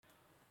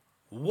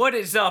What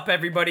is up,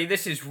 everybody?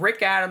 This is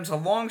Rick Adams.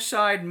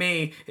 Alongside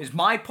me is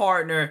my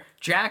partner,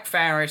 Jack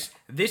Farris.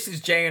 This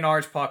is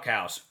J&R's Puck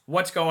House.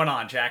 What's going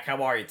on, Jack?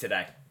 How are you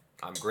today?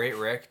 I'm great,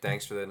 Rick.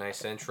 Thanks for the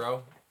nice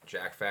intro.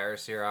 Jack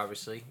Farris here,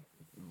 obviously.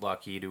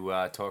 Lucky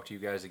to talk to you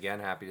guys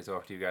again. Happy to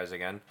talk to you guys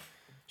again.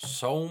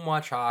 So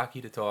much hockey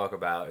to talk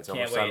about. It's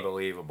almost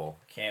unbelievable.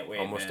 Can't wait,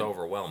 almost man.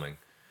 overwhelming.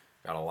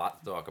 Got a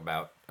lot to talk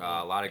about.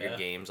 A lot of good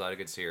games, a lot of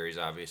good series,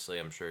 obviously.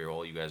 I'm sure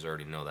all you guys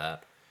already know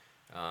that.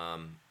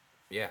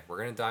 Yeah, we're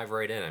going to dive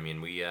right in. I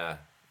mean,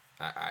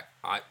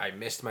 I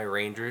missed my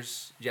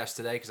Rangers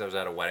yesterday because I was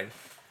at a wedding.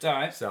 It's all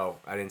right. So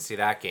I didn't see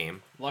that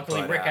game.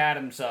 Luckily, Rick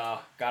Adams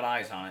got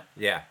eyes on it.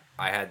 Yeah,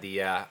 I had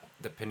the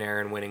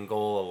Panarin winning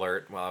goal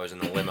alert while I was in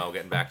the limo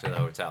getting back to the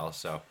hotel.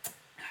 So,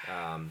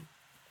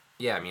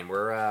 yeah, I mean,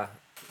 we're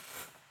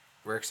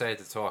excited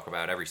to talk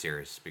about every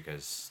series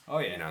because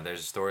you know there's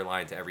a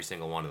storyline to every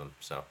single one of them.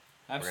 So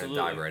Absolutely. we're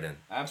gonna dive right in.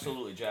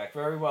 Absolutely, Jack.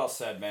 Very well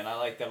said, man. I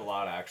like that a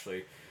lot,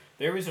 actually.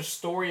 There is a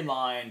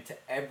storyline to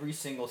every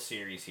single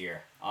series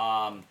here.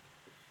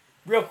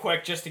 Real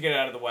quick, just to get it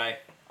out of the way,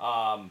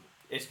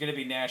 it's going to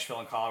be Nashville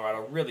and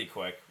Colorado really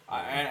quick.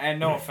 And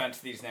no offense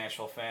to these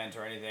Nashville fans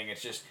or anything.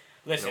 It's just,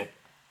 listen,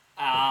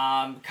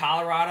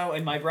 Colorado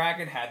in my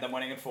bracket had them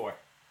winning in 4.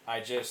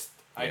 It's just,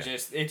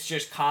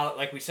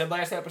 like we said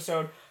last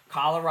episode,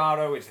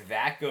 Colorado is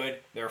that good.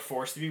 They're a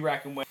force to be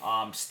reckoned with.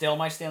 Still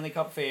my Stanley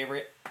Cup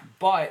favorite,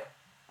 but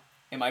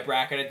in my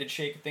bracket, I did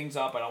shake things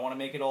up. I don't want to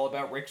make it all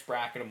about Rick's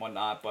bracket and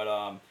whatnot,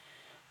 but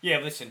yeah,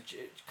 listen,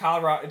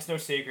 Colorado, it's no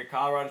secret.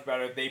 Colorado's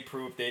better. They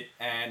proved it,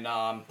 and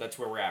that's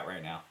where we're at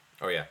right now.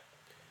 Oh yeah,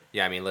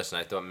 yeah. I mean, listen,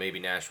 I thought maybe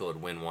Nashville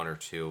would win 1 or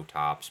 2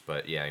 tops,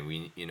 but yeah,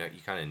 you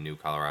kind of knew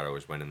Colorado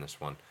was winning this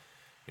one.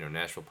 You know,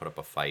 Nashville put up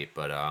a fight,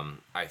 but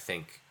I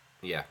think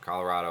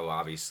Colorado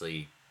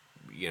obviously,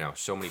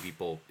 so many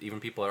people,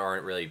 even people that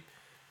aren't really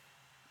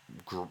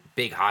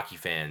big hockey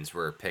fans,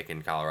 were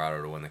picking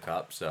Colorado to win the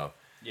cup. So.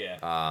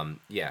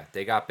 Yeah.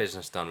 They got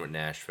business done with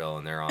Nashville,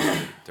 and they're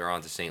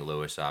on to St.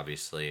 Louis,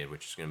 obviously,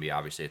 which is going to be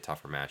obviously a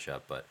tougher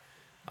matchup. But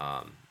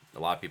a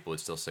lot of people would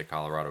still say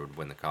Colorado would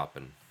win the cup,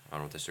 and I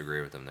don't disagree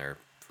with them. They're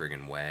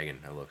friggin' wagon.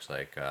 It looks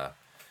like,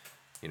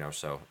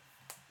 So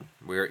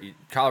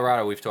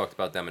Colorado. We've talked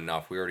about them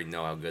enough. We already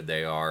know how good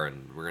they are,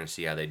 and we're going to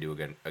see how they do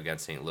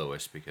against St.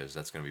 Louis because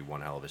that's going to be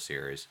one hell of a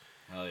series.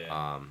 Hell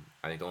yeah.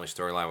 I think the only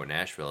storyline with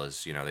Nashville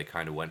is they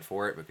kind of went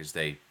for it because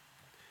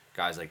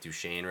guys like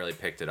Duchesne really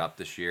picked it up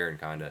this year and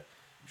kind of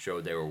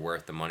showed they were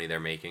worth the money they're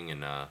making.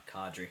 And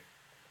Kadri.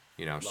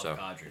 Love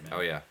Kadri, man.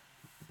 Oh yeah,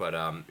 but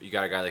you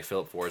got a guy like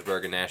Philip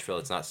Forsberg in Nashville.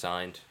 It's not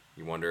signed.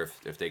 You wonder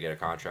if they get a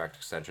contract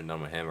extension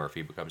done with him or if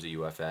he becomes a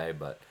UFA.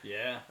 But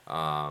yeah.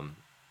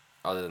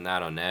 Other than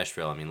that, on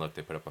Nashville, I mean, look,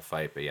 they put up a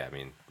fight. But yeah, I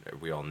mean,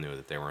 we all knew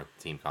that they weren't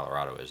the team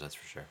Colorado is. That's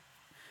for sure.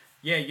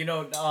 Yeah, you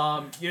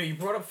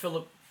brought up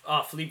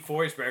Philippe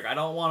Forsberg. I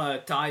don't want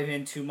to dive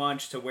in too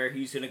much to where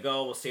he's going to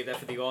go. We'll save that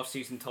for the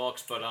off-season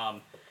talks.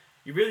 But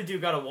you really do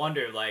got to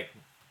wonder,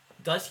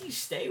 does he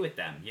stay with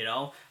them,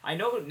 I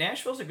know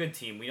Nashville's a good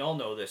team. We all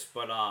know this.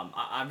 But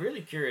I'm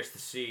really curious to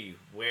see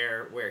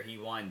where he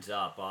winds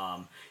up.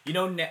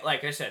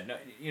 Like I said,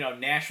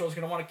 Nashville's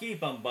going to want to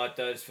keep him. But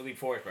does Philippe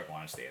Forsberg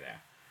want to stay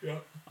there? Yeah.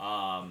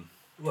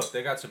 Look,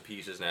 they got some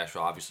pieces,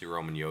 Nashville. Obviously,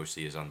 Roman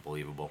Josi is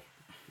unbelievable.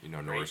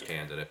 Norris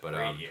candidate. But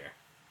great year.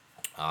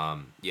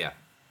 Yeah.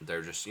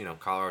 They're just,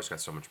 Colorado's got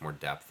so much more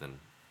depth, and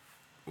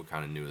we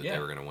kind of knew that they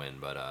were going to win.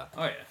 But,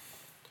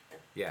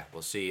 yeah,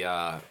 we'll see.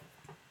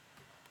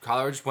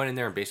 Colorado just went in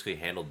there and basically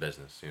handled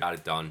business. Got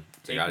it done.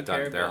 They got it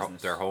done.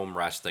 They're home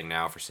resting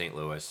now for St.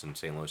 Louis, and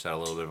St. Louis had a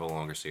little bit of a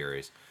longer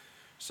series.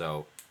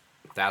 So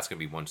that's going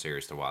to be one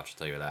series to watch, I'll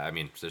tell you that. I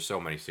mean, there's so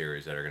many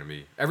series that are going to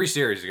be... Every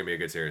series is going to be a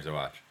good series to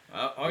watch.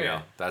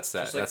 That's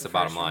the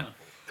bottom line.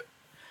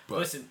 But,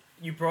 listen,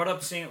 you brought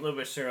up St.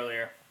 Louis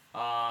earlier.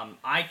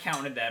 I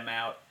counted them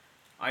out.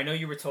 I know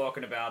you were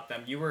talking about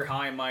them. You were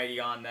high and mighty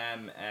on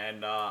them,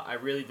 and I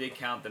really did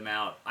count them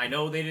out. I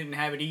know they didn't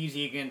have it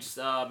easy against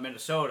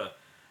Minnesota,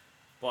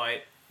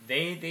 but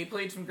they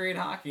played some great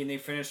hockey, and they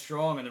finished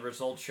strong, and the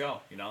results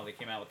show. They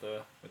came out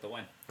with the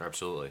win.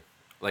 Absolutely.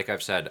 Like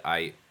I've said,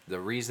 the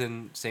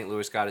reason St.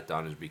 Louis got it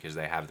done is because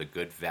they have the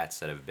good vets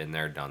that have been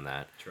there, done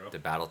that. True. The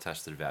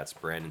battle-tested vets.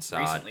 Brandon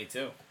Saad. Recently,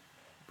 too.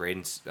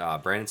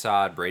 Brandon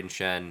Saad, Braden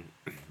Shen,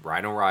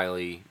 Ryan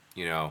O'Reilly,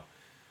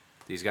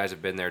 these guys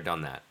have been there,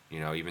 done that.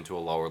 Even to a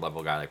lower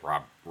level guy like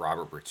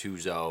Robert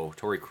Bertuzzo.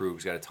 Torrey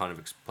Krug's got a ton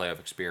of playoff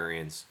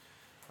experience.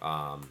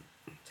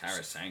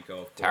 Tarasenko,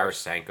 of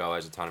course. Tarasenko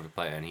has a ton of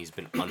play, and he's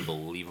been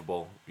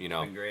unbelievable.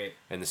 Been great.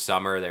 In the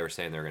summer, they were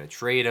saying they were going to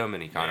trade him,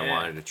 and he kind of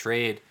wanted to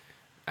trade.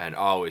 And,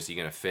 is he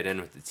going to fit in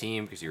with the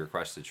team because he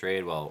requested a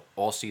trade? Well,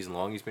 all season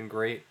long he's been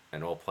great,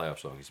 and all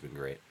playoffs long he's been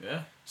great.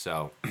 Yeah.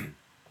 So,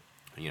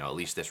 at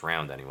least this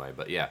round anyway.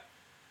 But, yeah.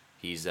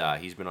 He's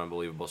been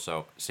unbelievable.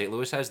 So St.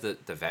 Louis has the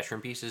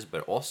veteran pieces,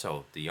 but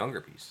also the younger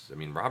pieces. I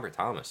mean, Robert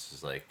Thomas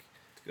is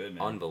good,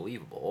 man.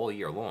 Unbelievable all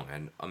year long. Had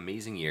an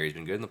amazing year. He's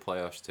been good in the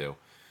playoffs too.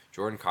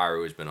 Jordan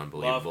Kyrou has been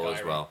unbelievable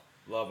as well.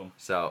 Love him.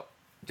 So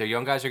their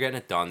young guys are getting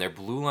it done. Their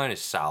blue line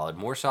is solid,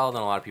 more solid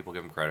than a lot of people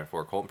give them credit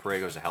for. Colton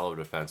Parego is a hell of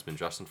a defenseman.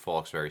 Justin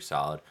Falk's very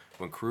solid.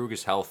 When Krug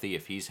is healthy,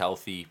 if he's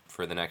healthy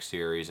for the next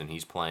series and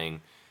he's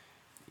playing,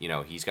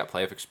 he's got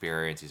playoff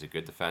experience. He's a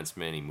good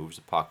defenseman. He moves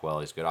the puck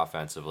well. He's good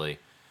offensively.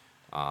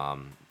 I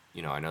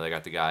know they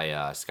got the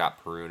guy Scott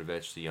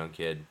Perunovich, the young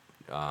kid,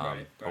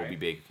 right. Obie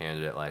Baker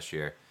candidate last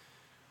year.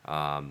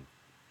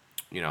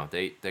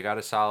 They got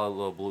a solid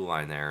little blue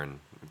line there, and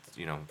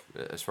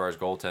as far as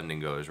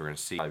goaltending goes, we're going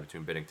to see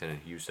between Binnington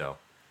and Husso,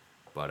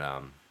 but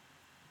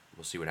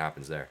we'll see what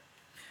happens there.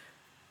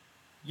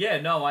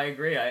 Yeah, no, I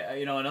agree.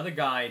 Another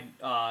guy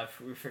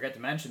we forgot to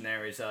mention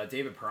there is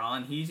David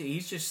Perron.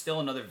 He's just still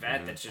another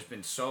vet that's just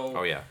been so.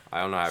 Oh yeah,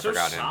 I don't know. I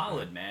forgot him. So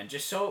solid, man.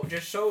 Just so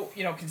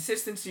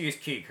consistency is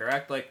key.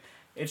 Correct. Like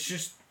it's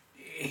just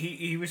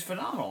he was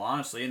phenomenal,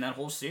 honestly, in that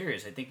whole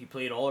series. I think he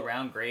played all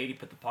around great. He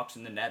put the pucks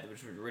in the net,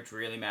 which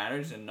really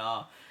matters, and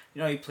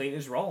he played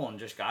his role and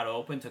just got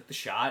open, took the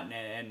shot,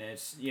 and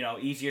it's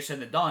easier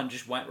said than done.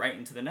 Just went right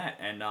into the net,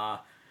 and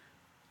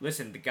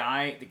listen, the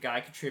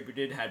guy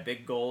contributed, had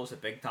big goals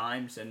at big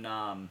times, and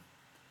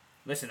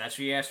listen, that's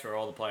what you ask for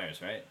all the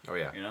players, right? Oh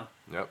yeah.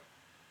 Yep.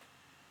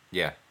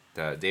 Yeah,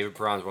 David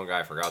Perron's one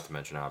guy I forgot to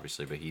mention,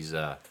 obviously, but he's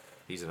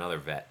another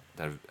vet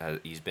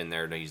he's been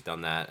there, he's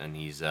done that, and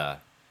he's a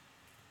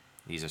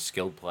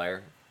skilled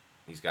player.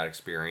 He's got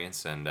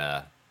experience, and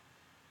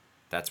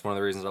that's one of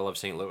the reasons I love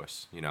St.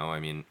 Louis.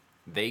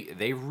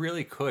 They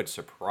really could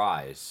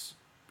surprise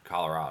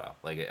Colorado.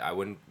 Like, I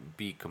wouldn't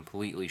be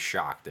completely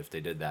shocked if they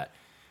did that.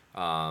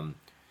 Even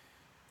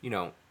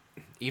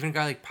a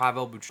guy like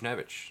Pavel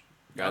Buchnevich,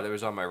 guy that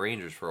was on my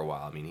Rangers for a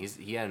while. I mean,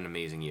 he had an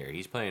amazing year.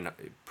 He's playing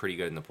pretty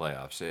good in the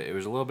playoffs. It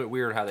was a little bit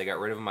weird how they got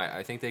rid of him.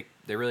 I think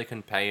they really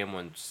couldn't pay him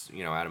once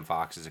Adam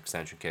Fox's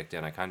extension kicked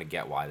in. I kind of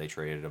get why they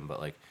traded him,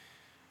 but at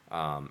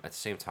the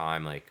same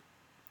time, I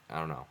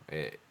don't know.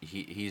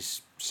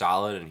 He's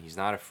solid, and he's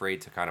not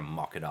afraid to kind of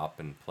muck it up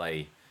and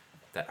play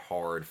that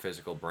hard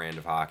physical brand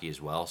of hockey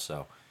as well.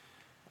 So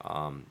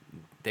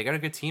they got a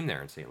good team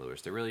there in St.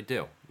 Louis. They really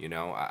do.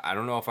 I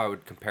don't know if I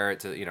would compare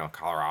it to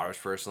Colorado's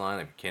first line,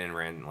 like McKinnon,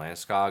 Rand, and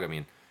Landeskog. I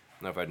mean, I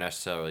don't know if I'd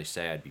necessarily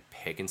say I'd be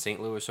picking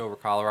St. Louis over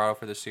Colorado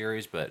for this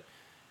series, but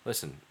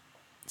listen,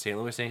 St.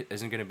 Louis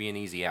isn't going to be an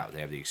easy out.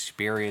 They have the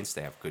experience.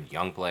 They have good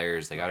young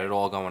players. They got it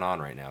all going on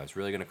right now. It's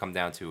really going to come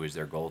down to is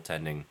their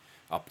goaltending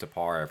up to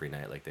par every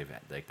night like they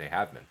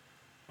have been.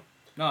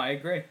 No, I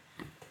agree.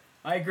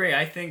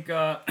 I think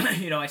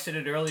I said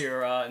it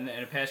earlier in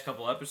the past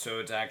couple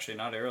episodes, actually,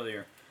 not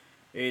earlier.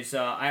 Is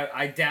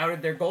I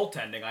doubted their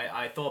goaltending.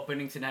 I thought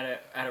Binnington had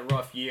a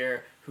rough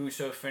year.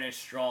 Husso finished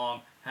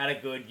strong, had a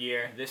good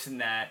year, this and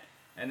that,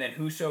 and then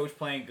Husso was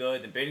playing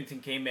good. Then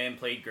Binnington came in,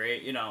 played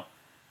great.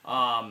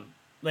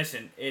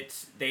 Listen,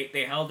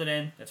 they held it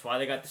in. That's why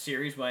they got the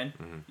series win.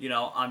 Mm-hmm.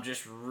 I'm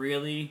just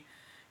really,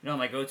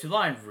 my go-to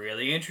line,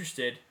 really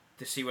interested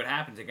to see what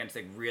happens against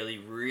a really,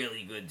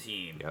 really good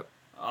team. Yep.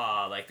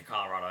 Like the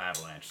Colorado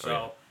Avalanche.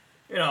 So,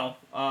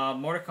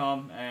 more to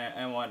come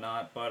and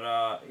whatnot. But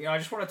I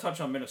just want to touch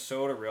on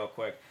Minnesota real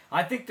quick.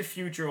 I think the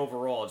future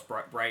overall is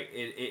bright.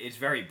 Is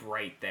very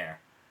bright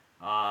there.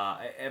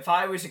 If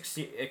I was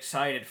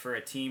excited for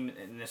a team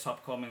in this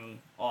upcoming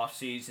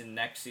offseason,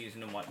 next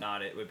season, and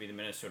whatnot, it would be the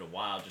Minnesota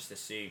Wild, just to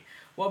see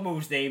what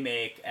moves they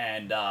make.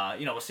 And,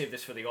 we'll save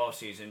this for the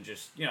offseason,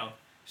 just,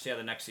 see how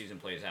the next season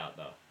plays out,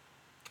 though.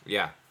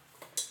 Yeah.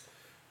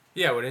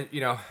 Yeah, when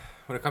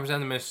it comes down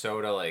to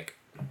Minnesota,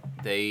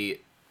 they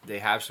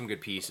have some good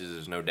pieces,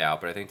 there's no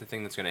doubt, but I think the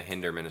thing that's going to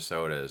hinder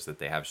Minnesota is that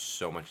they have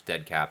so much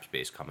dead cap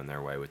space coming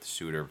their way with the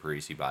Suter and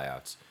Parisi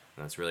buyouts,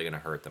 and that's really going to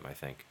hurt them, I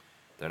think.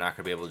 They're not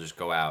going to be able to just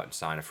go out and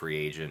sign a free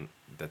agent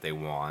that they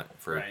want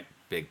for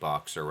big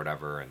bucks or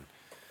whatever, and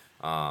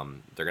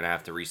they're going to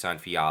have to re-sign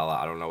Fiala.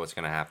 I don't know what's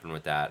going to happen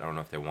with that. I don't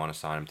know if they want to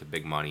sign him to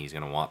big money. He's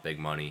going to want big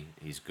money.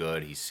 He's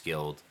good. He's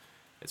skilled.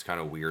 It's kind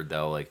of weird,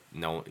 though.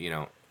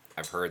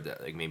 I've heard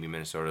that maybe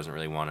Minnesota doesn't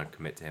really want to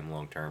commit to him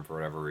long term for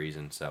whatever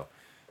reason, so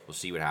we'll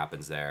see what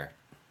happens there.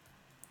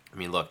 I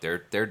mean, look,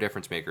 their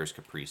difference maker is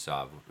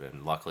Kaprizov,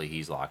 and luckily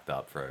he's locked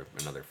up for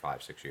another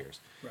 5-6 years.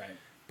 Right.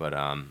 But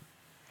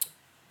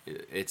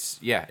it's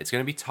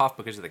going to be tough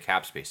because of the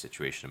cap space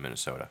situation in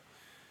Minnesota.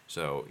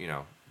 So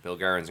Bill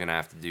Guerin's going to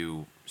have to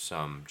do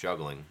some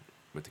juggling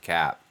with the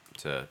cap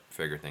to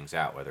figure things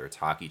out, whether it's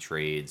hockey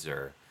trades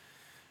or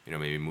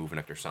maybe moving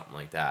it or something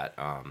like that.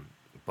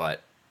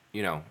 But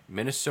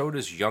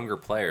Minnesota's younger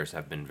players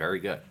have been very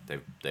good.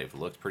 They've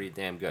looked pretty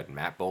damn good.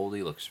 Matt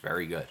Boldy looks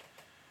very good.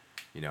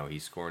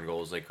 He's scoring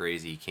goals like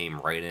crazy. He came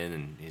right in,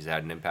 and he's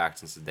had an impact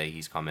since the day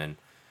he's come in.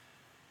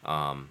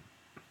 The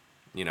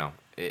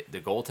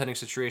goaltending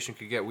situation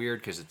could get weird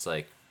because it's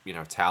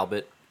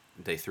Talbot,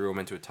 they threw him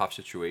into a tough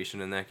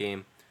situation in that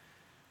game.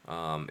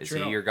 Is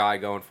he your guy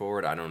going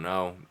forward? I don't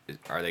know.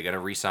 Are they going to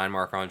re-sign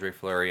Marc-Andre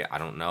Fleury? I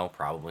don't know.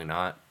 Probably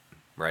not.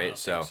 Right? I don't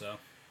think so.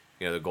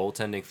 The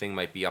goaltending thing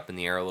might be up in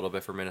the air a little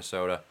bit for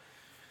Minnesota.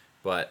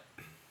 But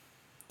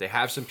they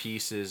have some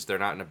pieces. They're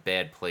not in a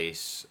bad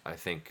place. I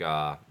think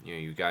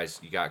you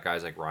got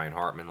guys like Ryan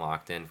Hartman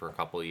locked in for a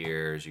couple of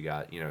years. You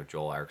got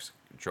Joel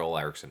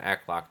Eriksson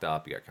Ek locked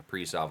up. You got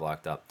Kaprizov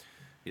locked up.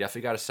 You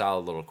definitely got a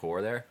solid little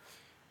core there.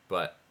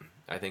 But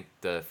I think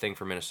the thing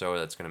for Minnesota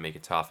that's going to make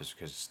it tough is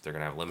because they're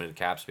going to have limited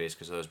cap space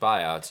because of those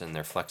buyouts, and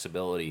their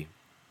flexibility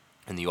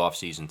in the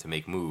offseason to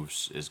make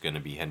moves is going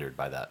to be hindered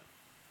by that.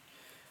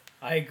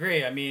 I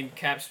agree. I mean,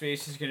 cap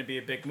space is going to be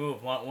a big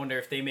move. I wonder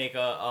if they make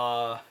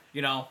I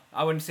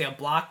wouldn't say a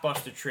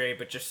blockbuster trade,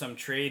 but just some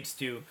trades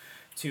to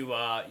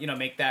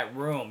make that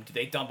room. Do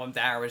they dump them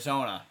to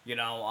Arizona?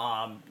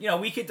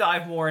 We could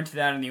dive more into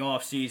that in the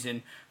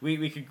offseason.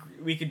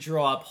 We could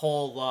draw up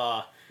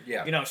whole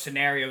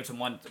scenarios and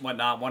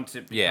whatnot once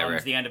it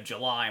becomes the end of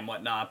July and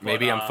whatnot. But,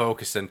 maybe I'm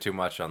focusing too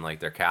much on like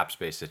their cap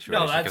space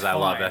situation because I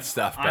love that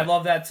stuff. I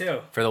love that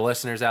too. For the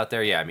listeners out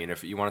there, I mean,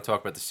 if you want to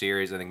talk about the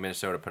series, I think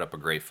Minnesota put up a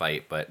great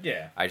fight, but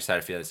I just had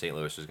a feeling that St.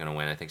 Louis was going to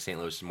win. I think St.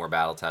 Louis is more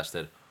battle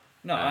tested.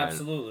 No,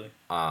 absolutely.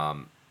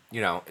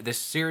 This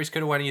series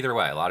could have went either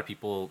way. A lot of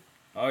people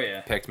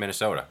picked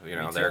Minnesota.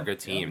 They're a good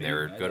team. They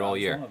were good all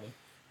year.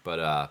 But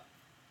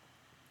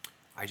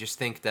I just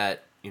think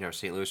that,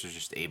 St. Louis was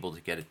just able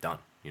to get it done.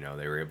 They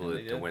were able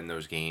to win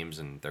those games,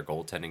 and their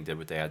goaltending did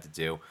what they had to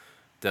do.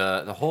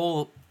 The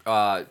whole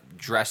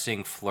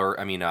dressing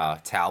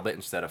Talbot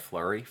instead of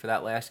Fleury for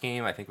that last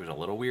game, I think was a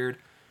little weird.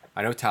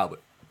 I know Talbot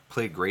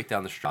played great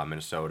down the stretch in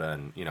Minnesota,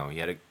 and he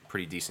had a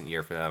pretty decent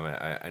year for them.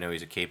 I know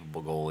he's a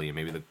capable goalie, and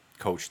maybe the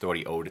coach thought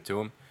he owed it to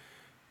him.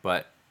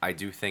 But I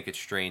do think it's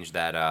strange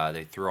that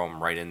they throw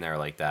him right in there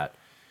like that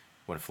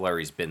when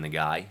Fleury's been the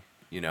guy.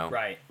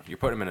 Right. You're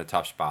putting him in a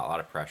tough spot, a lot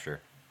of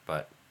pressure.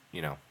 But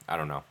I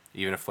don't know.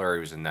 Even if Fleury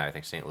was in that, I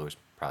think St. Louis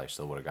probably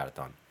still would have got it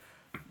done.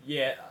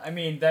 Yeah, I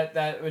mean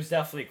that was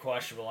definitely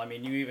questionable. I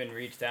mean, you even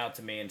reached out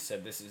to me and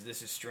said this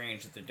is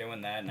strange that they're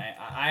doing that, and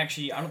I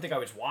don't think I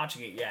was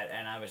watching it yet,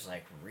 and I was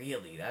like,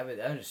 really, that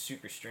is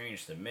super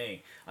strange to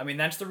me. I mean,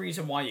 that's the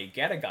reason why you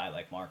get a guy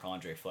like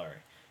Marc-Andre Fleury.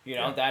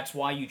 That's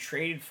why you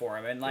traded for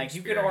him, and like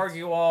you could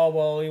argue, oh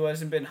well, he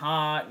hasn't been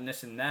hot and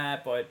this and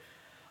that, but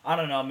I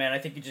don't know, man. I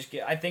think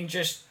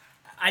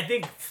I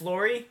think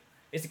Fleury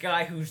is a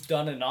guy who's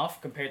done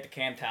enough compared to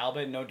Cam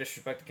Talbot. No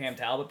disrespect to Cam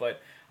Talbot,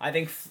 but I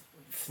think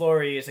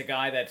Fleury is a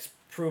guy that's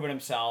proven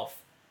himself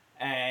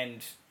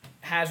and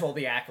has all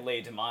the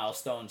accolades and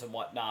milestones and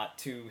whatnot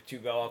to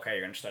go, okay,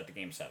 you're going to start the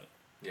Game 7.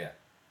 Yeah.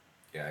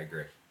 Yeah, I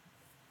agree.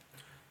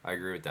 I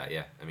agree with that,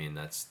 yeah. I mean,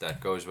 that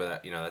goes with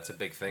that. That's a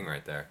big thing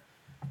right there.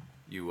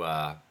 You've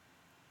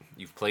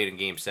played in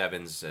Game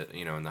 7s,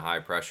 in the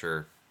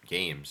high-pressure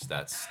games.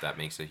 That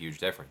makes a huge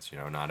difference.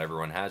 Not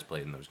everyone has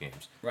played in those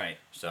games. Right.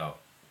 So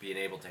being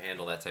able to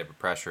handle that type of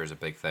pressure is a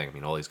big thing. I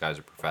mean, all these guys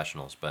are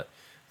professionals, but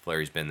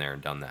Fleury's been there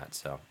and done that.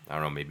 So I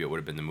don't know. Maybe it would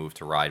have been the move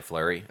to ride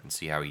Fleury and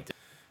see how he did.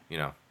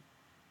 It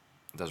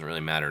doesn't really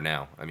matter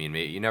now. I mean,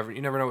 you never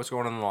know what's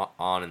going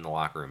on in the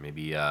locker room.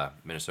 Maybe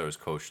Minnesota's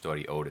coach thought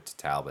he owed it to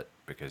Talbot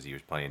because he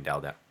was playing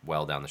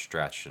well down the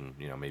stretch, and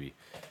maybe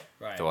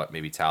thought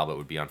maybe Talbot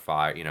would be on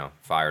fire,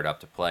 fired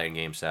up to play in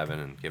Game 7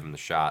 and give him the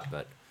shot.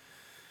 But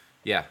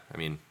yeah, I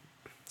mean,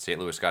 St.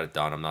 Louis got it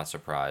done. I'm not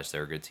surprised.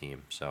 They're a good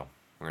team. So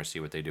we're going to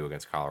see what they do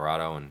against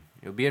Colorado, and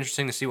it'll be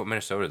interesting to see what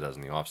Minnesota does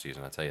in the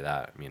offseason, I'll tell you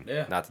that. I mean,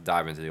 not to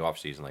dive into the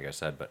offseason, like I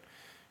said, but,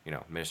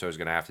 Minnesota's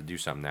going to have to do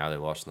something now. They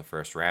lost in the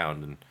first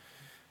round, and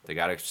they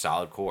got a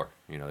solid core.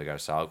 They got a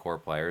solid core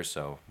of players,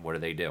 so what do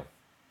they do?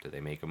 Do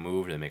they make a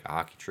move? Do they make a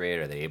hockey trade?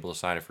 Are they able to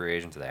sign a free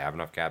agent? Do they have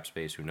enough cap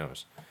space? Who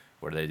knows?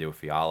 What do they do with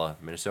Fiala?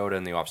 Minnesota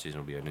in the offseason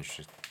will be an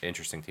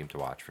interesting team to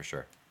watch for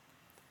sure.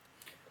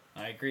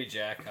 I agree,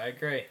 Jack. I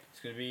agree.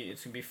 It's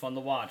gonna be fun to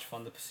watch,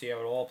 fun to see how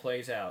it all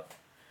plays out.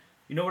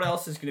 You know what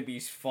else is going to be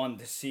fun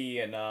to see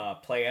and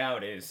play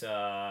out is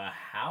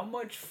how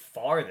much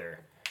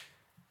farther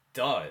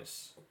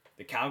does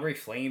the Calgary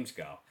Flames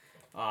go?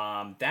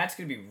 That's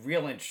going to be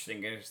real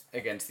interesting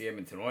against the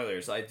Edmonton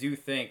Oilers. I do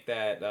think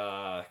that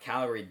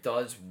Calgary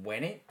does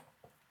win it,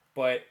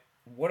 but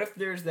what if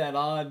there's that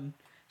odd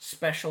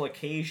special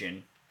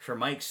occasion for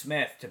Mike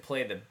Smith to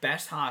play the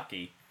best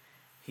hockey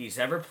he's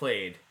ever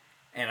played?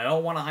 And I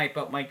don't want to hype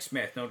up Mike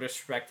Smith, no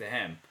disrespect to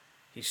him.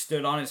 He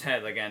stood on his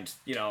head against,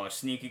 a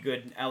sneaky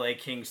good LA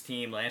Kings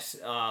team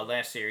last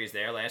series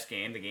there, last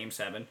game, the Game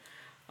 7.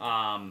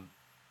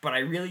 But I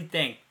really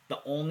think the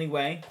only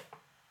way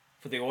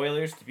for the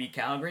Oilers to beat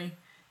Calgary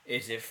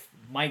is if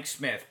Mike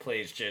Smith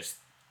plays just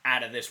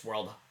out of this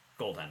world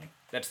goaltending.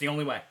 That's the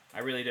only way.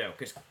 I really do.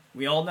 Because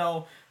we all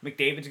know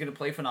McDavid's going to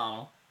play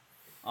phenomenal.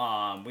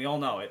 We all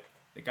know it.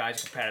 The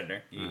guy's a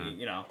competitor,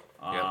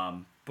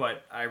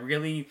 But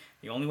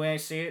the only way I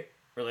see it,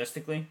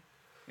 realistically,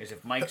 is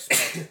if Mike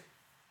Smith...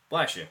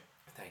 Bless you.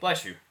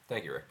 Bless you.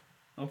 Thank you, Rick.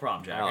 No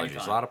problem, Jack.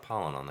 Allergies. A lot of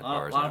pollen on the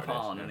cars. A lot of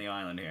pollen in the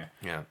island here.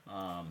 Yeah.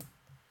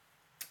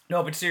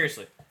 No, but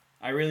seriously,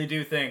 I really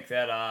do think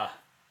that, I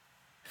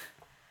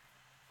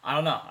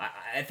don't know.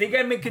 I think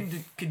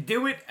Edmonton could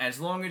do it as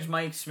long as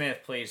Mike Smith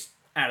plays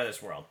out of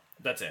this world.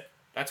 That's it.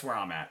 That's where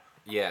I'm at.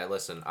 Yeah,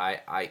 listen,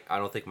 I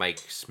don't think Mike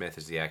Smith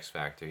is the X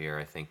factor here.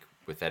 I think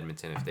with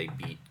Edmonton, if they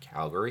beat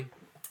Calgary,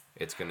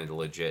 it's going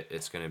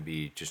to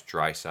be just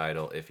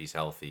Draisaitl if he's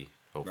healthy.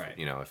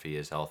 Hopefully, right. If he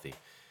is healthy.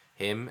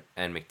 Him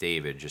and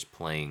McDavid just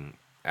playing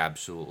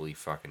absolutely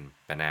fucking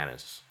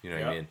bananas. You know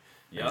what I mean?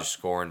 And just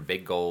scoring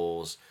big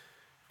goals.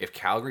 If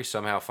Calgary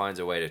somehow finds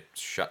a way to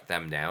shut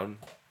them down,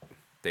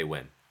 they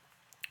win.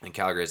 I think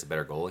Calgary has the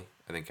better goalie.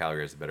 I think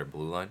Calgary has the better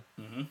blue line.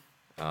 Mm-hmm.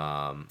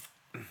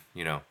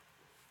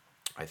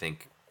 I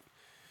think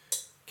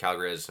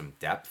Calgary has some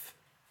depth.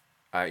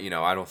 I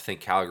don't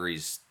think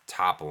Calgary's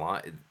top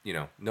line.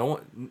 No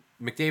one,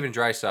 McDavid and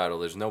Draisaitl.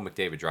 There's no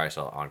McDavid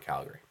Draisaitl on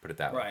Calgary. Put it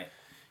that way.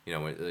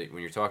 Right.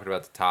 When you're talking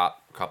about the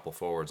top couple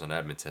forwards on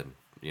Edmonton,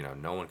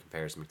 no one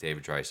compares to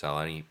McDavid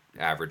Draisaitl. Any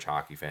average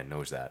hockey fan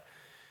knows that.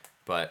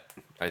 But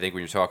I think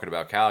when you're talking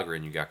about Calgary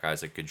and you got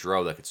guys like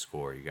Gaudreau that could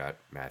score, you got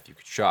Matthew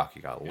Tkachuk,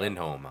 you got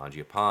Lindholm,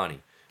 Mangiapane,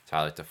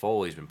 Tyler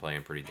Toffoli's been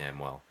playing pretty damn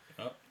well.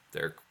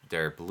 Yep.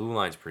 Their blue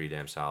line's pretty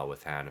damn solid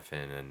with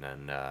Hannafin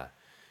and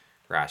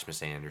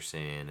Rasmus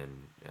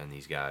Anderson and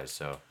these guys.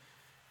 So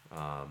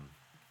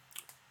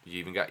you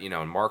even got, and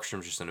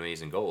Markstrom's just an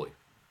amazing goalie.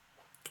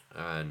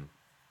 And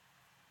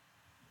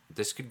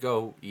this could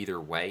go either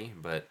way,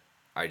 but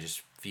I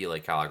just feel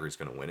like Calgary's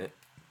going to win it.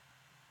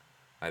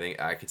 I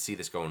think I could see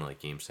this going to like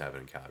Game 7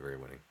 and Calgary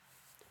winning.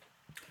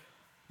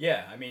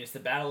 Yeah, I mean, it's the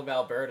Battle of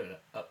Alberta.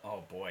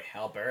 Oh, boy,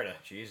 Alberta.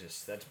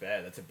 Jesus, that's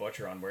bad. That's a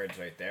butcher on words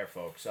right there,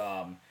 folks.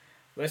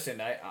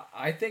 Listen,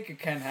 I think it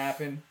can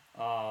happen.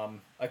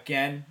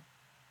 Again,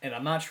 and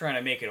I'm not trying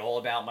to make it all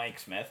about Mike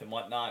Smith and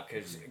whatnot,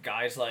 because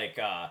guys like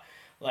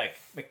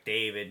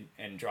McDavid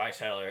and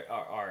Draisaitl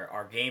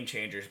are game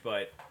changers,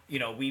 but,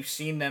 we've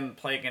seen them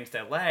play against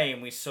LA,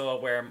 and we saw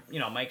where,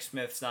 Mike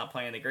Smith's not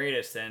playing the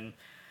greatest, and,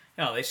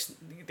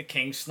 the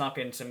Kings snuck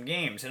in some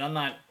games, and I'm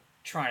not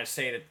trying to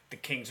say that the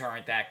Kings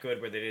aren't that good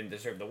where they didn't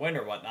deserve the win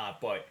or whatnot,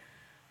 but,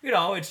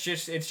 it's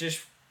just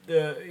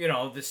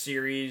the the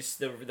series,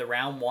 the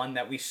round one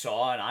that we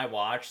saw and I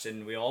watched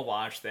and we all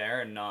watched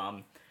there, and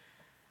not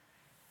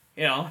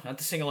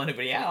to single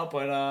anybody out,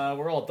 but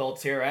we're all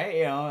adults here,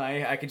 right?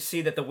 I could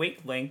see that the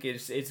weak link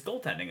is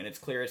goaltending, and it's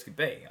clear as could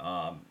be.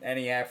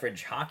 Any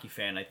average hockey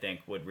fan, I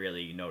think, would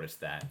really notice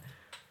that.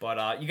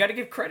 But you got to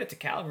give credit to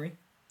Calgary.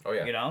 Oh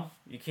yeah.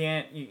 You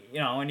can't,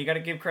 and you got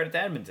to give credit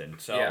to Edmonton.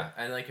 So yeah,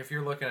 and like if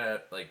you're looking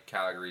at like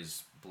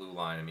Calgary's blue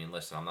line, I mean,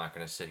 listen, I'm not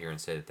gonna sit here and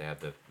say that they have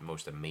the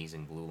most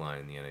amazing blue line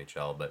in the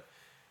NHL, but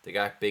they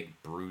got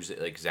big bruising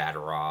like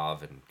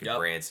Zadorov and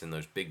Branson,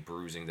 those big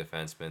bruising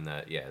defensemen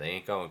that they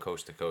ain't going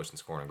coast to coast and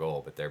scoring a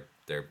goal, but they're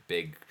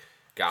big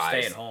guys.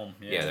 Stay at home.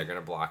 Yeah, they're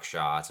gonna block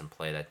shots and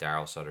play that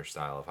Darryl Sutter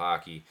style of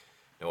hockey.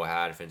 Noah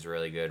Hannafin's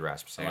really good.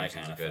 Rasmus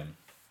Anderson's good.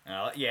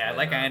 I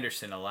like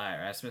Anderson a lot.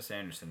 Rasmus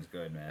Anderson's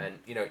good, man.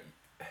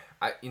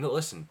 And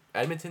listen,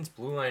 Edmonton's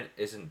blue line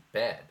isn't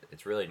bad.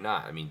 It's really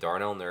not. I mean,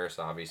 Darnell Nurse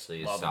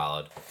obviously is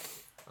solid.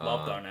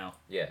 Love Darnell.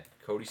 Yeah,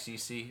 Cody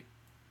Ceci,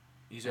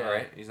 he's all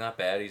right. He's not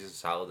bad. He's a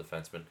solid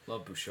defenseman.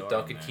 Love Bouchard.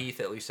 Duncan Keith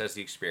at least has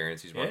the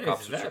experience. He's won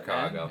cups with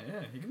Chicago. Man.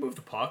 Yeah, he can move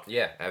the puck.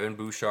 Yeah, Evan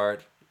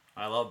Bouchard.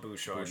 I love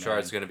Bouchard.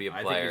 Bouchard's going to be a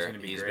player.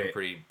 He's been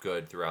pretty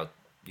good throughout,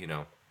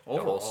 the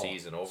whole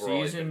season.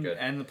 Overall, he's been good.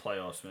 And the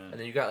playoffs, man. And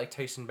then you got like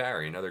Tyson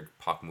Barrie, another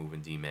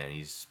puck-moving D-man.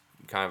 He's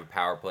kind of a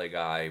power play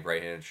guy,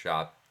 right-handed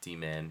shot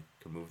D-man,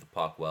 can move the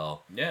puck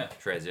well. Yeah.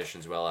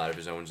 Transitions well out of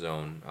his own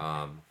zone.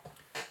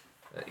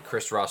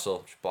 Chris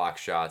Russell, block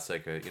shots,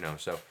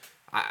 so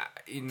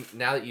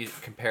now that you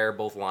compare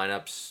both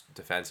lineups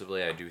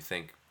defensively, I do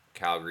think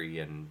Calgary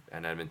and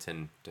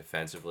Edmonton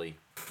defensively,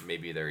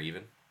 maybe they're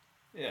even.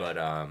 Yeah.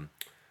 But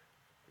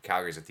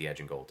Calgary's at the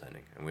edge in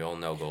goaltending, and we all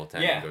know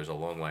goaltending goes a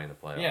long way in the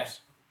playoffs. Yeah,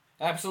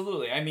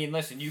 absolutely. I mean,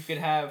 listen, you could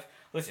have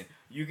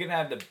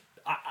the.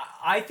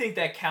 I think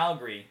that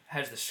Calgary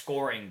has the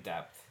scoring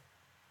depth.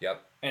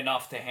 Yep.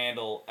 Enough to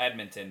handle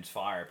Edmonton's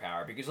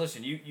firepower, because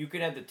listen, you could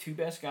have the two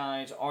best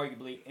guys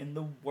arguably in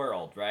the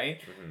world,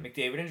 right? Mm-hmm.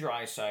 McDavid and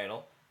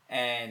Draisaitl,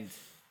 and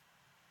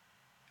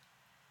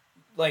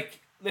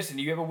listen,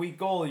 you have a weak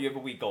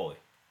goalie.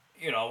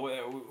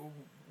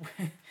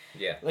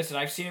 Yeah. Listen,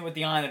 I've seen it with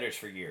the Islanders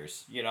for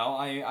years.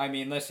 I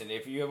mean, listen,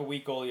 if you have a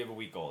weak goalie, you have a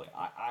weak goalie.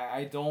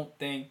 I don't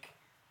think.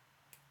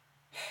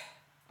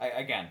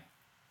 I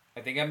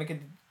think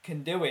Edmonton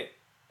can do it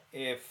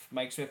if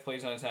Mike Smith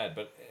plays on his head.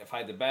 But if I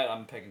had to bet,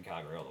 I'm picking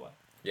Calgary all the way.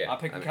 Yeah. I'm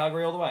picking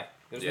Calgary all the way.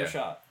 There's no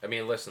shot. I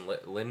mean, listen,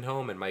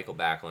 Lindholm and Michael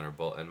Backlund are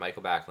both, and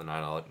Michael Backlund,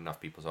 not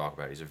enough people talk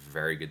about. He's a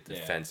very good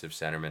defensive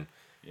centerman.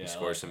 He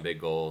scores some big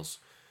goals.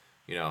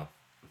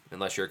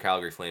 Unless you're a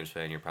Calgary Flames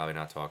fan, you're probably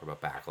not talking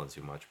about Backlund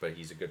too much, but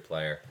he's a good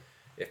player.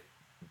 If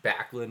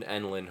Backlund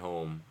and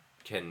Lindholm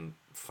can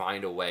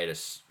find a way to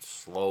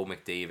slow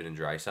McDavid and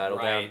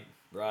Draisaitl down,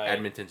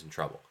 Edmonton's in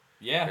trouble.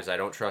 Yeah. Because I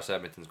don't trust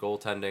Edmonton's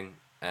goaltending,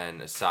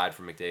 and aside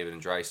from McDavid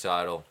and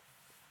Draisaitl,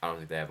 I don't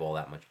think they have all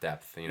that much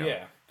depth.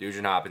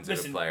 Nugent Hopkins is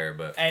a good player,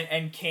 but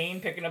and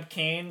Kane, picking up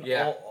Kane,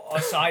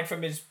 aside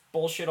from his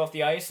bullshit off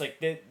the ice, like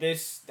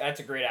that's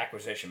a great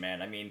acquisition,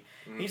 man. I mean,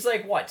 he's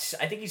like what?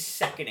 I think he's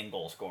second in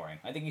goal scoring.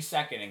 I think he's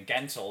second in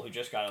Gensel, who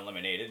just got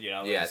eliminated. You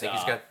know. Yeah, I think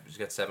he's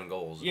got 7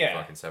 goals in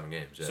fucking 7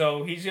 games. Yeah.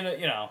 So he's gonna,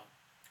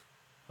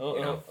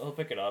 he'll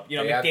pick it up. You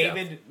know,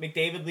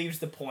 McDavid leaves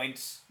the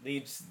points,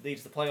 leads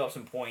the playoffs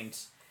in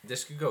points.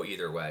 This could go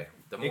either way.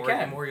 The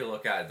more you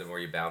look at it, the more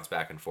you bounce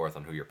back and forth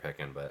on who you're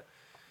picking. But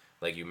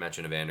like you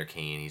mentioned, Evander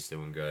Kane, he's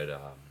doing good.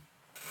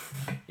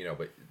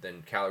 But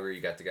then Calgary,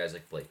 you got the guys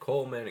like Blake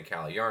Coleman and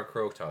Calle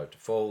Yarncroke, Tyler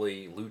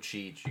Toffoli,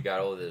 Lucic. You got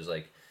all of those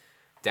like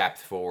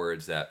depth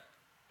forwards that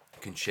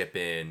can chip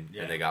in,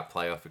 and they got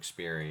playoff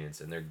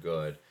experience, and they're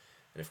good.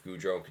 And if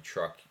Gaudreau and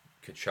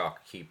Tkachuk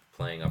keep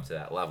playing up to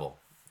that level,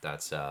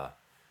 that's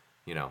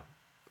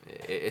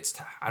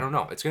it's I don't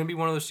know. It's gonna be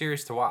one of those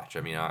series to watch.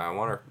 I mean, I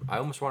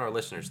almost want our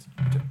listeners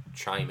to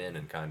chime in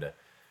and kind of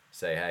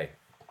say, hey,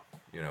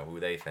 who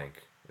they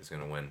think is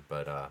gonna win.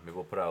 But maybe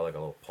we'll put out like a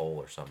little poll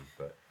or something.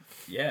 But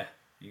yeah,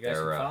 you guys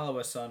can follow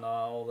us on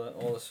all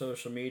the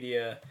social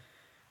media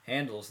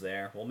handles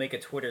there. We'll make a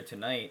Twitter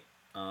tonight.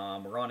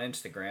 We're on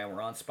Instagram.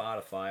 We're on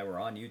Spotify. We're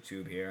on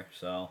YouTube here.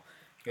 So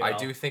I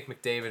do think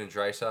McDavid and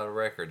Draisaitl,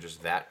 Rick, are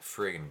just that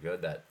friggin'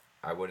 good that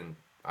I wouldn't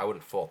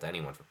fault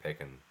anyone for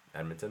picking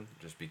Edmonton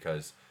just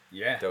because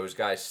those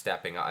guys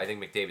stepping up. I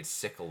think McDavid's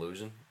sick of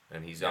losing,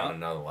 and he's on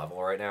another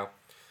level right now.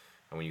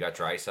 And when you got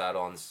Draisaitl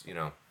on,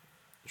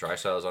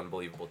 Draisaitl is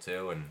unbelievable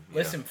too. And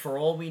listen, for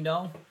all we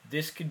know,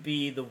 this could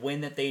be the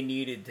win that they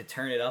needed to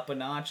turn it up a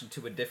notch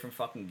into a different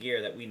fucking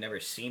gear that we've never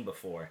seen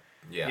before.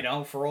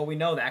 Yeah. For all we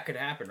know, that could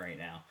happen right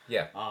now.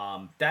 Yeah.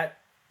 That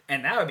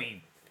would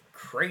be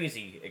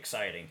crazy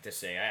exciting to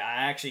see.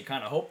 I actually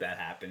kind of hope that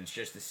happens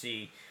just to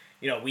see.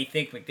 We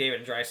think McDavid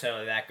and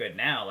Draisaitl are that good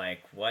now.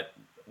 Like,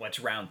 what's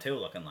round 2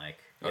 looking like?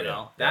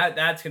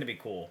 That's gonna be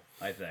cool.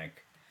 I think.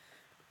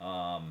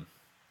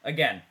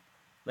 Again,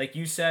 like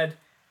you said,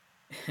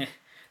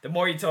 the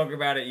more you talk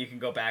about it, you can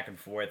go back and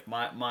forth.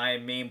 My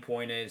main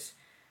point is,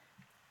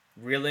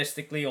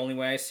 realistically, only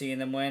way I see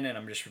them win, and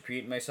I'm just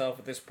repeating myself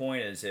at this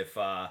point, is if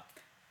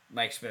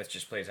Mike Smith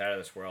just plays out of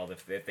this world.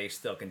 If they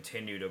still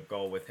continue to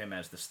go with him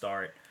as the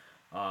start,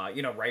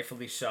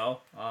 rightfully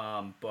so.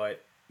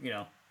 But.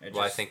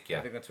 I think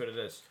that's what it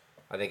is.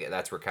 I think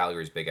that's where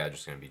Calgary's big edge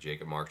is going to be.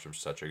 Jacob Markstrom's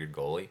such a good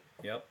goalie.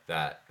 Yep.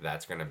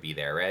 That's going to be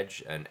their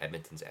edge, and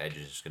Edmonton's edge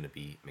is just going to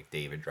be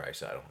McDavid,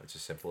 Draisaitl. It's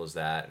as simple as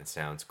that, and it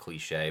sounds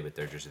cliche, but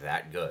they're just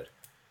that good.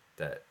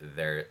 That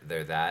they're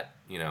that,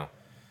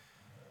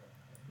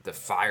 the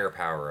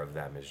firepower of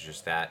them is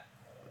just that,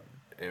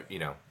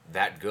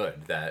 that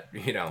good that,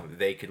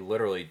 they could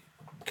literally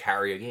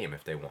carry a game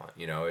if they want.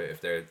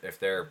 If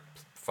they're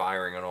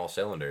firing on all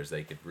cylinders,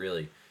 they could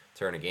really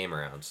turn a game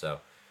around.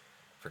 So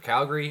for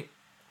Calgary,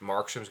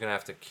 Markstrom's going to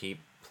have to keep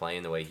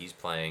playing the way he's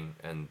playing,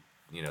 and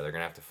they're going to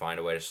have to find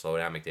a way to slow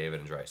down McDavid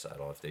and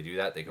Draisaitl. If they do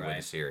that, they can win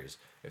the series.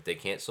 If they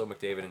can't slow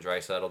McDavid and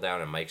Draisaitl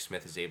down and Mike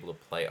Smith is able to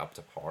play up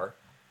to par,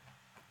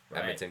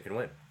 Edmonton can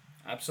win.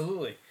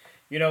 Absolutely.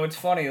 It's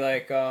funny,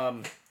 like,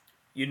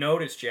 you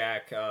notice,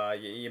 Jack,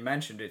 you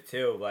mentioned it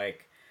too,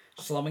 like,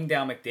 slowing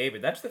down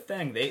McDavid. That's the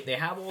thing. They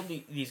have all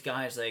these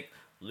guys like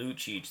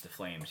Lucic, the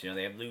Flames.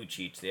 They have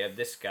Lucic. They have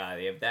this guy.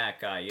 They have that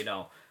guy.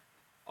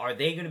 Are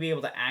they going to be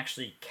able to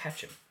actually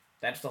catch him?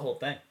 That's the whole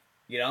thing.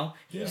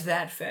 He's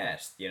that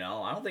fast. I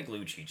don't think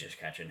Lucic is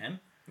catching him.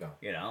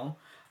 No.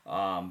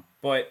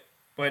 But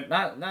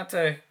not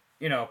to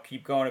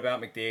keep going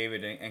about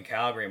McDavid and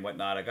Calgary and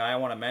whatnot. A guy I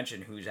want to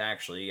mention who's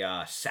actually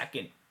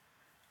second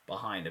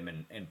behind him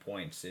in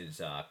points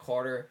is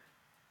Carter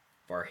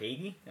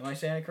Verhaeghe. Am I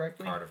saying it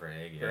correctly? Carter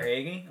Verhaeghe.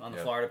 Verhaeghe on the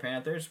Florida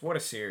Panthers. What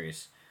a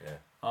series. Yeah.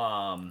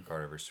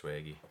 Carter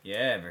Verhaeghe.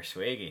 Yeah,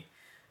 Verhaeghe.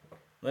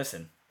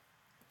 Listen,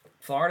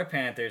 Florida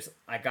Panthers,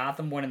 I got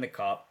them winning the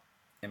cup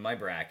in my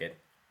bracket.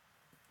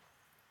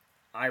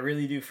 I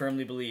really do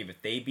firmly believe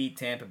if they beat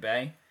Tampa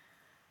Bay,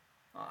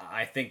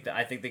 I think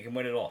they can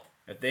win it all.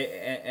 If they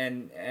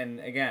and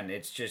again,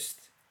 it's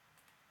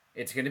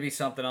going to be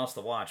something else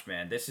to watch,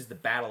 man. This is the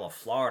Battle of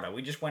Florida.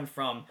 We just went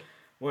from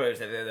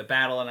the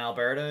battle in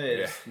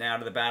Alberta is now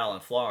to the battle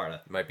in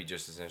Florida. Might be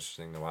just as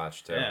interesting to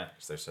watch too,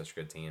 because they're such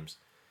good teams.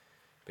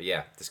 But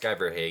yeah, this guy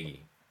Verhaeghe,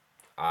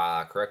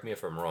 correct me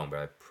if I'm wrong, but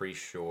I'm pretty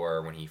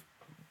sure when he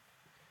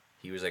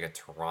was like a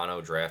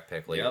Toronto draft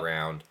pick late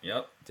round.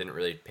 Yep. Didn't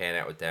really pan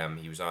out with them.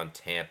 He was on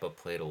Tampa,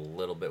 played a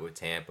little bit with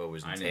Tampa,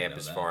 was in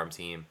Tampa's farm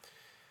team.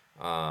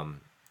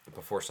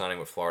 Before signing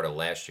with Florida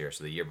last year,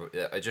 so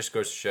it just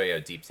goes to show you how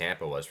deep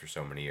Tampa was for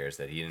so many years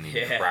that he didn't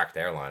even crack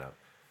their lineup.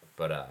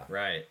 But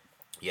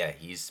yeah,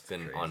 he's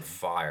been on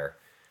fire.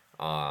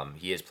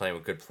 He is playing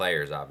with good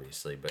players,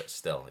 obviously, but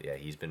still, yeah,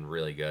 he's been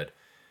really good.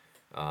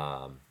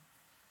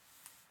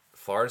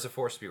 Florida's a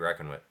force to be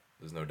reckoned with.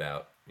 There's no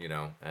doubt,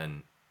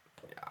 and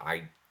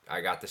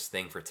I got this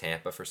thing for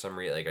Tampa for some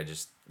reason. Like I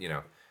just,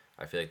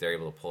 I feel like they're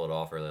able to pull it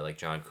off. Or like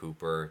John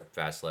Cooper,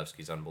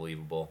 Vasilevsky's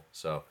unbelievable.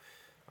 So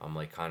I'm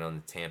like kind of on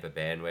the Tampa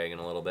bandwagon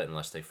a little bit,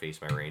 unless they face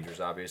my Rangers,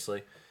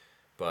 obviously.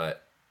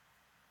 But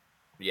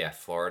yeah,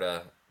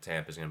 Florida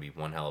Tampa's going to be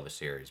one hell of a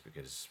series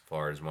because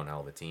Florida's one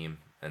hell of a team,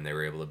 and they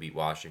were able to beat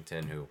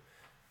Washington, who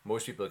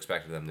most people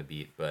expected them to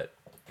beat, but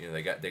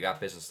they got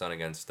business done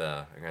against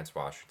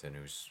Washington,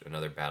 who's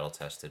another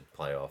battle-tested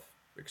playoff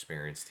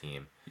experienced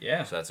team.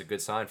 Yeah. So that's a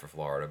good sign for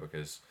Florida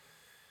because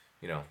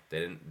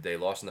they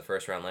lost in the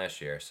first round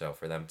last year, so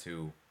for them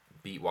to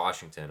beat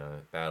Washington,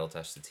 a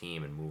battle-tested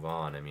team, and move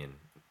on, I mean,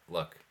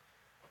 look,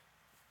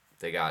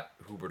 they got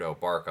Huberdeau,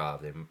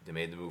 Barkov, they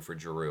made the move for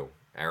Giroux,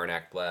 Aaron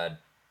Ekblad,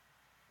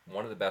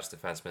 one of the best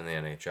defensemen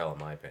in the NHL in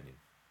my opinion.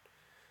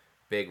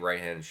 Big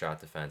right-handed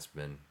shot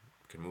defenseman,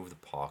 can move the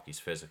puck, he's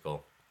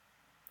physical.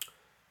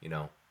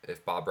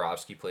 If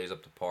Bobrovsky plays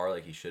up to par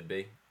like he should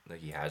be,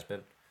 like he has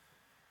been,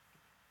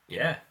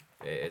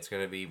 it's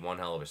going to be one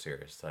hell of a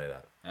series, I'll tell you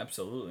that.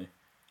 Absolutely.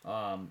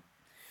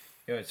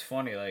 It's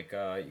funny, like,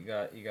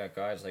 you got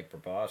guys like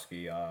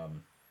Bobrovsky,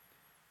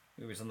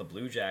 he was on the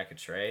Blue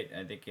Jackets, right?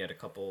 I think he had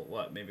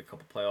maybe a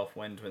couple playoff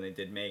wins when they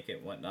did make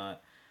it,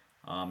 whatnot.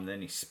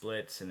 Then he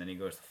splits, and then he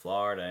goes to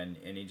Florida,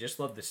 and you just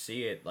love to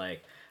see it.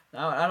 Like,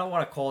 I don't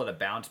want to call it a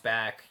bounce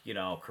back,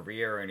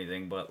 career or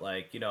anything, but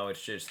like,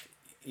 it's just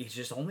he's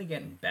just only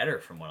getting better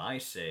from what I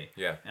see.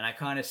 Yeah. And I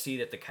kind of see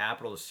that the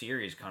Capitals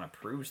series kind of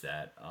proves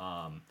that.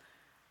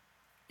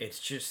 It's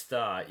just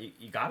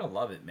you gotta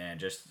love it, man.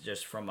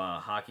 Just from a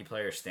hockey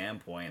player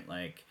standpoint,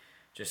 like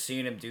just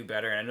seeing him do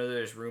better. And I know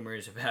there's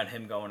rumors about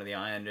him going to the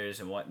Islanders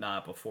and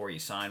whatnot before he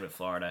signed with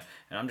Florida,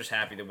 and I'm just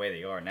happy the way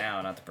they are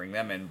now. Not to bring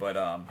them in, but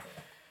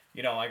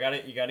you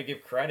gotta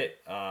give credit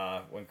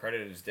when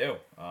credit is due.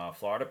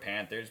 Florida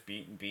Panthers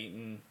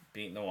beating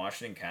the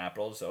Washington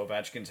Capitals.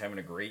 Ovechkin's having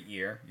a great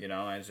year.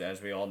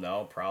 As we all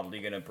know, probably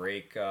gonna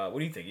break. What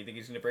do you think? You think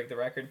he's gonna break the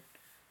record?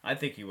 I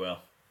think he will.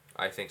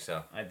 I think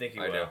so. I think he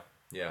will. Do.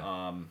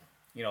 Yeah.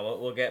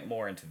 We'll get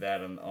more into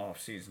that in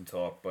off-season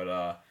talk,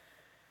 but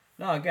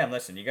no, again,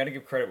 listen, you got to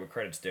give credit where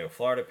credit's due.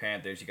 Florida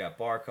Panthers, you got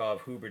Barkov,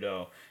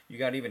 Huberdeau, you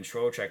got even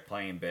Trocheck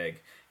playing big.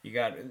 You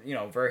got,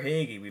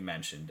 Verhaeghe we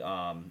mentioned,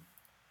 Aaron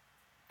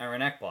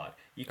Ekblad.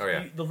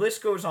 The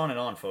list goes on and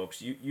on, folks.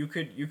 You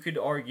could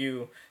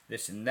argue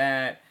this and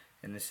that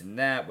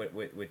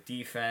with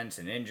defense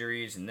and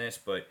injuries and this,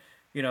 but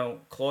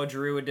Claude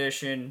Giroux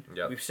edition.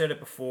 Yep. We've said it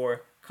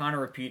before, kind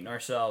of repeating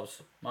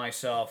ourselves,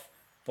 myself.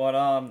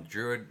 But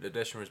Drew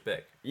edition was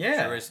big.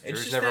 Yeah,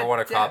 Drew's never won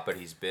a cup, but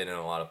he's been in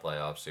a lot of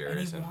playoff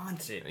series. And he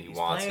wants it. He's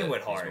playing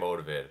with heart. He's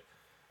motivated.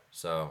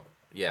 So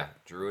yeah,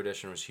 Drew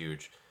edition was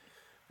huge.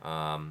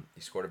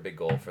 He scored a big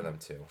goal for them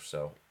too.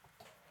 So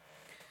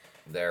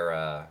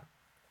they're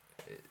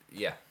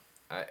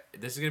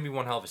this is gonna be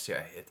one hell of a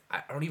series.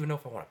 I don't even know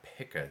if I want to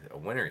pick a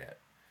winner yet.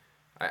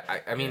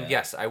 I mean,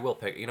 yes, I will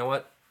pick. You know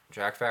what?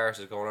 Jack Farris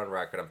is going on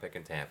record. I'm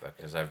picking Tampa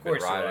because I've been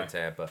riding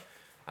Tampa.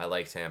 I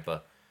like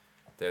Tampa.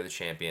 They're the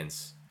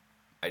champions.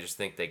 I just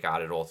think they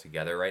got it all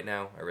together right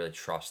now. I really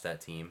trust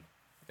that team.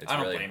 I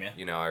don't blame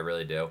you. I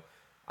really do.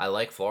 I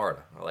like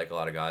Florida. I like a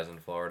lot of guys in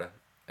Florida.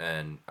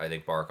 And I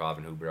think Barkov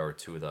and Huberdeau are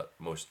two of the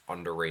most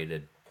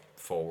underrated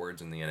forwards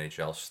in the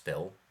NHL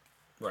still.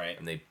 Right.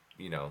 And they,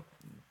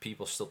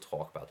 people still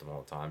talk about them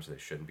all the time, so they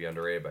shouldn't be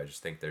underrated, but I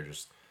just think they're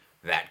just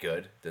that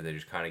good that they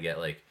just kind of get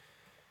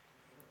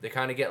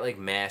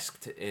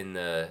masked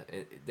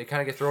they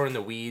kind of get thrown in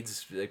the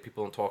weeds. Like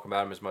people don't talk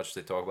about them as much as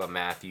they talk about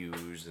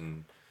Matthews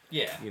and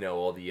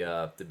all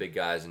the big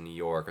guys in New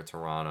York or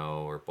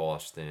Toronto or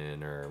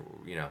Boston or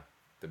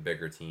the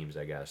bigger teams,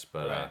 I guess.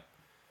 But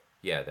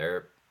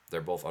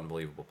they're both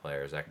unbelievable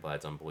players.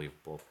 Ekblad's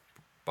unbelievable.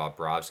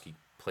 Bobrovsky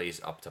plays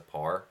up to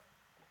par.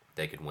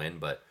 They could win,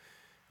 but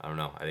I don't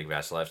know. I think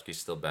Vasilevsky's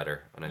still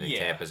better, and I think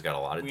Tampa's got a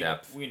lot of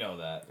depth. We know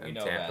that. We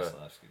know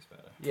Vasilevsky's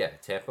better. Yeah,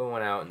 Tampa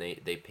went out and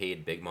they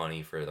paid big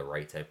money for the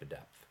right type of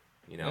depth.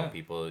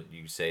 People,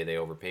 you say they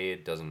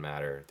overpaid, doesn't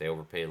matter. They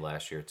overpaid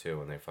last year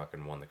too, and they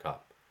fucking won the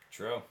cup.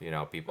 True.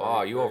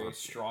 People,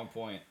 strong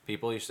point.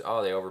 People used to,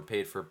 they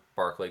overpaid for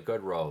Barclay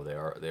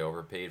Goodrow. They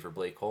overpaid for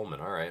Blake Coleman.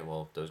 All right,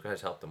 well, those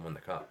guys helped them win the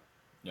cup.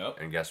 Yep.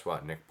 And guess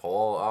what? Nick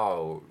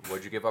Paul,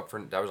 what'd you give up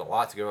for? That was a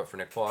lot to give up for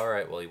Nick Paul. All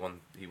right, well,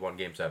 he won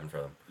Game 7 for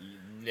them.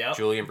 Yep.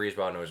 Julian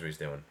Breezeball knows what he's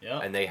doing.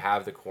 Yep. And they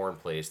have the core in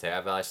place. They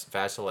have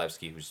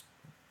Vasilevsky, who's...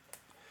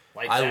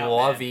 I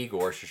love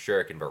Igor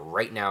Shesterkin, but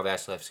right now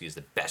Vasilevsky is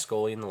the best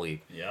goalie in the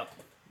league. Yep.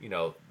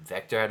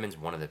 Victor Hedman's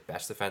one of the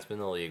best defensemen in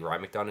the league.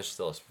 Ryan McDonough is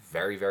still a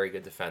very, very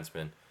good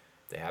defenseman.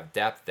 They have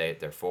depth.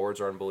 Their forwards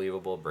are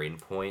unbelievable. Braden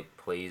Point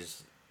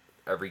plays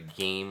every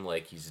game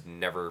like he's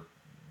never,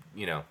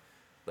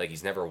 like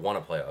he's never won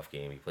a playoff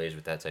game. He plays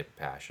with that type of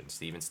passion.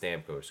 Steven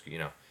Stamkos,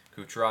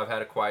 Kucherov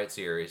had a quiet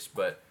series,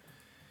 but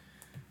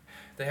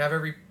they have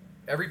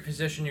every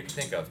position you can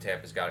think of.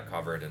 Tampa's got it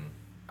covered, and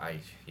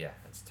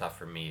it's tough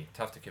for me.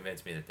 Tough to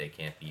convince me that they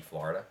can't beat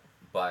Florida,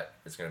 but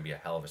it's going to be a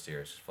hell of a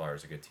series.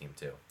 Florida's a good team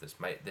too. This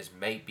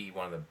might be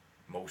one of the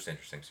most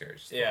interesting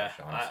series. Yeah,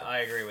 I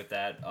agree with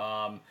that.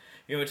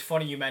 It's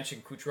funny you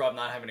mentioned Kucherov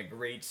not having a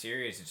great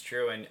series. It's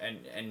true,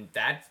 and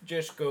that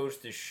just goes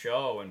to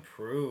show and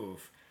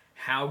prove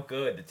how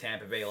good the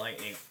Tampa Bay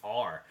Lightning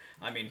are.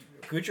 I mean,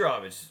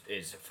 Kucherov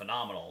is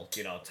phenomenal.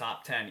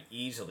 Top 10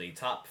 easily,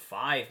 top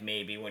 5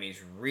 maybe when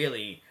he's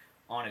really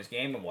on his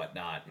game and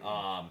whatnot.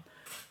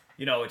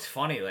 It's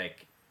funny,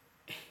 like,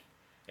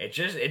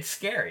 it's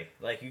scary.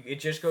 Like, it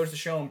just goes to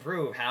show and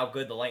prove how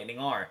good the Lightning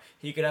are.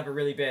 He could have a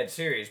really bad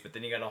series, but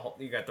then you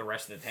got the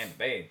rest of the Tampa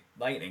Bay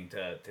Lightning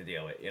to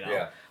deal with.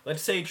 Yeah.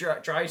 Let's say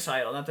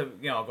Draisaitl, not to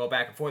go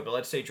back and forth, but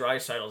let's say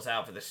Draisaitl's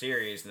out for the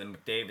series, and then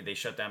McDavid, they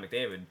shut down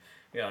McDavid.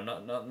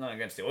 Not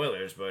against the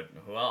Oilers, but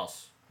who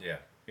else? Yeah.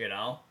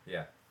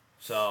 Yeah.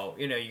 So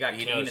you got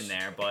Kane in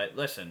there, but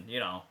listen,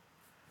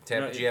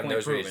 Tampa GM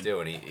knows what he's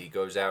doing. He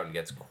goes out and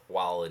gets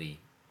quality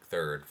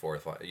third,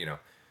 fourth,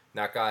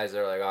 not guys that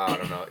are like, I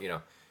don't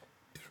know,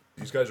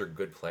 these guys are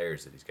good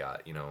players that he's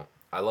got,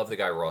 I love the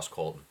guy Ross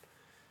Colton.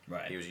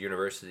 Right. He was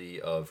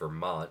University of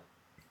Vermont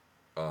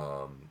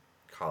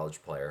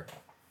college player,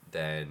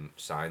 then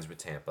signs with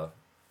Tampa.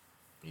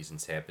 He's in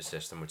Tampa's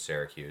system with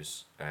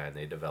Syracuse, and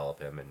they develop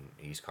him, and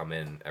he's come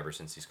in, ever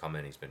since he's come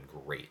in, he's been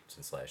great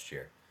since last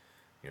year.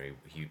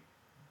 He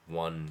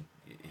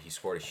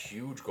scored a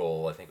huge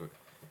goal, I don't know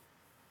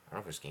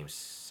if it was Game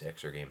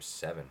 6 or Game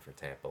 7 for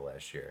Tampa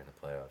last year in the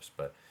playoffs,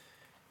 but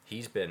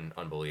he's been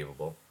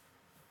unbelievable.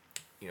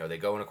 They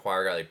go and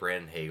acquire a guy like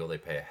Brandon Hagel. They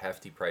pay a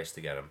hefty price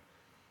to get him,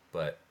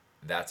 but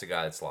that's a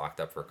guy that's locked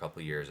up for a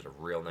couple of years at a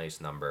real nice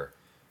number.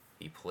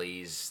 He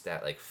plays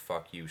that, like,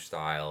 fuck you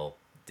style,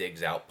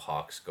 digs out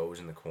pucks, goes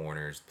in the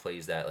corners,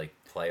 plays that, like,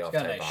 playoff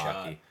type of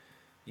hockey. Shot.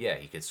 Yeah,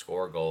 he could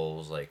score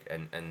goals, like,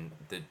 and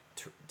the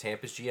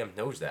Tampa's GM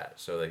knows that,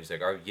 so he's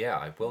like, oh yeah,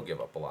 I will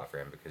give up a lot for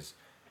him because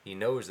he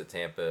knows that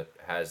Tampa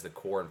has the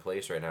core in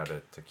place right now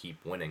to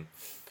keep winning.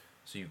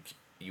 So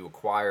you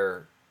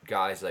acquire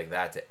guys like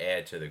that to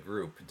add to the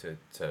group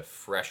to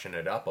freshen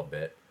it up a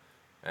bit,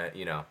 and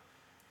and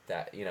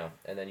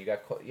then you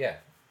got you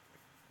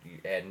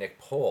add Nick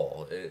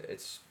Pohl.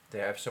 They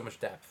have so much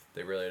depth,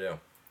 they really do. A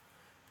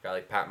guy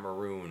like Pat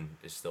Maroon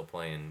is still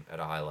playing at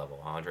a high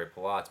level. Andre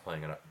Palat's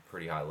playing at a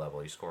pretty high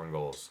level. He's scoring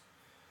goals.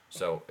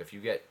 So if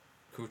you get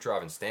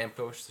Kucherov and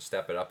Stamkos to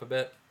step it up a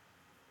bit,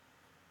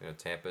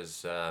 Tampa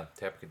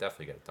could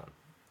definitely get it done.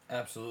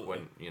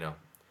 Absolutely.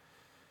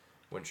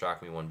 Wouldn't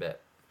shock me one bit.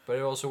 But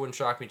it also wouldn't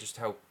shock me just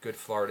how good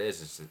Florida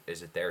is.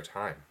 Is it their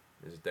time?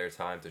 Is it their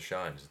time to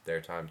shine? Is it their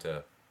time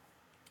to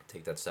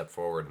take that step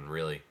forward and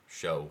really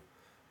show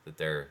that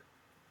they're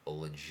a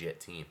legit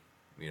team?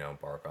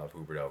 Barkov,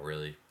 Huberdeau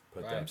really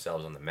put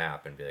themselves on the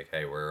map and be like,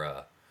 hey,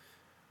 we're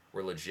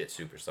legit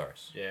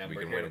superstars. Yeah,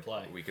 we're here to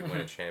play. We could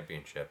win a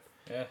championship.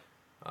 Yeah.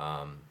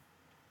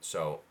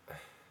 So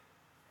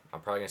I'm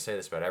probably gonna say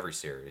this about every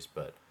series,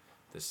 but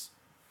this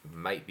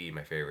might be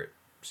my favorite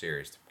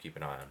series to keep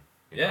an eye on.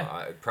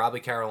 Probably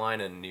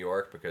Carolina and New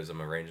York because I'm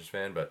a Rangers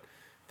fan, but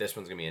this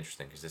one's gonna be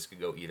interesting because this could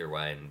go either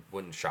way and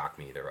wouldn't shock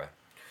me either way.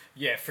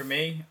 Yeah, for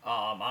me,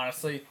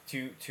 honestly,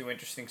 two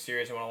interesting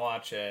series I want to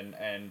watch,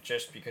 and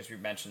just because we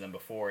mentioned them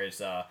before, is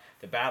the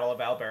Battle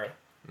of Alberta.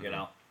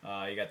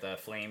 Mm-hmm. You got the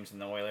Flames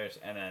and the Oilers,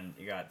 and then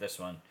you got this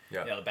one,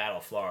 the Battle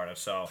of Florida.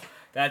 So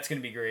that's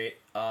gonna be great.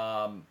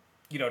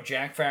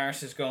 Jack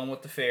Farris is going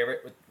with the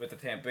favorite with the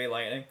Tampa Bay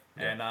Lightning,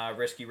 and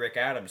Risky Rick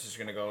Adams is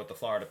gonna go with the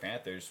Florida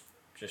Panthers,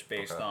 just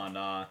based on.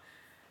 I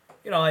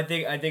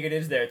think it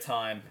is their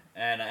time,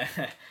 and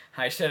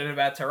I said it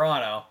about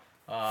Toronto.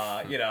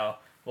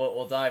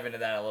 We'll dive into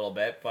that a little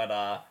bit, but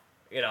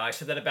I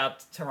said that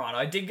about Toronto.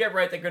 I did get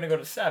right; they're going to go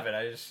to 7.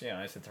 I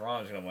said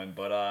Toronto's going to win,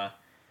 but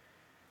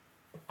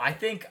I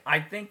think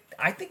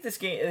this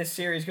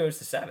series goes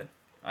to 7.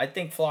 I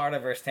think Florida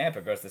versus Tampa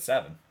goes to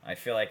 7. I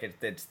feel like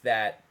it's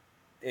that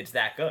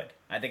good.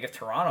 I think if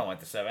Toronto went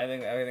to 7,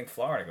 I think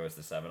Florida goes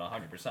to 7, 100%.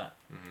 Mm-hmm.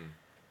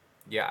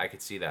 Yeah, I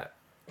could see that.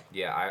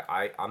 Yeah,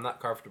 I'm not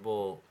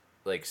comfortable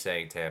like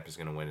saying Tampa's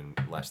going to win in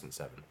less than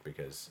 7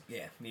 because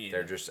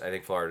they're just. I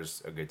think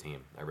Florida's a good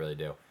team. I really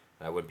do.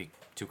 I wouldn't be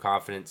too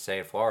confident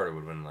saying Florida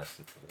would win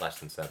less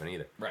than 7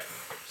 either. Right.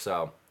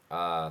 So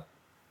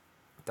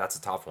that's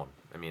a tough one.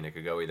 I mean, it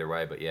could go either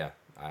way, but yeah,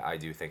 I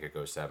do think it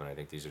goes 7. I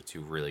think these are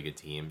two really good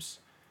teams,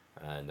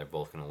 and they're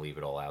both going to leave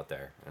it all out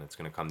there, and it's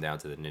going to come down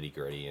to the nitty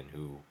gritty and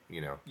who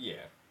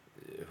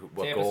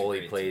what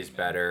goalie plays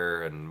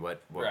better and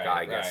what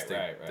guy gets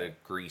the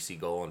greasy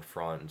goal in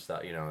front and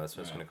stuff. That's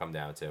what it's going to come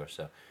down to.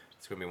 So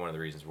it's going to be one of the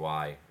reasons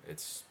why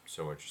it's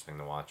so interesting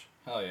to watch.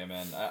 Hell yeah,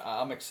 man!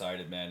 I'm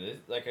excited, man.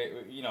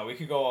 We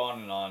could go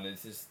on and on.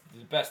 This is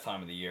the best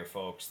time of the year,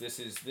 folks. This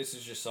is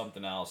just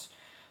something else.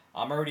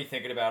 I'm already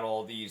thinking about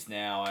all these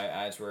now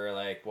as we're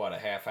like a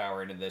half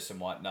hour into this and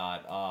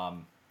whatnot.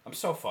 I'm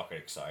so fucking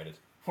excited.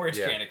 Words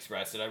can't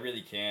express it. I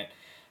really can't.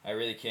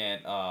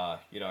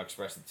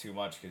 Express it too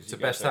much because it's the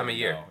best time of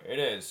year. It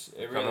is.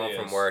 It really is. Coming home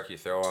from work, you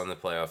throw on the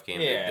playoff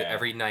game. Yeah.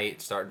 Every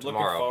night, starting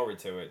tomorrow. Looking forward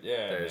to it.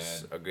 Yeah.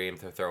 There's a game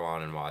to throw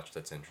on and watch.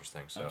 That's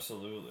interesting. So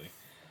absolutely.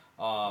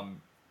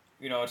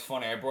 It's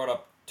funny. I brought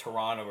up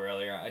Toronto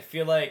earlier. I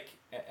feel like,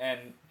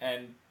 and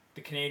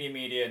the Canadian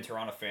media and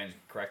Toronto fans,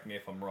 correct me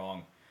if I'm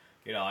wrong.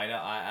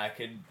 I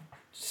could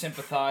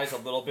sympathize a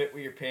little bit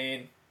with your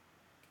pain.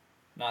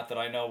 Not that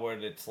I know what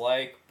it's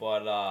like,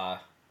 but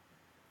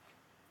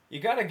you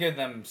gotta give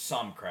them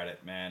some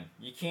credit, man.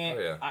 You can't.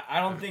 Oh, yeah. I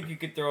don't think you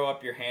could throw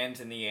up your hands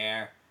in the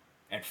air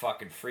and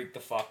fucking freak the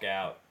fuck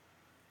out.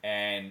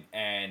 And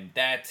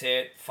that's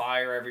it.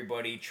 Fire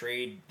everybody.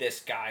 Trade this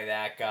guy,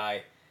 that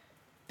guy.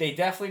 They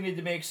definitely need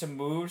to make some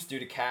moves due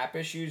to cap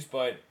issues,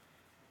 but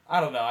I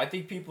don't know. I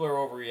think people are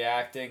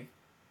overreacting.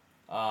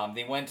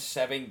 They went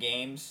 7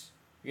 games,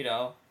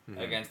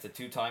 against the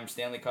 2-time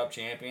Stanley Cup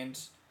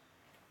champions.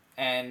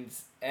 And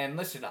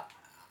listen,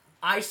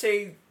 I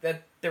say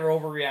that they're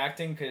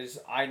overreacting because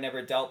I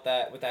never dealt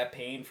with that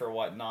pain for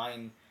what,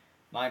 9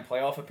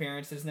 playoff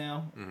appearances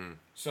now. Mm-hmm.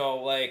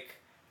 So I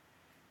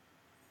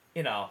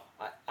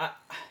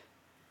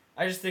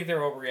just think they're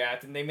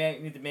overreacting. They may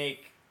need to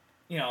make,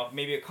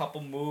 maybe a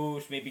couple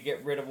moves, maybe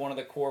get rid of one of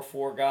the core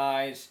 4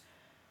 guys.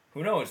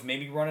 Who knows?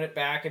 Maybe run it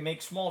back and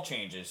make small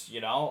changes. Who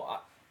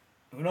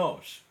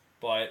knows?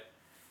 But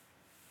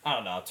I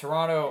don't know.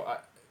 Toronto.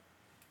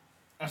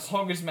 As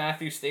long as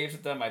Matthews stays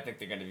with them, I think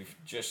they're going to be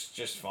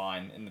just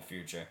fine in the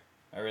future.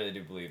 I really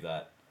do believe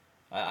that.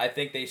 I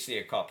think they see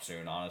a cup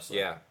soon, honestly.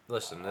 Yeah,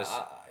 listen, this...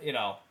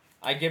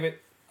 I give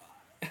it...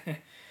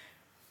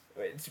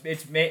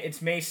 it's May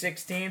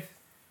 16th,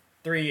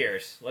 3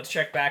 years. Let's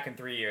check back in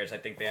 3 years. I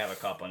think they have a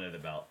cup under the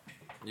belt.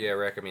 Yeah,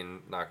 Rick, I mean,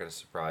 not going to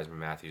surprise me.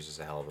 Matthews is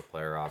a hell of a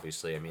player,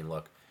 obviously. I mean,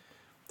 look,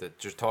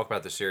 just talk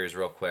about the series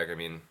real quick. I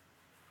mean,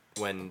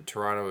 when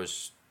Toronto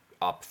was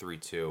up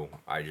 3-2,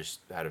 I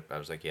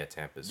was like, yeah,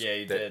 Tampa's... Yeah,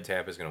 you did.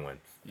 Tampa's going to win.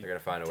 They're going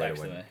to find a way to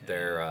win.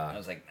 I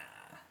was like, nah.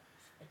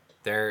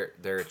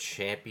 They're a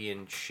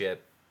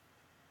championship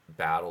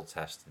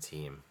battle-tested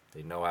team.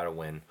 They know how to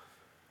win.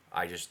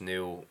 I just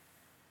knew...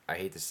 I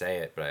hate to say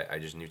it, but I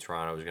just knew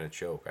Toronto was going to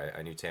choke.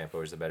 I knew Tampa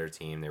was the better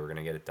team. They were going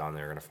to get it done.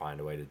 They were going to find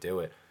a way to do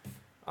it.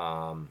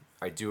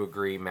 I do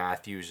agree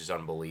Matthews is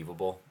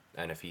unbelievable.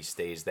 And if he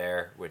stays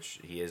there, which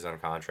he is on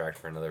contract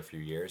for another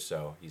few years,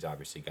 so he's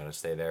obviously going to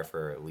stay there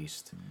for at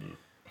least,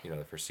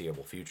 the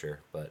foreseeable future.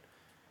 But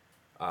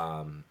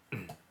I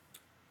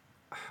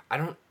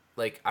don't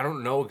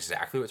know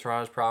exactly what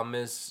Toronto's problem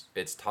is.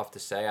 It's tough to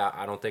say.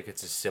 I don't think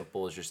it's as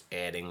simple as just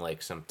adding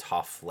some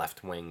tough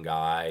left wing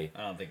guy.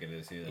 I don't think it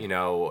is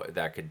either.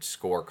 That could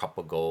score a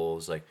couple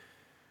goals.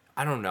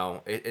 I don't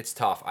know. It's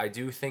tough. I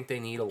do think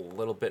they need a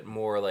little bit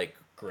more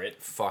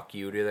grit, fuck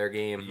you to their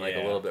game.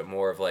 Yeah. A little bit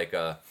more of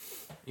a,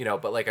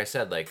 but like I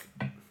said,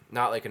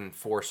 not like an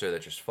enforcer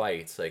that just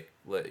fights.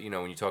 When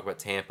you talk about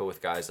Tampa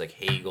with guys like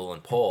Hagel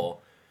and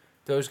Paul,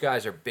 those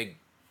guys are big,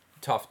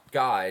 tough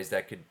guys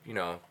that could,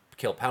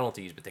 kill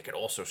penalties, but they could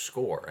also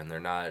score, and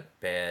they're not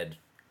bad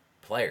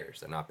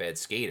players. They're not bad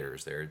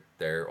skaters.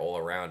 They're all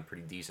around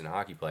pretty decent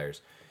hockey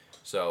players.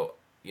 So,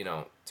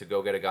 to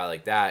go get a guy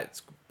like that,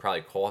 it's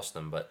probably cost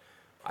them. But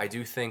I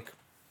do think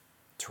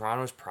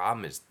Toronto's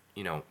problem is,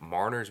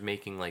 Marner's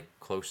making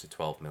close to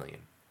 $12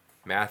 million.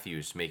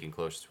 Matthews making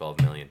close to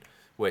 $12 million,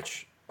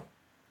 which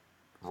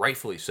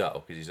rightfully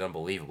so, because he's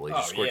unbelievable. He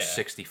just scored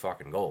 60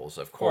 fucking goals.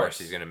 Of course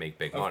he's gonna make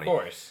big money. Of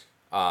course.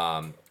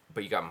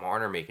 But you got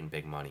Marner making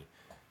big money.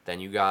 Then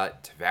you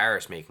got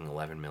Tavares making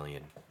 $11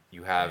 million.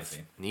 You have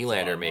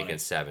Nylander making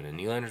 $7 million, and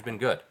Nylander's been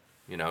good.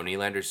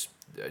 Nylander's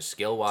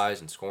skill-wise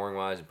and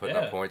scoring-wise and putting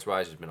up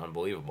points-wise has been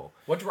unbelievable.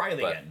 What's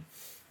Riley getting?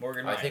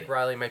 Morgan Riley. I think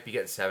Riley might be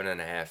getting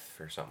 7.5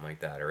 or something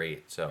like that, or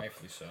 8. So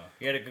rightfully so.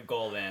 He had a good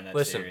goal then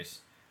that series.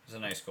 It was a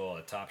nice goal,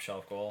 a top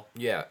shelf goal.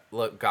 Yeah,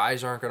 look,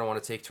 guys aren't going to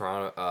want to take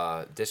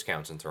Toronto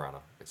discounts in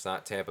Toronto. It's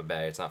not Tampa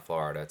Bay. It's not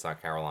Florida. It's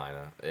not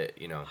Carolina.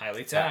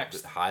 Highly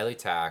taxed. Highly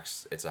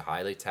taxed. It's a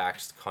highly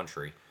taxed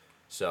country.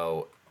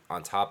 So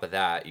on top of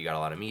that, you got a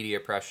lot of media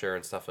pressure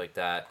and stuff like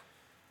that.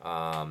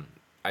 I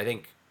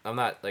think I'm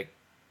not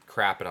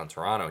crapping on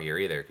Toronto here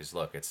either, because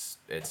look, it's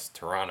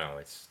Toronto.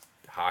 It's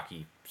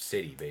hockey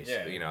city,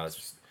 basically. Yeah,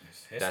 it's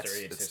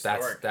history. It's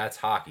historic. That's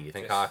hockey. You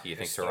think hockey, you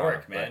think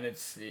Toronto. Man.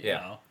 It's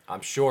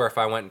I'm sure if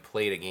I went and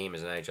played a game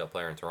as an NHL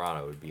player in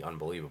Toronto, it would be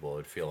unbelievable. It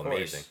would feel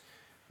amazing.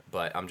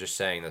 But I'm just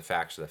saying the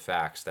facts are the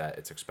facts, that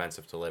it's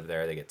expensive to live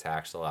there. They get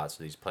taxed a lot,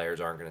 so these players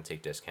aren't going to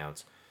take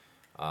discounts.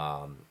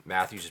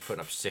 Matthews is putting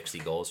up 60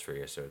 goals for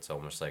you, so it's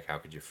almost like, how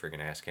could you friggin'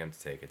 ask him to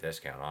take a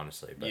discount,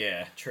 honestly? But,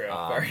 yeah, true.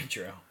 Very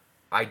true.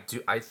 I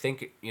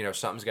think,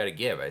 something's got to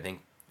give. I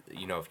think, if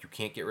you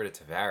can't get rid of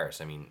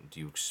Tavares, I mean, do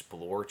you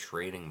explore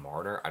trading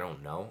Marner? I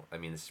don't know. I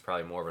mean, this is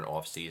probably more of an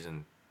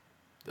off-season,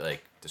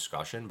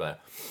 discussion,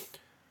 but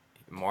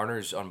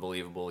Marner's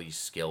unbelievable. He's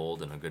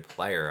skilled and a good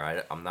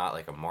player. I'm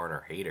not, a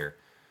Marner hater,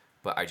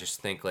 but I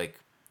just think,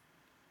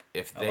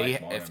 if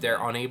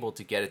they're unable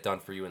to get it done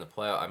for you in the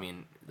playoff, I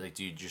mean,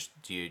 do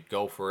you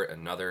go for it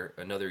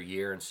another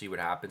year and see what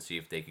happens? See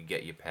if they could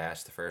get you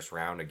past the first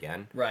round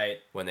again, right?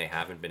 When they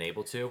haven't been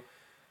able to.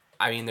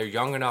 I mean, they're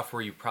young enough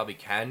where you probably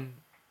can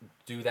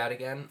do that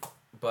again,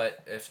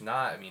 but if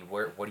not, I mean,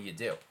 what do you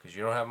do? Because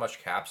you don't have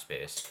much cap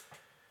space.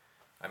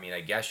 I mean,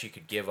 I guess you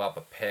could give up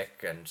a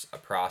pick and a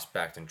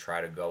prospect and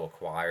try to go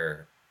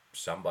acquire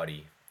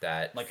somebody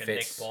that fits, a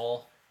Nick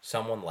Ball.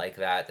 someone like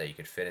that you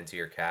could fit into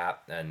your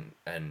cap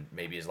and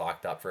maybe is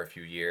locked up for a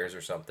few years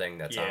or something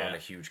that's not on a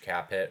huge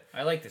cap hit.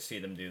 I like to see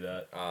them do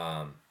that.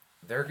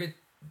 They're good.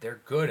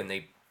 They're good, and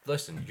they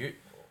listen.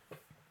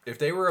 If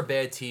they were a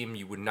bad team,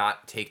 you would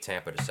not take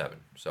Tampa to 7.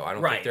 So I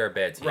don't think they're a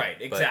bad team. Right.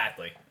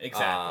 Exactly.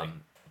 Exactly.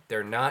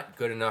 They're not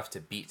good enough to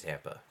beat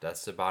Tampa.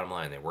 That's the bottom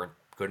line. They weren't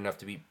good enough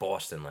to beat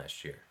Boston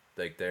last year.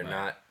 Like they're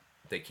not.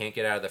 They can't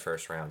get out of the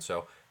first round.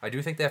 So I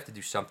do think they have to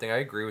do something. I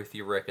agree with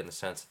you, Rick, in the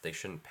sense that they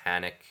shouldn't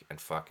panic and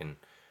fucking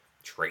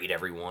trade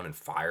everyone and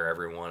fire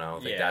everyone. I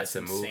don't think that's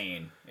the move.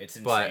 It's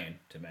insane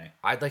to me.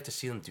 I'd like to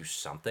see them do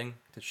something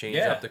to change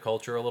up the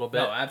culture a little bit.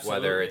 No,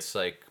 absolutely. Whether it's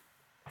like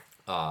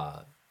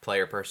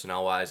player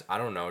personnel wise, I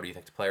don't know. Do you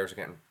think the players are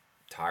getting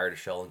tired of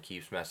Sheldon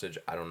Keefe's message?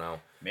 I don't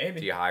know.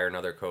 Maybe. Do you hire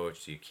another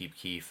coach? Do you keep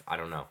Keefe? I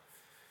don't know.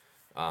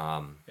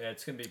 Yeah,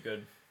 it's gonna be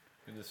good.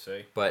 Good to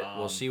see. But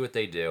we'll see what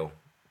they do.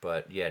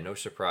 But yeah, no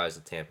surprise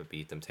that Tampa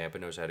beat them. Tampa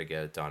knows how to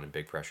get it done in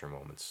big pressure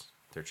moments.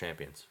 They're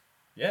champions.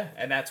 Yeah,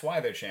 and that's why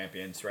they're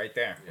champions, right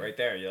there, right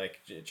there. You're like,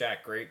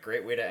 Jack, great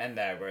way to end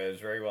that. Where it was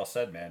very well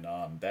said, man.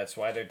 That's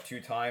why they're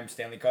 2-time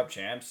Stanley Cup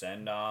champs,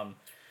 and not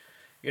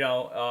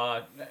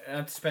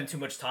to spend too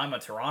much time on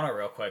Toronto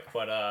real quick,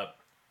 but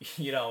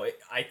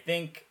I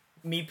think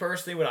me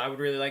personally, what I would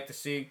really like to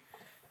see,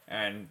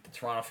 and the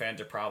Toronto fans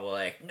are probably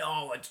like,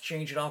 no, let's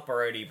change it up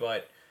already,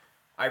 but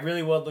I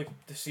really would like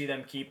to see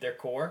them keep their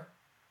core,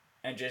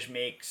 and just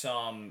make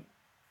some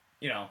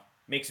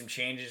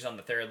changes on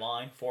the third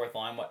line, fourth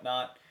line,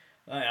 whatnot.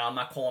 I'm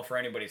not calling for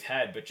anybody's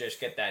head, but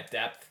just get that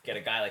depth. Get a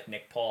guy like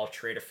Nick Paul,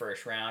 trade a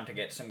first round to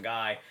get some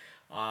guy.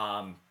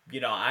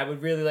 I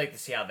would really like to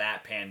see how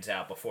that pans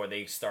out before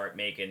they start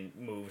making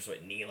moves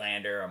with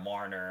Nylander or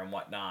Marner and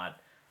whatnot.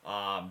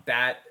 I'd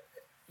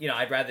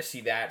rather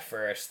see that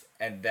first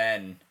and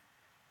then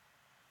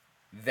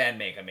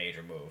make a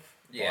major move.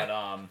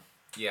 Yeah.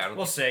 But,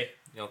 we'll see.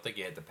 You don't think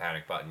you hit the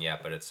panic button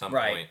yet, but at some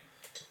point,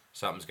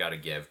 something's got to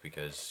give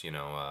because,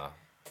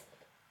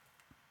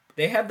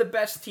 they have the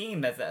best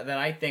team that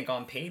I think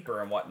on paper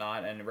and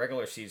whatnot, and the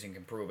regular season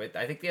can prove it.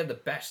 I think they have the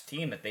best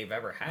team that they've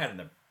ever had in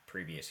the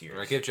previous years.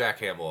 I give Jack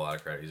Campbell a lot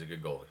of credit. He's a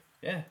good goalie.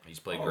 Yeah. He's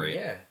played great.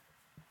 Yeah.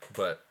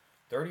 But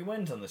 30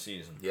 wins on the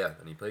season. Yeah,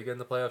 and he played good in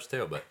the playoffs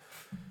too, but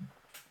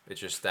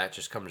that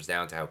just comes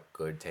down to how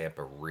good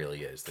Tampa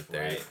really is.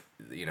 That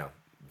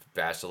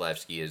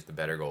Vasilevsky is the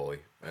better goalie,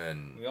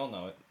 and we all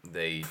know it.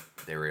 They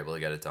were able to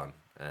get it done,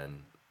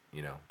 and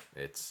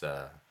it's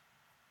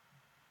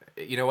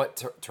you know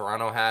what,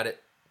 Toronto had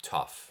it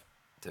tough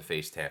to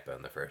face Tampa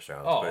in the first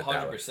round.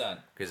 100%.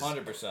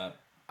 100%.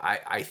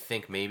 I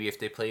think maybe if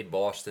they played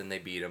Boston, they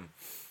beat them.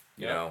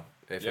 You know,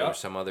 if it was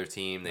some other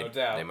team,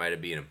 they might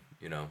have beat them.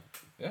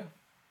 Yeah.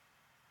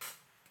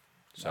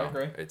 So I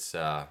agree. It's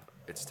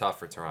tough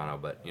for Toronto,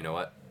 but you know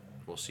what?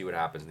 We'll see what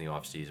happens in the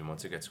offseason.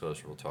 Once it gets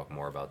closer, we'll talk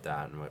more about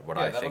that and what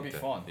I think. That'll be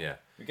fun. Yeah.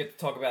 We get to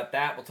talk about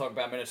that. We'll talk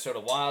about Minnesota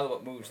Wild,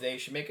 what moves they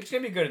should make. It's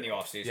going to be good in the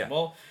offseason. Yeah.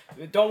 Well,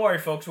 don't worry,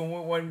 folks.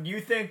 When you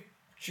think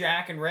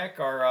Jack and Rick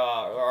are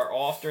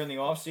off during the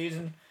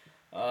offseason,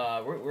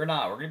 we're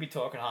not. We're going to be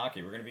talking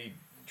hockey. We're going to be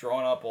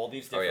drawing up all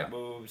these different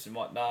moves and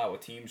whatnot,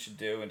 what teams should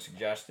do and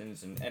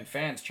suggestions. And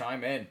fans,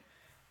 chime in.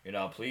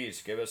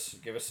 Please give us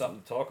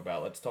something to talk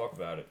about. Let's talk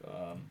about it.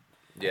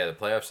 Yeah, the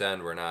playoffs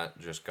end. We're not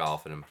just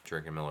golfing and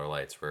drinking Miller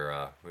Lights.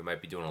 We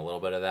might be doing a little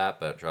bit of that,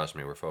 but trust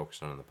me, we're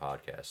focusing on the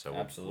podcast. So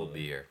we'll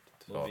be here.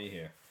 We'll be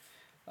here.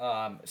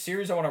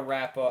 Series I want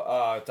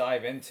to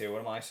dive into.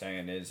 What am I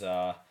saying? Is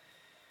I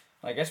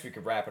guess we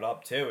could wrap it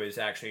up too. Is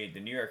actually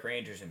the New York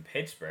Rangers and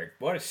Pittsburgh.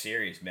 What a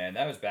series, man!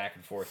 That was back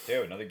and forth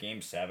too. Another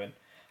Game 7.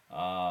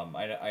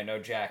 I know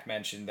Jack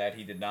mentioned that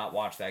he did not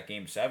watch that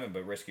Game 7,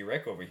 but Risky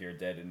Rick over here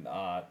did. And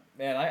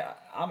man,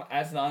 I'm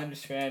as an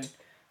Islanders fan.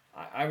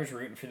 I was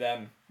rooting for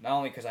them, not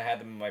only because I had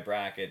them in my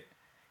bracket.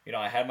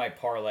 I had my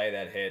parlay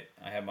that hit.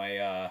 I had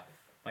my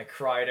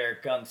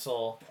Kreider,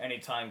 Gunsel,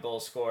 anytime goal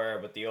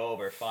scorer with the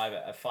over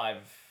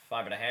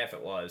 5.5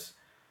 it was.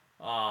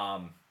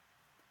 I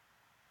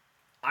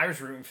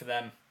was rooting for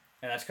them,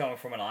 and that's coming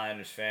from an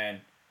Islanders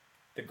fan.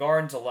 The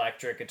Garden's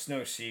electric. It's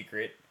no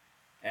secret.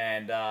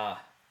 And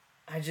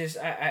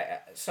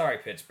sorry,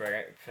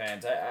 Pittsburgh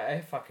fans.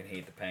 I fucking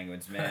hate the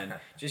Penguins, man.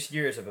 Just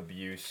years of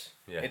abuse.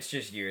 Yeah. It's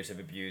just years of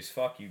abuse.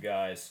 Fuck you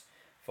guys.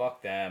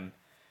 Fuck them.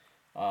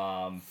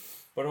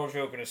 But all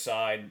joking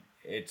aside,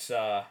 it's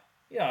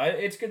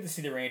it's good to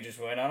see the Rangers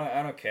win.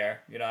 I don't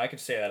care. I could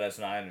say that as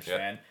an Islanders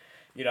fan.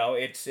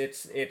 It's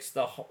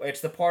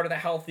the part of the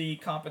healthy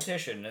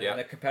competition and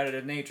the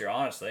competitive nature.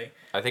 Honestly,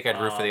 I think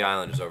I'd root for the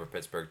Islanders over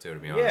Pittsburgh too. To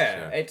be honest.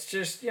 Yeah, it's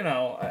just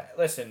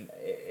listen.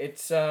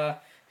 It's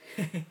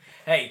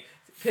hey,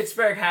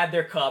 Pittsburgh had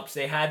their cups.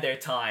 They had their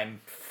time.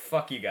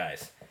 Fuck you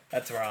guys.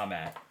 That's where I'm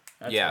at.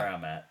 Where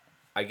I'm at.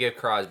 I give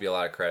Crosby a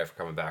lot of credit for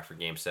coming back for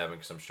Game 7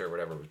 because I'm sure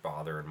whatever was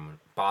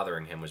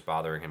bothering him was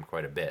bothering him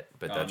quite a bit.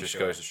 But that just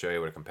goes to show you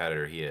what a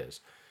competitor he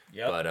is.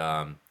 Yep. But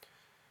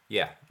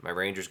my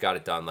Rangers got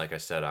it done. Like I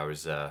said, I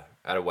was at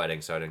a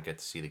wedding, so I didn't get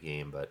to see the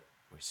game. But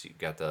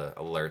got the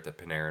alert that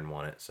Panarin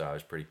won it, so I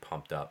was pretty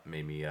pumped up.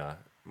 Made me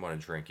want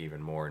to drink even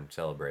more and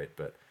celebrate.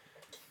 But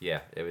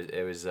yeah,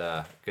 it was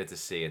good to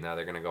see. And now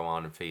they're gonna go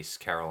on and face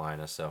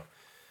Carolina. So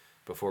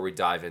before we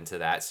dive into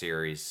that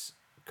series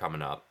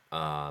coming up,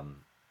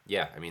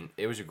 yeah, I mean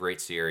it was a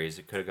great series.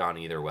 It could have gone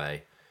either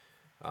way.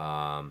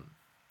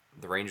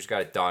 The Rangers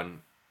got it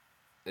done.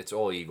 It's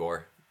all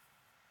Igor.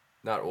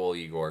 Not all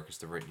Igor, because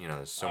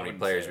there's so many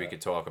players we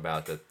could talk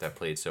about that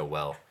played so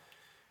well.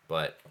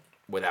 But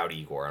without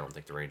Igor, I don't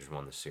think the Rangers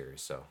won the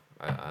series. So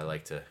I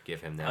like to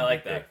give him that. I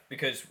like that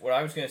because what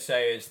I was gonna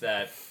say is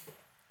that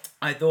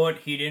I thought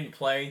he didn't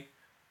play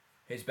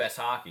his best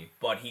hockey,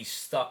 but he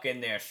stuck in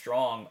there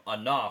strong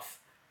enough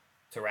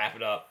to wrap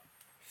it up,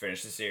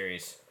 finish the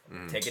series,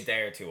 take a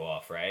day or two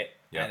off, right,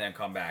 and then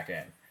come back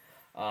in.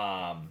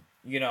 I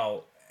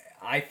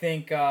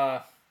think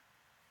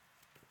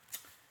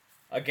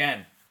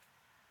again,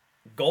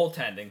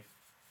 goaltending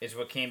is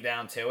what came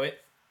down to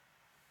it,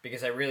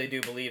 because I really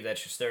do believe that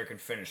Shesterkin can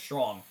finish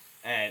strong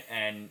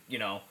and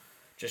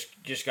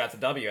just got the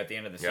W at the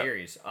end of the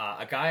series.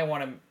 A guy I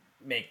want to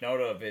make note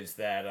of is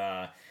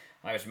that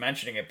I was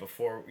mentioning it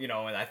before, and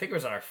I think it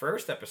was on our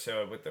first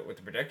episode with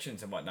the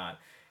predictions and whatnot.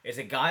 Is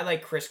a guy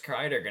like Chris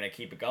Kreider going to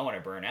keep it going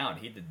or burn out?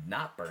 He did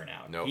not burn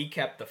out. Nope. He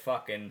kept the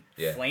fucking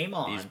flame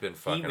on. He's been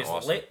fucking awesome. He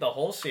was lit the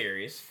whole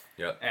series.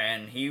 Yep.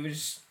 And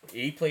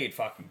he played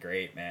fucking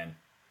great, man.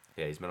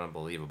 Yeah, he's been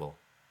unbelievable.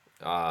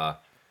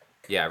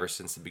 Ever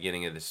since the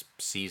beginning of this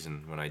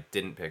season, when I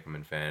didn't pick him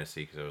in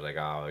fantasy because I was like,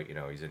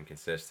 he's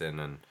inconsistent,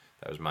 and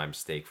that was my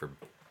mistake for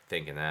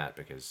thinking that,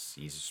 because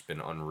he's just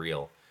been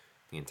unreal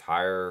the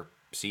entire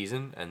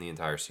season and the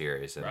entire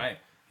series. And right.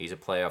 He's a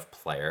playoff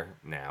player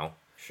now.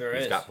 Sure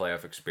He's is. got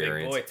playoff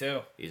experience. Big boy, too.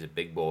 He's a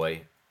big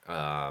boy.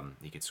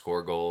 He can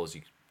score goals,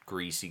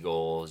 greasy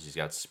goals. He's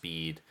got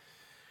speed.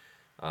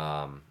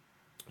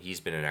 He's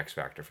been an X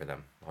factor for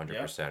them,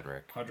 100%,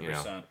 Rick.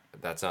 100%.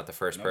 That's not the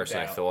first person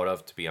I thought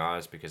of, to be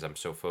honest, because I'm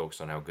so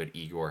focused on how good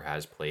Igor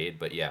has played.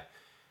 But yeah,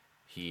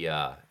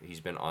 he's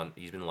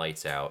been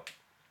lights out,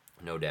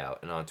 no doubt,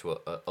 and on to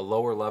a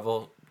lower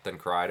level than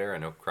Kreider. I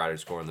know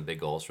Kreider's scoring the big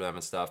goals for them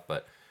and stuff,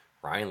 but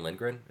Ryan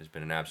Lindgren has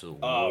been an absolute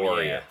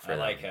warrior for them.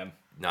 I like him.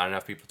 Not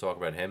enough people talk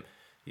about him.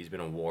 He's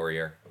been a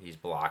warrior. He's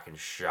blocking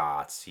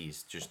shots.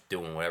 He's just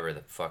doing whatever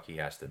the fuck he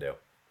has to do.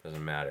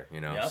 Doesn't matter,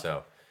 Yep.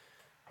 So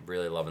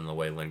really loving the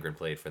way Lindgren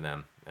played for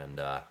them,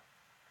 and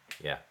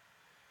yeah.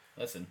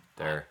 Listen,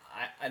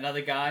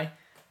 another guy,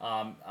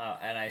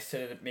 and I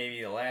said it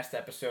maybe the last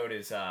episode,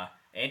 is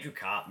Andrew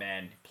Kopp,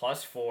 man,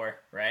 +4,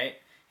 right?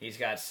 He's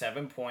got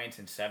 7 points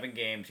in 7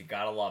 games. You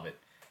gotta love it.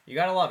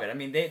 I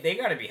mean, they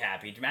gotta be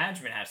happy.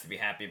 Management has to be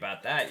happy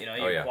about that. You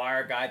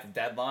acquire a guy at the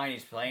deadline.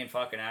 He's playing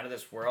fucking out of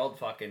this world.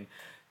 Fucking,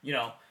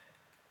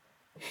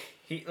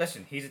 He's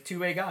a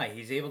two-way guy.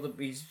 He's able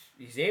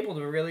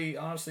to really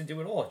honestly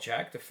do it all.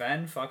 Check,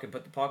 defend, fucking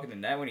put the puck in the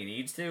net when he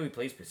needs to. He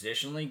plays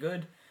positionally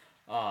good.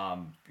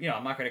 I'm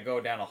not gonna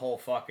go down a whole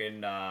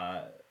fucking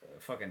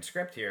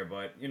script here,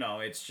 but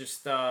it's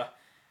just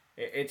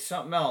it's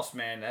something else,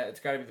 man. It's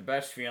got to be the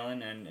best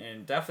feeling,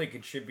 and definitely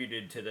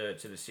contributed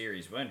to the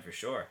series win for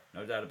sure,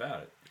 no doubt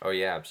about it. Oh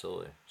yeah,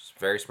 absolutely. Just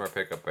very smart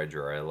pickup by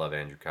Drew. I love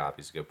Andrew Kopp.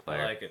 He's a good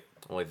player. I like it.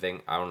 Only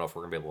thing, I don't know if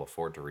we're gonna be able to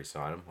afford to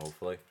re-sign him.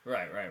 Hopefully.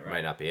 Right. We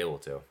might not be able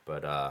to,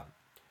 but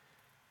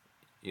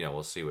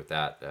we'll see with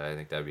that. I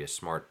think that'd be a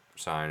smart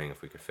signing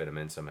if we could fit him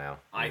in somehow.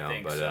 I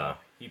think so.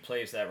 He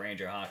plays that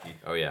Ranger hockey.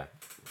 Oh yeah,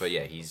 but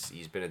yeah, he's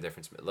been a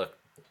difference. Look,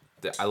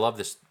 I love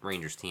this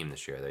Rangers team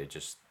this year.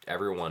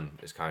 Everyone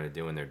is kind of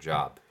doing their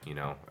job.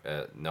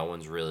 No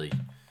one's really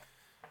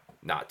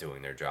not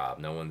doing their job.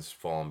 No one's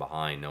falling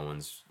behind. No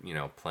one's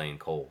playing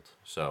cold.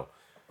 So,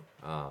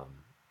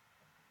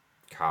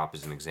 Kopp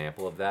is an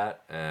example of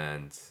that,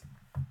 and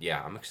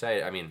yeah, I'm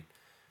excited. I mean,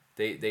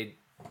 that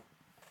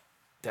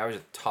was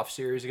a tough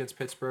series against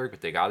Pittsburgh,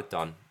 but they got it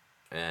done,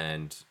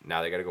 and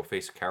now they got to go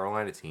face a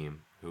Carolina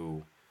team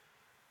who,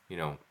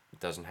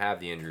 doesn't have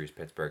the injuries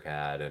Pittsburgh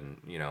had, and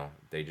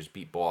they just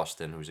beat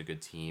Boston, who's a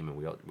good team, and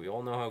we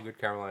all know how good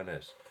Carolina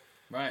is.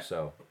 Right.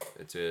 So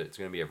it's going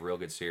to be a real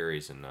good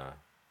series, and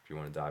if you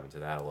want to dive into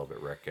that a little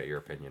bit, Rick, get your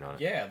opinion on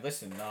it. Yeah,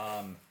 listen,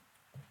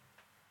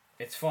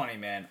 it's funny,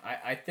 man.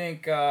 I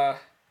think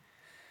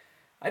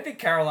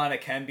Carolina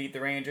can beat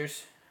the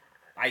Rangers.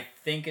 I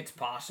think it's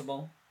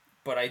possible,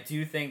 but I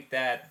do think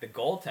that the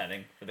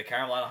goaltending for the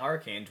Carolina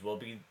Hurricanes will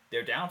be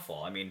their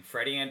downfall. I mean,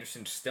 Freddie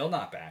Anderson's still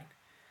not back.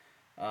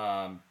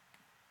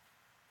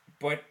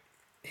 But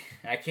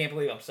I can't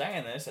believe I'm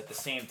saying this. At the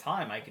same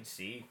time, I can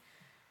see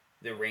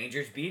the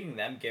Rangers beating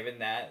them, given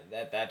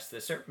that's the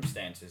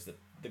circumstances. That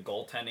the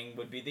goaltending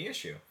would be the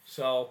issue.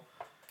 So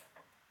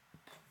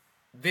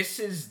this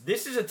is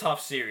a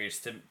tough series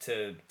to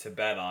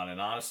bet on,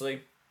 and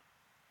honestly,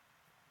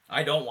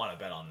 I don't want to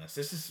bet on this.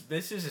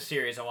 This is a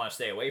series I want to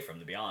stay away from,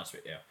 to be honest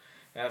with you.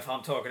 If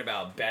I'm talking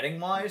about betting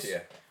wise,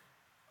 could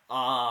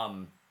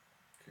go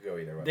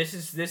either way. This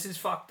is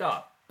fucked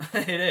up.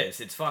 It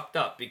is. It's fucked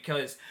up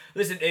because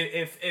listen,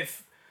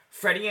 if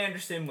Freddie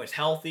Anderson was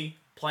healthy,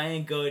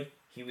 playing good,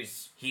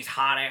 he's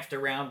hot after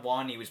round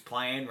 1. He was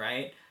playing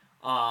right.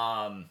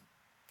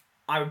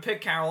 I would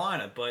pick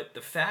Carolina, but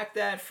the fact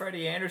that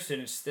Freddie Anderson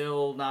is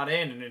still not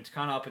in, and it's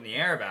kind of up in the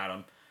air about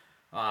him,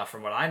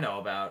 from what I know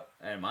about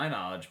and my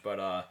knowledge, but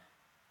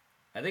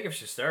I think if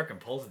Shesterkin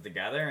pulls it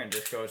together and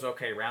just goes,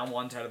 okay, round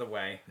one's out of the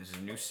way, this is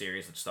a new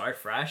series, let's start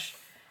fresh,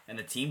 and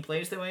the team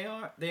plays the way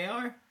they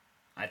are,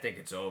 I think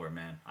it's over,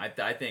 man. I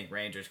think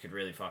Rangers could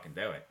really fucking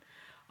do it.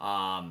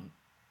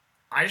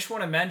 I just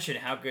want to mention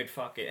how good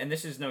fucking, and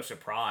this is no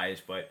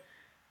surprise, but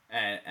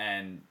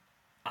and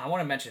I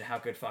want to mention how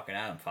good fucking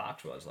Adam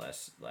Fox was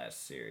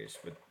last series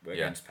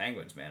against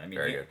Penguins, man. I mean,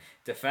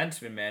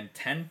 defenseman, man,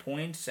 10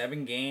 points,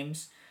 7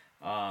 games.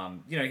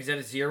 He's at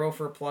a 0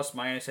 for a plus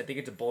minus. I think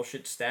it's a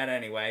bullshit stat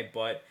anyway,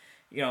 but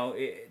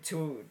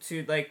to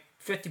like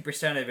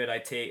 50% of it, I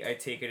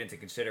take it into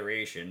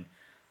consideration.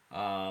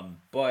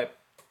 But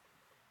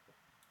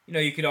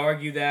you could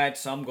argue that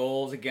some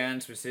goals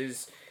against was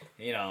his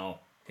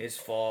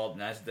fault,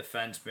 and as a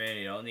defenseman,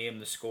 you don't need him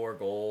to score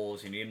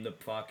goals. You need him to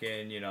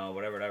fucking,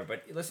 whatever.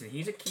 But listen,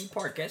 he's a key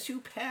part. Guess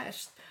who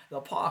passed the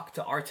puck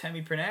to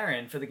Artemi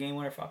Panarin for the game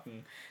winner?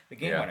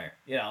 Winner.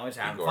 It's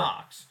Adam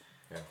Fox.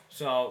 Yeah.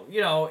 So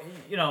you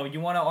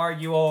want to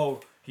argue,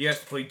 he has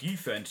to play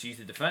defense. He's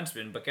a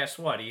defenseman, but guess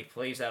what? He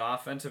plays that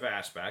offensive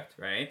aspect,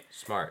 right?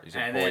 Smart. He's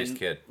a poised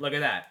kid. Look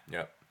at that.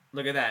 Yep.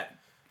 Look at that.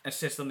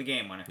 Assist on the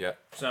game winner. Yep.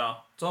 So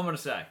that's all I'm gonna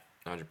say.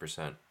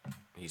 100%.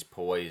 He's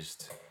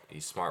poised.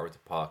 He's smart with the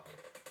puck.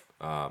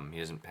 He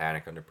doesn't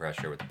panic under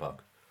pressure with the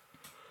puck.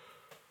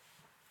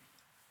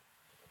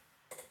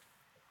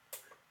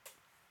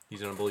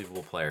 He's an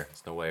unbelievable player.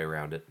 There's no way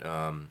around it.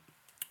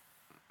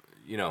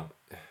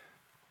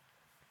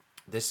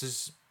 This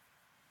is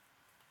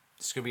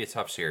going to be a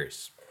tough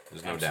series.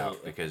 There's no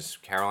doubt. Because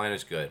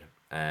Carolina's good.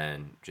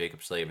 And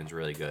Jacob Slavin's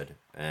really good.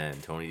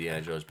 And Tony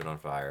DeAngelo's been on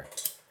fire.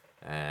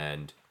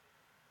 And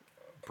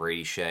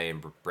Brady Shea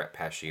and Brett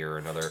Pesce are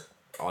another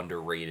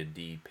underrated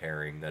D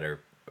pairing that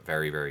are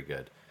very, very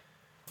good.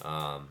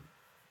 I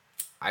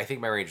think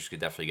my Rangers could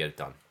definitely get it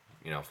done.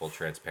 Full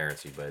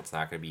transparency, but it's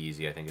not going to be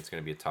easy. I think it's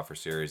going to be a tougher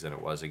series than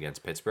it was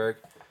against Pittsburgh.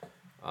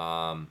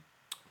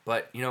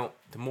 But,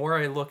 the more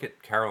I look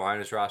at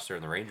Carolina's roster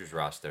and the Rangers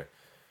roster,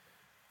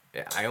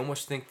 I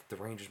almost think that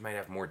the Rangers might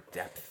have more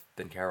depth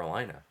than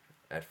Carolina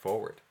at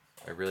forward.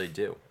 I really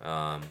do.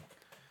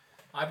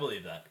 I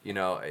believe that.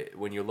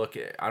 When you look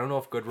at, I don't know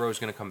if Goodrow's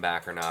going to come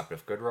back or not, but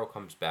if Goodrow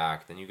comes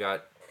back, then you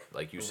got,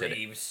 like you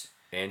Reeves.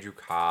 Said, Andrew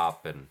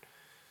Kopp, and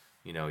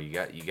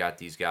you got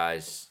these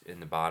guys in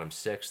the bottom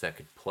 6 that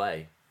could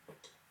play.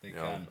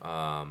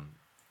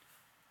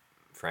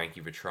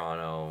 Frankie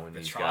Vetrano and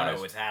these guys.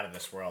 Vetrano was out of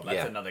this world.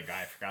 That's another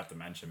guy I forgot to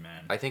mention,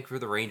 man. I think for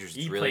the Rangers,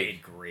 he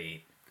played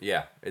great.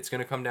 Yeah, it's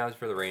going to come down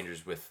for the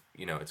Rangers with,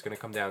 it's going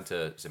to come down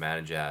to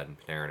Zibanejad and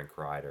Panarin and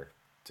Kreider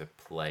to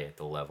play at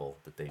the level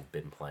that they've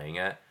been playing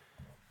at.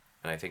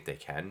 And I think they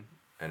can.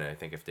 And I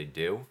think if they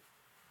do,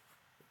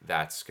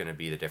 that's going to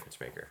be the difference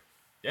maker.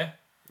 Yeah.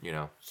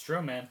 It's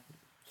true, man.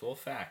 It's all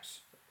facts.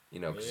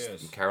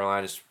 Because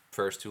Carolina's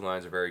first 2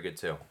 lines are very good,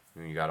 too.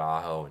 You got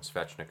Aho and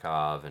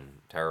Svechnikov and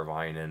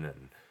Teravainen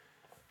and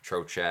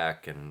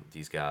Trocheck and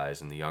these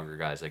guys and the younger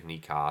guys like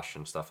Nikosh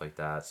and stuff like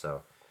that.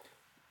 So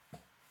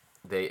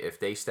if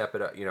they step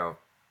it up,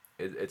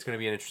 it's going to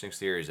be an interesting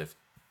series if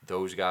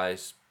those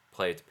guys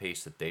play at the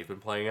pace that they've been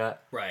playing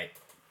at. Right.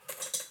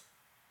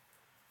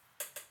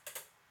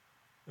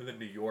 And then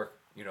New York,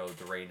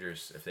 the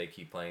Rangers, if they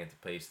keep playing at the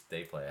pace that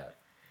they play at.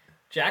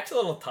 Jack's a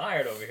little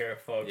tired over here,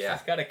 folks. Yeah,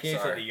 he's got a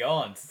case of the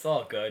yawns. It's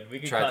all good. We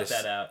can cut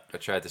that out. I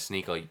tried to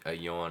sneak a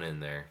yawn in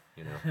there.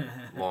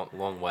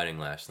 Long wedding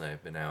last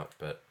night. Been out,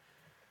 but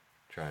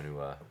trying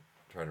to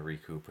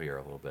recoup here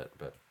a little bit.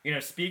 But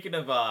speaking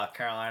of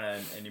Carolina,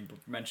 and you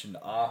mentioned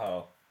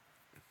Aho,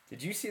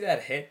 did you see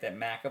that hit that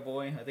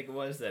McAvoy? I think it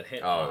was that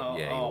hit. Oh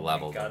yeah, he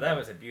leveled. My God, that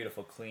was a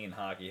beautiful, clean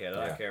hockey hit.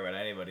 I don't care what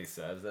anybody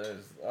says. That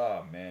is,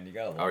 oh man, you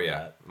gotta love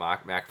that.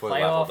 McAvoy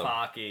leveled him. Playoff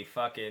hockey,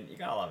 fucking, you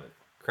gotta love it.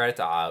 Credit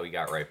to Aho, he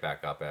got right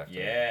back up after.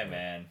 Yeah,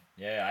 man.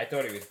 Yeah, I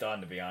thought he was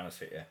done, to be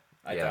honest with you.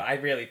 I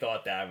really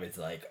thought that was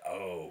like,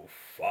 oh,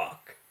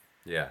 fuck.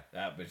 Yeah.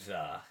 That was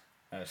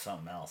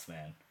something else,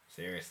 man.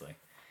 Seriously.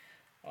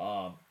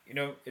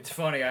 It's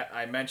funny,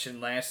 I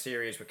mentioned last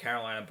series with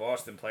Carolina and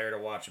Boston, player to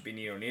watch would be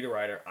Nino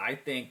Niederreiter. I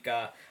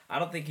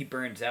don't think he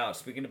burns out.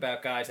 Speaking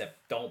about guys that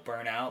don't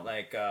burn out,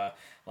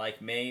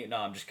 like me, no,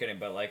 I'm just kidding,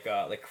 but like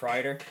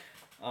Kreider,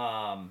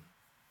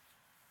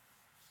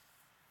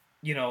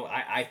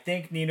 I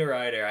think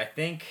Niederreiter,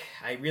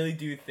 I really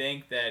do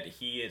think that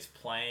he is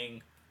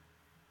playing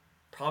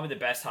probably the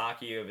best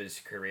hockey of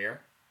his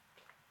career.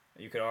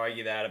 You could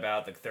argue that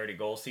about the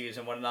 30-goal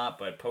season and whatnot,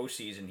 but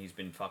postseason he's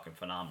been fucking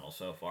phenomenal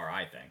so far,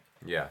 I think.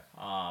 Yeah.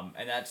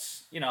 And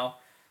that's,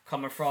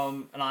 coming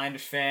from an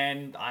Islanders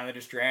fan. The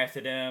Islanders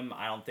drafted him.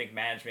 I don't think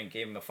management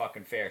gave him a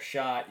fucking fair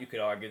shot. You could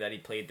argue that he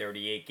played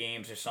 38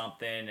 games or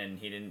something, and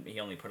he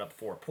only put up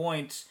 4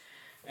 points.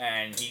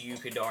 And you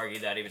could argue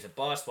that he was a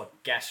bust, but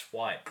guess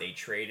what? They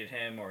traded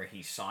him, or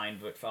he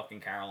signed with fucking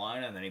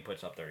Carolina, and then he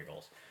puts up 30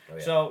 goals. Oh,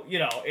 yeah. So,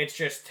 it's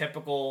just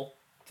typical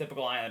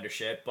Islander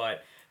shit.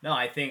 But, no,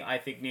 I think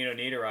Nino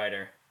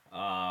Niederreiter,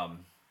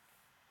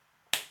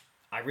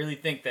 I really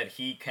think that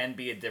he can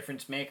be a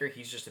difference maker.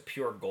 He's just a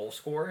pure goal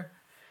scorer,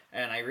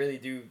 and I really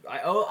do.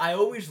 I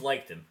always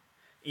liked him,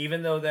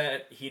 even though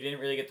that he didn't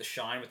really get the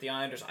shine with the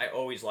Islanders. I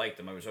always liked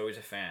him. I was always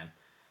a fan.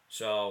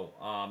 So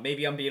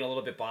maybe I'm being a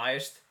little bit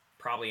biased.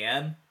 Probably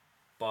am,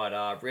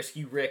 but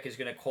Risky Rick is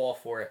gonna call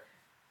for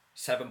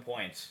 7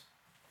 points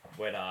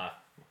with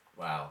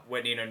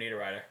with Nino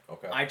Niederreiter.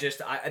 Okay.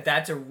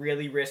 That's a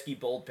really risky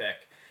bold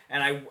pick,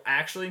 and I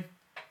actually.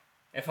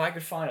 If I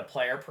could find a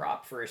player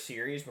prop for a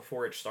series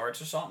before it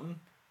starts or something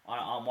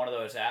on one of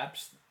those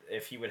apps,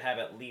 if he would have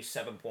at least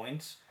 7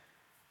 points,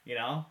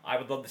 I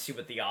would love to see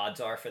what the odds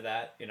are for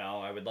that.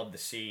 I would love to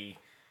see,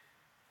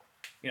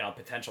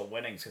 potential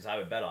winnings because I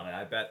would bet on it.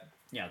 I bet,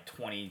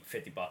 $20,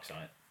 $50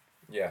 on it.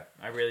 Yeah.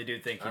 I really do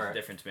think he's a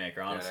difference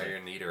maker, honestly. Yeah, you're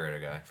a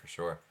Niederreiter guy, for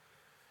sure.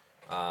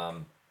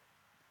 I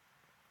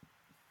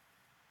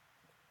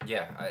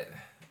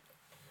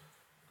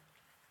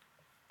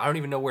don't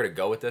even know where to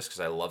go with this because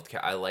I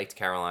liked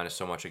Carolina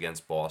so much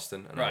against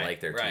Boston and I like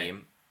their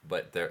team,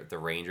 but the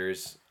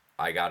Rangers,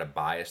 I got a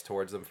bias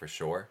towards them for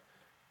sure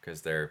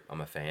because I'm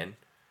a fan,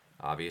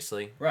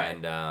 obviously,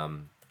 and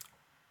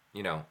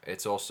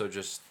it's also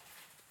just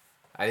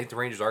I think the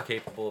Rangers are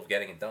capable of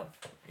getting it done.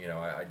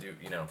 I do.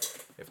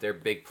 If they're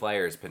big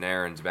players,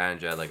 Panarin,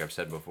 Zibanejad, like I've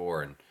said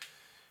before, and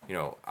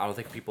I don't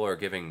think people are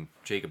giving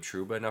Jacob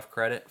Trouba enough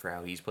credit for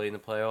how he's played in the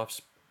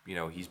playoffs.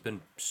 He's been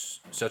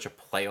such a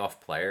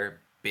playoff player.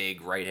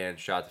 Big right-hand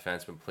shot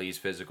defenseman, plays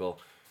physical,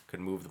 could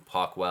move the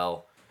puck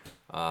well.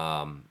 It's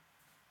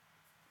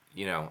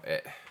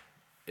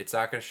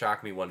not going to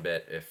shock me one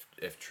bit if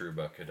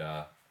Trouba could.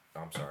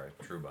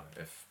 Trouba.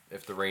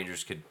 If the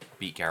Rangers could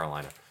beat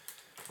Carolina,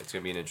 it's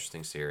going to be an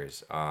interesting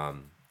series. I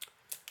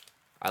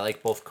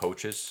like both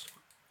coaches.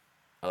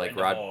 I like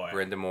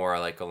Brind'Amour. I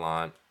like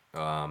Gallant.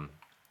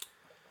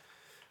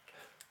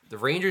 The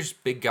Rangers'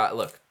 big guy.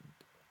 Look,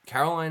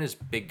 Carolina's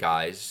big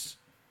guys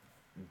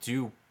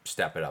do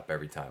step it up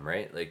every time,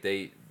 right? Like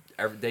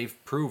they've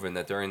proven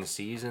that during the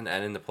season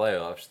and in the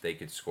playoffs they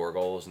could score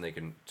goals and they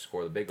can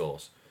score the big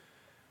goals.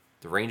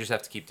 The Rangers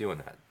have to keep doing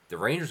that. The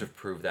Rangers have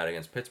proved that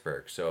against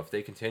Pittsburgh. So if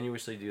they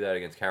continuously do that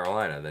against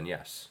Carolina, then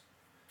yes,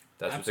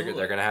 that's Absolutely. What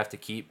they're going to have to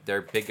keep.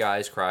 Their big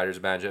guys, Kreider,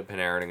 Zibanejad,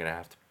 Panarin, are going to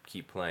have to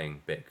keep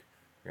playing big.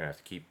 They're going to have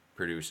to keep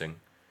producing,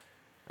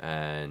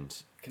 and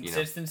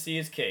consistency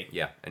is key.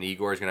 Yeah, and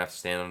Igor is going to have to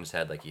stand on his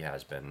head like he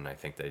has been, and I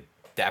think they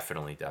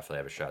definitely have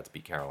a shot to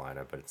beat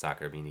Carolina, but it's not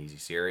going to be an easy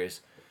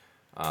series.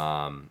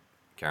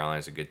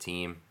 Carolina's a good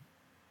team.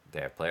 They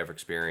have playoff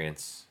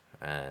experience,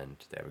 and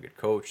they have a good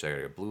coach. They got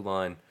a good blue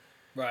line.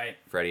 Right.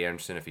 Freddie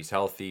Anderson, if he's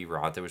healthy.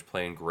 Ronta was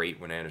playing great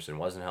when Anderson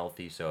wasn't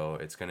healthy, so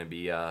it's going to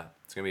be a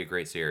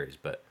great series.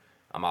 But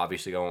I'm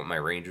obviously going with my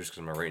Rangers because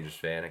I'm a Rangers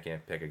fan. I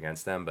can't pick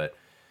against them, but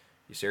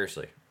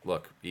seriously,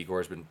 look,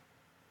 Igor's been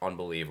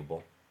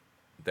unbelievable.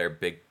 Their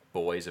big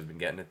boys have been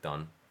getting it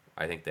done.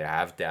 I think they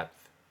have depth.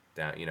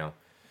 Down, I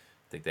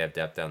think they have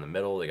depth down the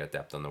middle. They got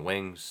depth on the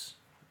wings.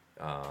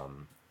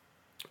 The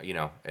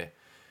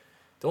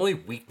only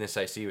weakness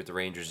I see with the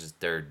Rangers is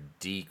their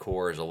D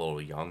core is a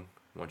little young.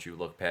 Once you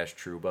look past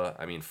Trouba,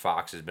 I mean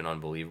Fox has been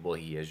unbelievable.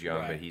 He is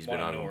young, but he's been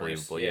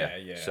unbelievable.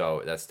 Yeah.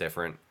 So that's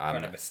different.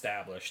 Kind of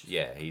established.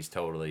 Yeah, he's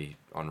totally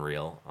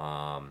unreal.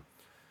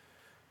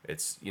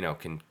 It's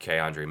can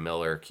K'Andre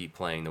Miller keep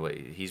playing the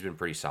way he's been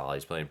pretty solid.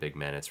 He's playing big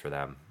minutes for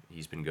them.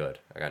 He's been good.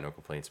 I got no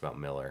complaints about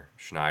Miller.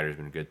 Schneider's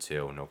been good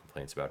too. No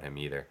complaints about him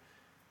either.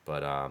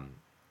 But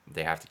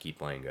they have to keep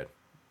playing good,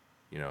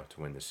 to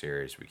win the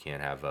series. We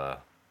can't have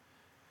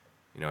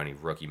any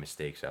rookie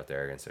mistakes out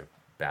there against a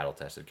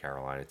battle-tested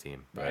Carolina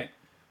team. But,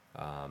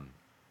 right.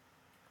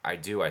 I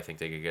think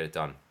they could get it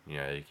done.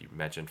 Like you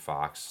mentioned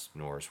Fox,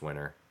 Norris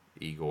winner.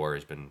 Igor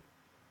has been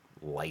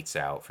lights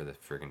out for the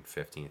friggin'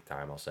 15th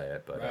time. I'll say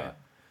it. But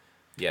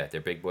their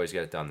big boys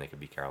get it done. They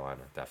could beat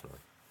Carolina definitely.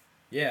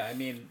 Yeah, I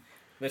mean.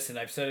 Listen,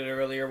 I've said it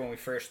earlier when we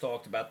first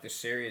talked about this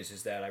series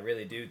is that I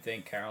really do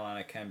think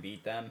Carolina can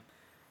beat them.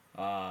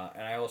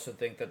 And I also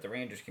think that the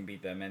Rangers can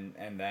beat them.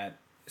 And that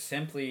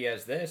simply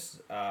as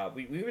this,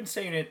 we've been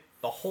saying it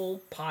the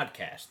whole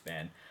podcast,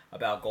 man,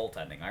 about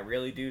goaltending. I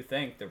really do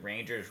think the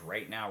Rangers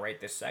right now,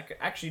 right this second.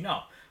 Actually, no.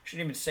 I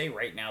shouldn't even say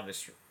right now,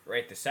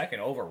 right this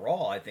second.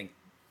 Overall, I think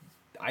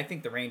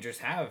the Rangers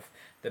have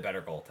the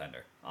better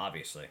goaltender,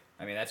 obviously.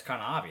 I mean, that's kind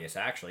of obvious,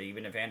 actually,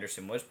 even if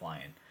Anderson was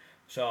playing.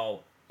 So,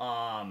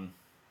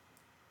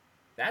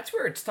 that's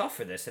where it's tough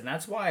for this, and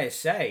that's why I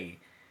say,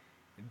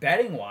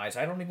 betting wise,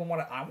 I don't even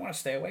want to. I want to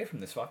stay away from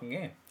this fucking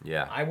game.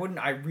 Yeah. I wouldn't.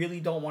 I really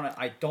don't want to.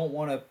 I don't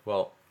want to.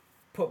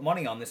 Put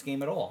money on this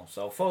game at all.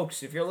 So,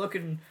 folks, if you're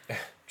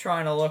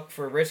trying to look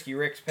for Risky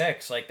Rick's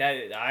picks like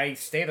that, I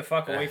stay the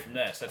fuck away from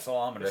this. That's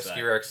all I'm gonna say.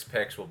 Risky Rick's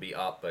picks will be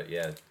up, but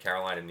yeah,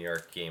 Carolina New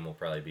York game will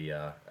probably be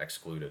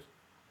excluded.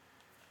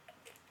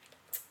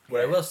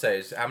 What I will say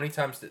is, how many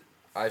times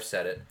I've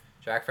said it.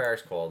 Jack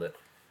Farris called it.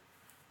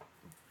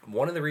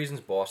 One of the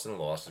reasons Boston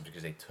lost is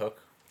because they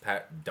took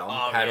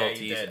dumb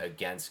penalties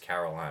against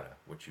Carolina,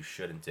 which you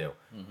shouldn't do.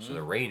 Mm-hmm. So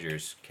the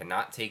Rangers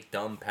cannot take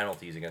dumb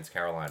penalties against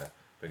Carolina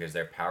because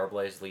their power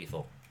play is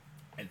lethal.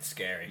 It's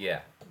scary.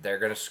 Yeah. they're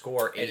going to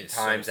score 8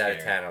 times out of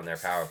 10 on their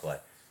power play.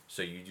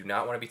 So you do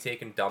not want to be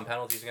taking dumb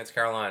penalties against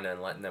Carolina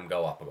and letting them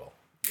go up a goal.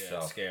 Yeah, so,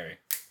 it's scary.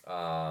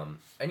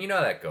 And you know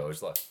how that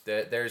goes. Look,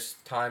 there's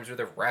times where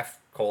the ref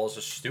calls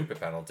a stupid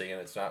penalty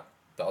and it's not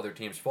the other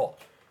team's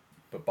fault.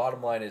 But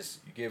bottom line is,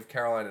 you give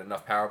Carolina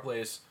enough power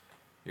plays,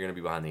 you're going to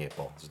be behind the 8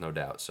 ball. There's no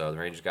doubt. So the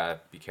Rangers got to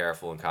be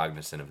careful and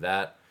cognizant of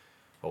that.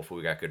 Hopefully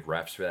we got good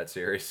refs for that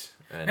series.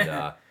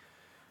 And,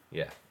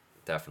 yeah,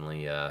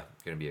 definitely going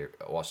to be an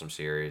awesome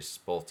series.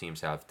 Both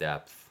teams have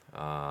depth.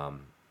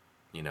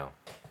 You know,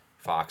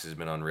 Fox has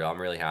been unreal.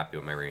 I'm really happy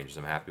with my Rangers.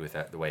 I'm happy with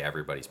the way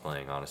everybody's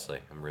playing, honestly.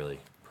 I'm really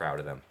proud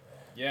of them.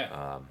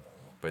 Yeah.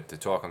 But to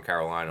talk on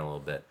Carolina a little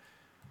bit,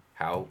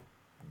 how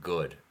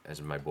good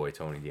has my boy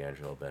Tony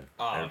DeAngelo been?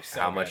 Oh,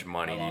 so how good. much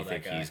money do you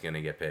think he's going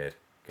to get paid?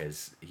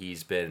 Because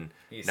he's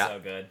so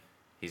good.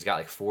 He's got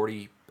like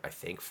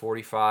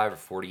 45 or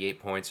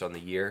 48 points on the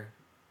year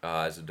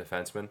as a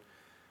defenseman.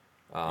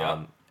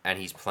 And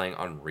he's playing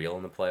unreal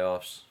in the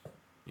playoffs.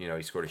 You know,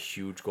 he scored a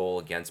huge goal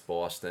against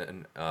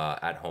Boston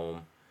at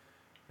home.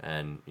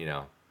 And, you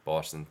know,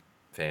 Boston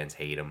fans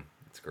hate him.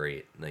 It's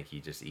great. Like, he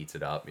just eats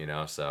it up, you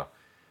know, so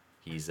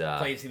he's...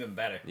 plays even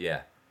better.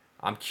 Yeah.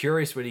 I'm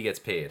curious what he gets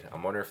paid.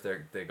 I'm wondering if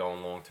they're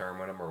going long-term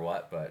with him or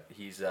what, but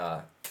he's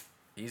a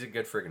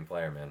good friggin'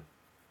 player, man.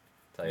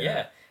 Tell you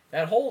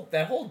that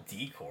whole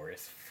decor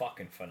is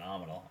fucking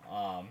phenomenal.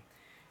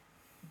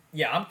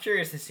 Yeah, I'm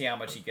curious to see how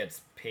much he gets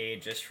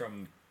paid just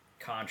from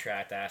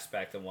contract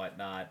aspect and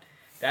whatnot.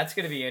 That's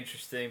going to be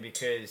interesting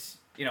because,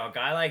 you know, a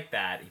guy like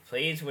that, he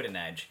plays with an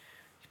edge.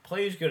 He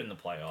plays good in the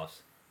playoffs.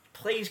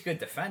 Plays good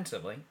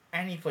defensively,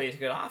 and he plays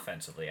good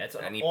offensively. That's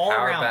an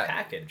all-around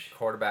package.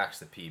 Quarterback's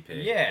the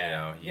PP.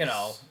 Yeah,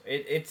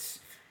 it's...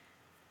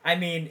 I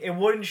mean, it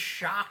wouldn't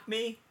shock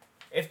me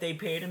if they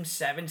paid him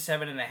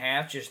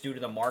 7.5 just due to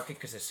the market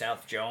because of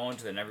South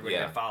Jones, then everybody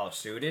would follow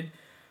suited.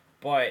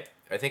 But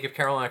I think if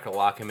Carolina could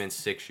lock him in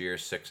 6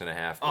 years,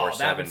 6.5 or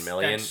 $7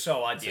 million, that's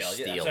so ideal. That's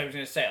what I was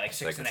gonna say. Like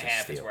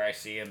 6.5 is where I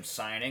see him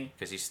signing.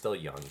 Because he's still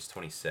young. He's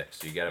 26,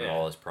 so you get him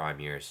all his prime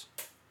years.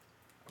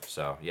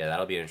 So yeah,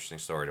 that'll be an interesting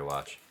story to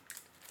watch.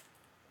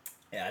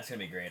 Yeah, that's gonna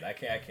be great. I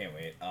can't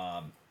wait.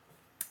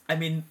 I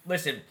mean,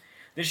 listen,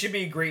 this should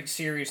be a great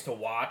series to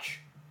watch.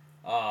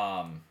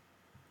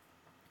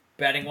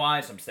 Betting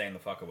wise, I'm staying the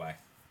fuck away.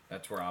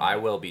 That's where I'm. I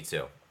will be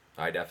too.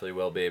 I definitely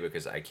will be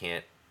because I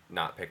can't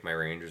not pick my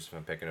Rangers if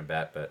I'm picking a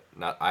bet. But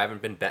I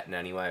haven't been betting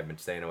anyway. I've been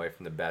staying away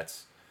from the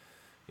bets.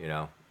 You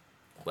know,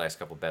 last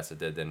couple bets I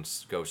did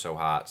didn't go so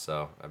hot,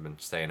 so I've been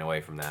staying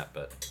away from that.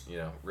 But you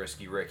know,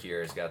 Risky Rick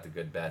here has got the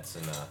good bets,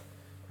 and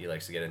he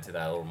likes to get into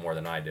that a little more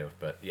than I do.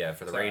 But yeah,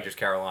 for the Rangers,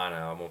 Carolina,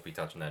 I won't be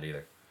touching that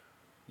either.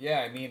 Yeah,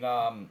 I mean,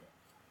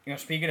 you know,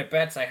 speaking of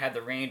bets, I had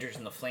the Rangers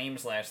and the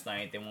Flames last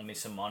night. They won me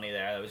some money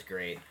there. That was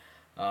great.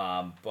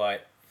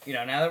 But you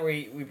know, now that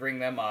we bring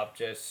them up,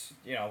 just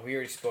we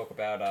already spoke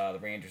about the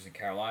Rangers and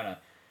Carolina.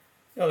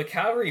 You know, the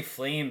Calgary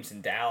Flames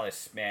and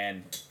Dallas,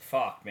 man.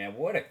 Fuck, man,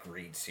 what a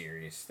great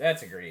series.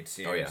 That's a great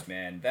series,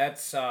 man.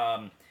 That's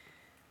and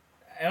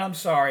I'm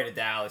sorry to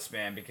Dallas,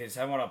 man, because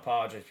I want to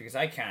apologize because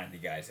I counted you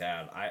guys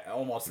out. I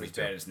almost as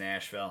bad as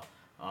Nashville.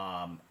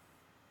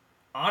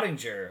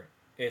 Ottinger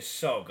is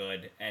so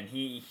good, and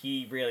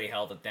he really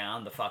held it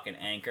down. The fucking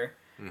anchor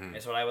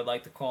is what I would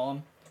like to call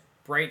him.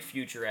 Bright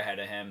future ahead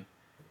of him.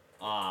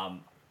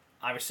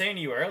 I was saying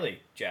to you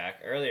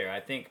earlier, I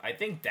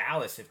think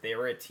Dallas, if they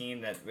were a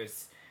team that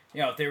was,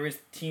 if there was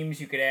teams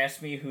you could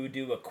ask me who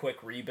do a quick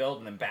rebuild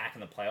and then back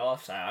in the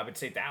playoffs, I would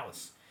say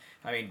Dallas.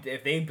 I mean,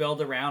 if they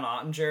build around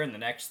Ottinger in the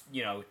next,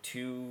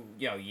 2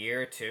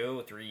 year,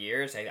 2, 3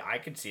 years, I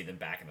could see them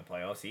back in the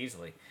playoffs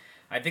easily.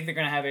 I think they're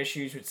going to have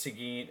issues with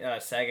Seguin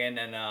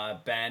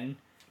and Ben.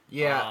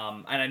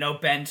 Yeah. And I know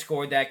Ben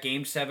scored that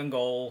Game 7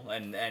 goal,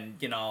 and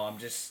I'm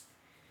just...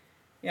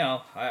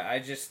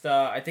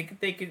 I think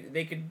they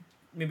could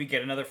maybe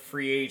get another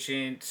free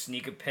agent,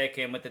 sneak a pick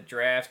in with the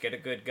draft, get a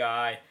good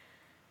guy.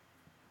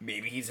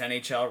 Maybe he's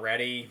NHL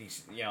ready.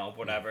 He's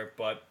whatever.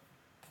 But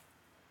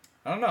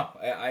I don't know.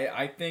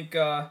 I think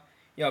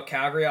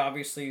Calgary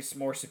obviously is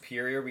more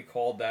superior. We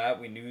called that.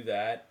 We knew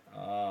that.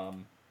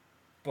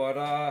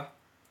 But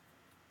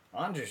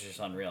Andre's just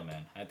unreal,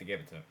 man. I have to give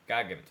it to him.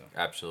 Gotta give it to him.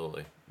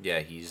 Absolutely. Yeah,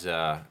 he's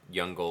a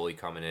young goalie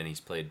coming in.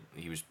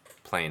 He was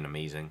playing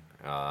amazing.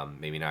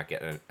 Maybe not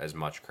getting as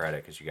much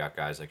credit because you got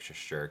guys like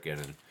Shesterkin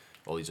and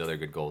all these other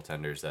good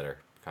goaltenders that are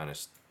kind of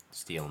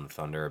stealing the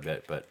thunder a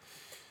bit. But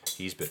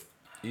he's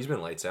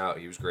been lights out.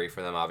 He was great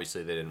for them.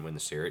 Obviously, they didn't win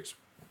the series,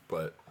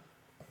 but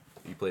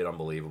he played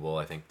unbelievable.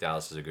 I think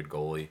Dallas is a good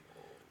goalie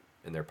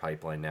in their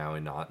pipeline now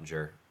in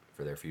Ottinger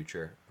for their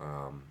future.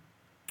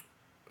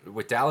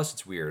 With Dallas,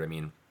 it's weird. I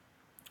mean,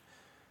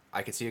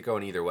 I could see it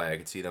going either way. I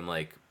could see them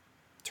like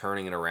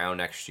turning it around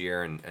next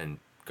year and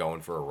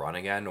going for a run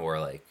again, or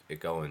like it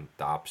going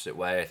the opposite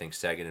way. I think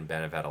Seguin and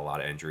Ben have had a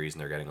lot of injuries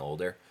and they're getting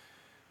older.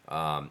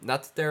 Not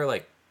that they're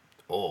like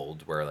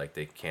old where like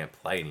they can't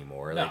play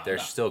anymore. Like they're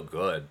still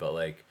good, but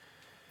like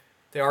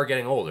they are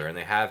getting older, and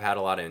they have had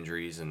a lot of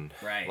injuries and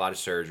right. a lot of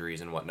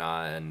surgeries and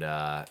whatnot. And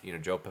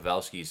Joe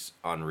Pavelski's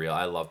unreal.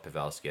 I love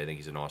Pavelski. I think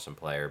he's an awesome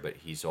player, but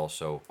he's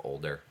also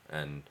older,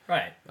 and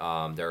right.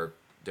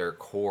 Their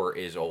core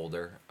is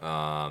older.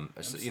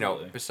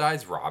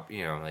 Besides Rob,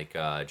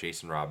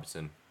 Jason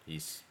Robinson,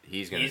 he's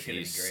gonna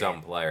be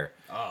some player.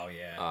 Oh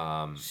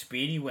yeah.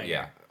 Speedy winger.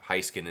 Yeah.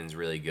 Heiskanen's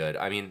really good.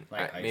 I mean,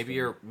 maybe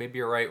you're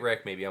right,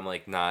 Rick. Maybe I'm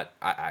like not.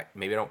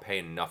 Maybe I don't pay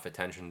enough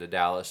attention to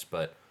Dallas,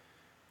 but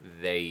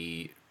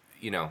they,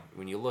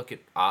 when you look at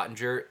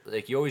Ottinger,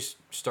 like you always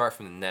start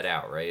from the net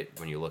out, right?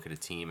 When you look at a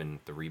team and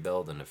the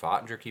rebuild, and if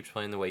Ottinger keeps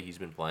playing the way he's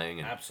been playing,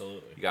 and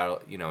absolutely, you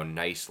got a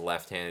nice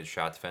left-handed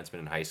shot defenseman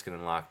in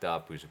Heiskanen locked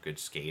up, who's a good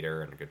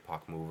skater and a good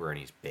puck mover, and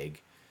he's big,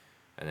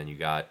 and then you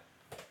got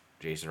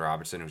Jason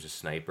Robinson, who's a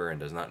sniper and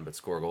does nothing but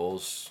score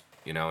goals,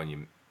 and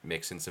you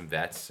mix in some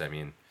vets. I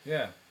mean.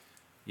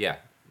 Yeah,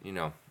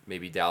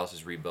 maybe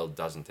Dallas's rebuild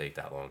doesn't take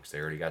that long because they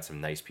already got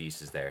some nice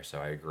pieces there. So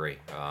I agree.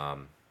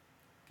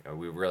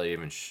 We really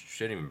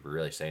shouldn't even be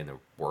really saying the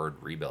word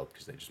rebuild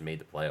because they just made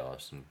the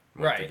playoffs and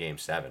went to Game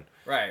 7.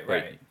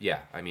 Right.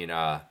 Yeah, I mean,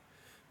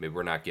 maybe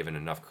we're not giving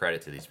enough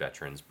credit to these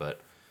veterans, but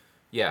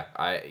yeah,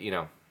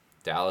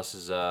 Dallas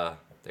is they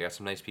got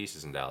some nice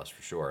pieces in Dallas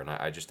for sure, and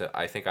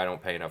I think I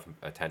don't pay enough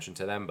attention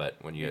to them, but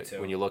when you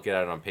look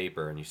at it on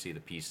paper and you see the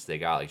pieces they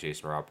got, like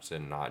Jason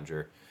Robertson and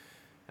Ottinger.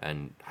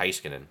 And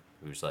Heiskanen,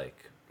 who's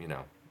like,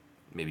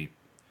 maybe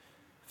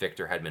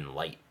Victor Hedman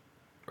light,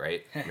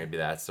 right? Maybe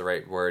that's the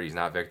right word. He's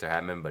not Victor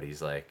Hedman, but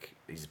he's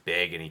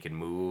big and he can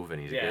move and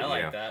he's I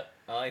like that.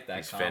 I like that.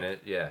 He's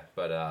finite, yeah.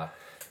 But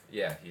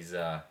he's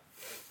a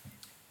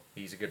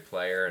good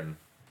player, and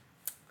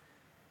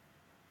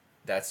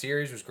that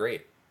series was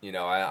great.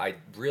 I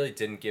really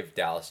didn't give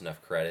Dallas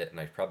enough credit,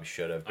 and I probably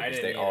should have because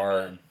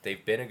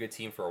they've been a good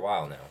team for a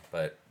while now,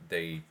 but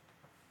they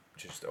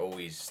just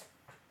always.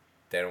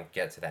 They don't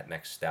get to that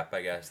next step,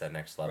 I guess, that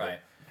next level. Right.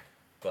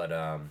 But,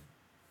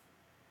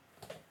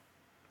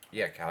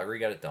 Calgary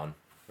got it done,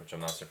 which I'm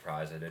not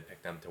surprised. I did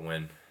pick them to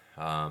win.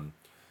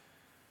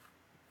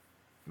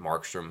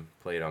 Markstrom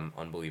played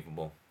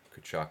unbelievable.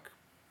 Kachuk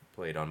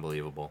played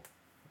unbelievable.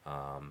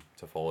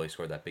 Toffoli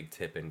scored that big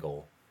tip-in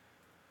goal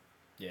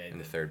in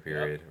the third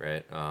period,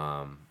 right?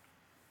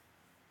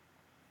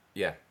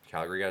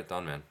 Calgary got it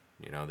done, man.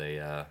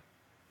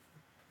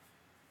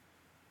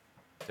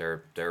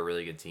 They're a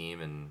really good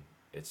team, and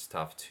it's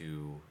tough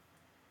to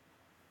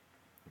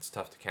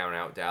count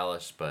out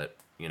Dallas, but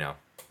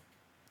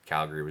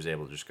Calgary was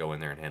able to just go in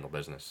there and handle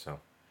business.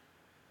 So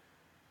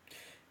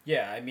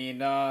yeah, I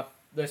mean,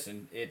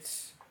 listen,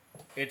 it's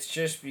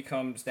just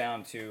becomes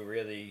down to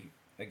really,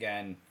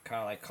 again,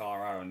 kind of like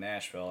Colorado and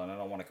Nashville, and I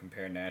don't want to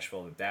compare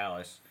Nashville to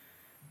Dallas.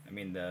 I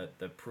mean, the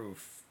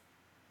proof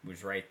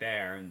was right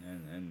there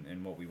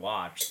and what we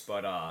watched,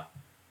 but I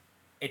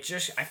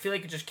feel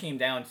like it just came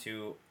down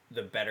to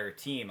the better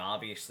team,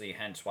 obviously,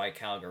 hence why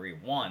Calgary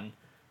won.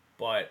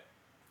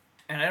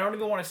 And I don't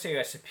even want to say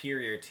a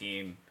superior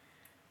team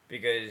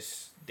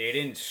because they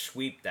didn't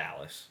sweep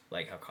Dallas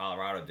like how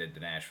Colorado did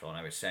to Nashville. And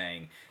I was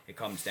saying it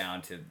comes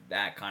down to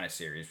that kind of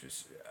series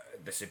was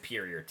the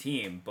superior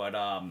team. But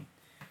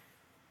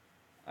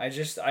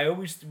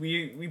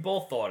we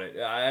both thought it.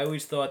 I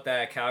always thought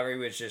that Calgary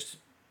was just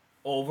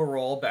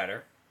overall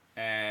better,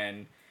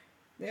 and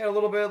they had a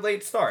little bit of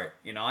late start.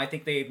 I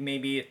think they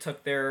maybe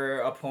took their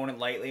opponent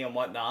lightly and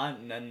whatnot,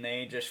 and then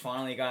they just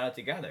finally got it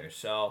together.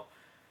 So,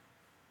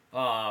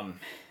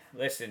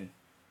 listen,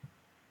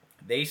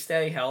 they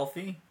stay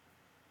healthy.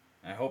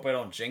 I hope I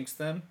don't jinx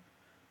them.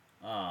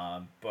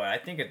 But I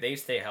think if they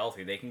stay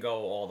healthy, they can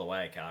go all the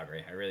way,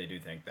 Calgary. I really do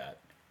think that.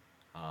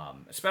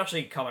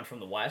 Especially coming from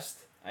the West.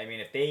 I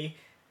mean,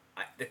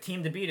 the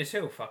team to beat is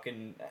who?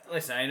 Fucking,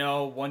 listen, I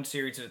know one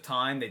series at a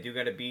time, they do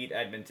got to beat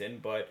Edmonton,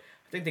 but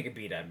I think they could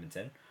beat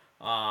Edmonton.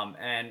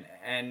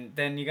 And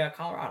then you got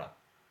Colorado,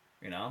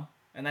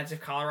 and that's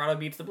if Colorado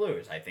beats the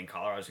Blues. I think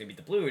Colorado's going to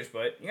beat the Blues,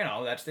 but,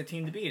 that's the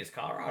team to beat is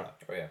Colorado.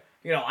 Oh,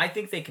 yeah. I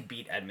think they could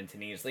beat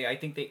Edmonton easily. I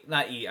think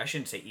I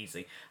shouldn't say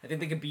easily. I think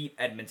they could beat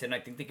Edmonton. I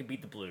think they could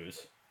beat the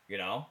Blues,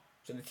 So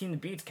the team to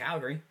beat's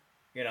Calgary,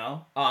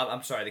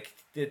 I'm sorry,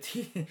 the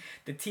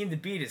team to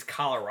beat is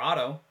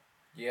Colorado.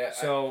 Yeah.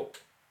 So,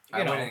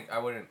 I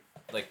wouldn't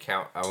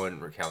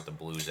recount the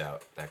Blues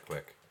out that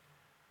quick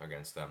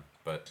against them.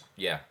 But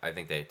yeah, I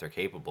think they're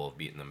capable of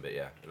beating them. But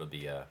yeah, it'll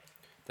be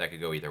that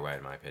could go either way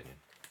in my opinion.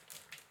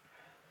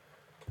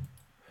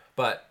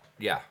 But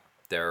yeah,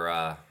 they're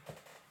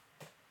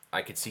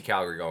I could see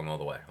Calgary going all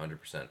the way,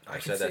 100%.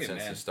 I've said that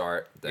since the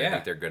start. I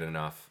think they're good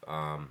enough.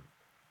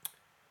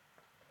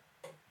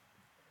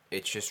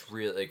 It's just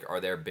really are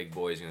their big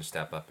boys going to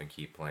step up and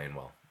keep playing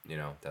well?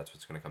 That's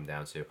what's going to come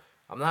down to.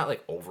 I'm not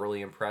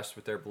overly impressed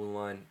with their blue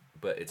line,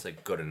 but it's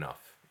good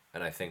enough.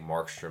 And I think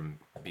Markstrom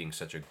being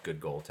such a good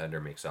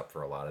goaltender makes up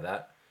for a lot of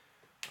that.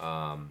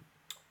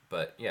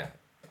 But yeah,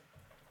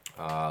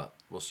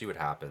 we'll see what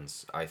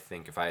happens. I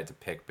think if I had to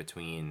pick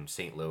between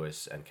St.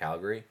 Louis and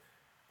Calgary,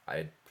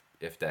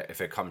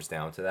 if it comes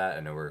down to that, I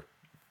know we're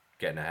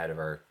getting ahead of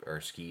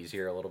our skis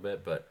here a little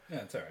bit, but yeah,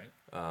 it's all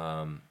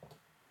right.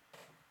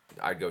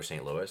 I'd go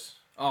St. Louis.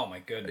 Oh my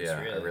goodness! Yeah,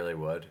 really? I really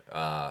would.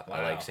 Wow.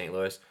 I like St.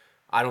 Louis.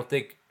 I don't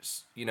think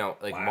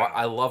like wow.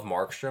 I love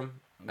Markstrom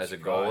as a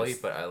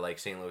goalie, but I like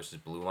St. Louis's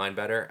blue line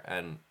better,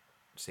 and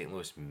St.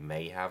 Louis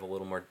may have a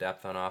little more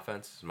depth on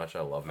offense. As much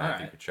as I love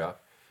Matthew Tkachuk,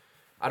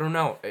 I don't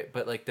know,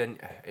 but like then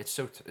it's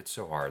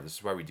so hard. This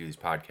is why we do these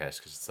podcasts,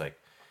 because it's like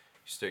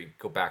you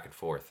go back and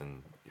forth,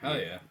 and hell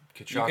yeah,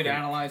 Tkachuk you could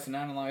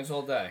analyze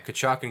all day.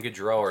 Tkachuk and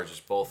Gaudreau are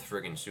just both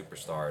friggin'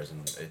 superstars,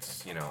 and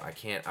it's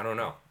I don't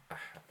know.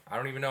 I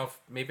don't even know if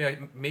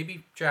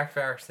maybe Jack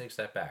Farris takes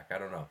that back. I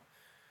don't know.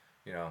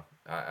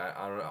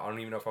 I don't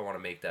even know if I want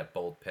to make that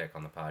bold pick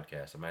on the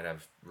podcast. I might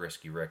have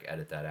Risky Rick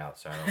edit that out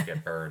so I don't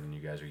get burned and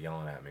you guys are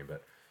yelling at me.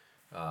 But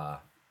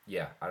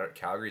yeah,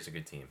 Calgary's a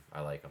good team.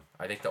 I like them.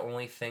 I think the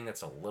only thing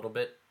that's a little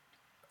bit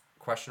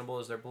questionable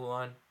is their blue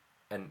line,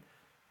 and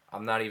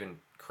I'm not even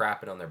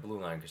crapping on their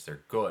blue line because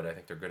they're good. I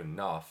think they're good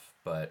enough,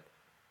 but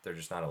they're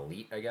just not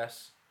elite, I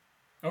guess.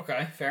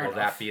 Okay, fair enough.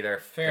 Will that be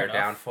their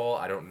downfall?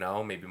 I don't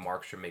know. Maybe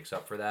Markstrom makes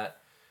up for that.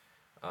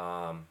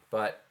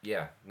 But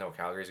yeah, no,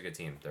 Calgary's a good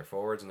team. Their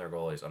forwards and their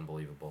goalies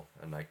unbelievable,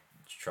 and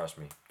trust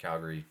me,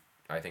 Calgary.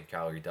 I think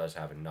Calgary does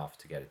have enough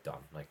to get it done.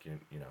 Like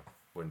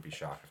wouldn't be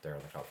shocked if they're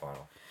in the cup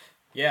final.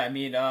 Yeah, I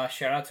mean,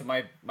 shout out to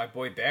my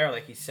boy Bear.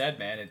 Like he said,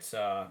 man, it's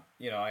I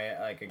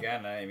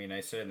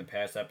said in the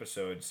past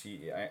episodes,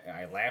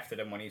 I laughed at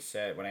him when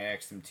I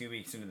asked him 2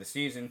 weeks into the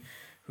season,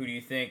 who do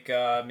you think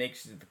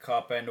makes it to the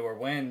cup and or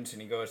wins,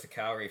 and he goes to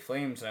Calgary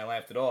Flames, and I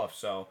laughed it off.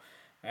 So,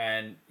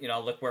 and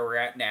look where we're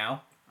at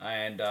now,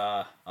 and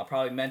I'll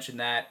probably mention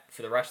that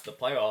for the rest of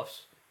the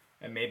playoffs,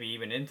 and maybe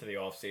even into the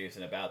off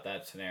season about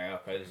that scenario,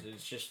 because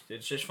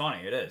it's just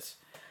funny. It is.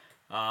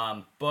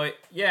 But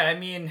yeah, I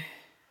mean,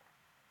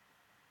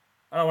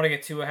 I don't want to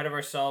get too ahead of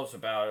ourselves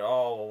about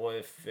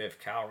if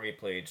Calgary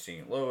played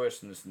St.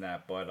 Louis and this and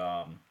that,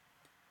 but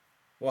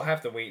we'll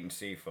have to wait and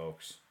see,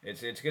 folks.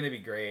 It's gonna be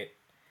great.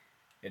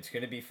 It's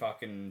gonna be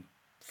fucking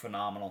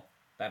phenomenal.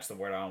 That's the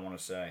word I want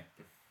to say,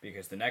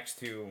 because the next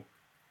two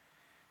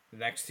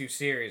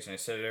series, and I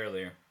said it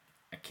earlier,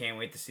 I can't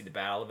wait to see the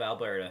Battle of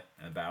Alberta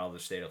and the Battle of the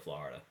State of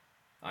Florida.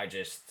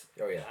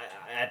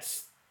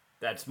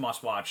 That's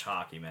must watch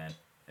hockey, man.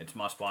 It's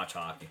must watch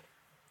hockey.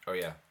 Oh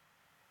yeah.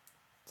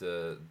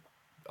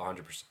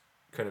 100%.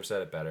 Couldn't have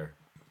said it better.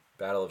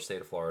 Battle of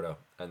State of Florida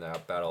and the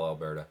Battle of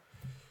Alberta.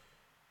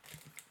 I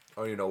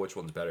don't even know which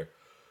one's better.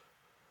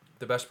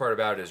 The best part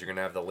about it is you're going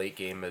to have the late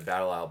game of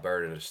Battle of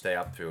Alberta to stay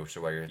up through,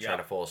 so while you're trying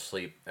to fall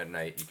asleep at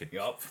night, you could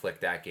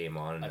flick that game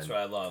on. And that's what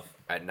I love.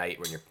 At night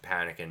when you're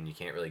panicking, you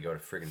can't really go to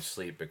friggin'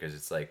 sleep because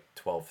it's like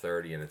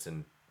 12:30 and it's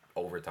in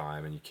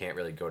overtime, and you can't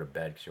really go to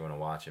bed because you want to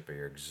watch it, but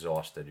you're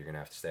exhausted. You're going to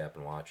have to stay up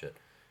and watch it.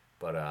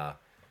 But,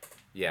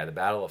 yeah, the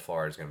Battle of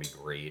Florida is going to be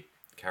great.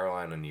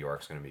 Carolina and New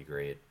York is going to be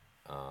great.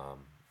 All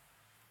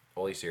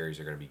these series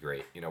are going to be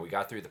great. We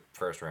got through the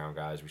first round,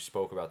 guys. We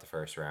spoke about the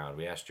first round.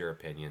 We asked your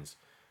opinions.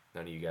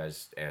 None of you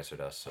guys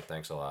answered us, so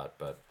thanks a lot.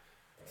 But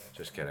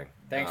just kidding.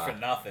 Thanks for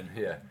nothing.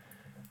 Yeah.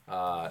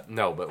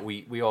 No, but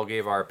we all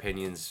gave our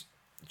opinions.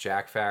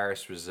 Jack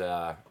Farris was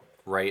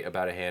right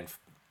about a hand.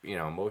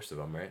 Most of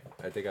them, right?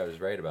 I think I was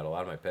right about a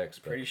lot of my picks.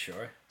 But pretty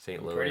sure.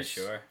 St. Louis. Pretty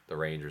sure. The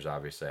Rangers,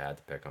 obviously, I had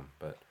to pick them.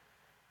 But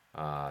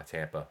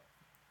Tampa.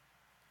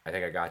 I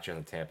think I got you on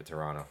the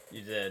Tampa-Toronto.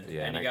 You did.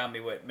 Yeah, and you got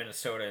me with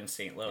Minnesota and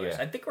St. Louis. Yeah.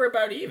 I think we're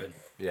about even.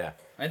 Yeah.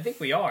 I think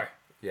we are.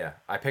 Yeah.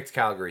 I picked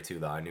Calgary, too,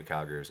 though. I knew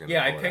Calgary was going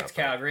to I picked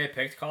Calgary. I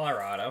picked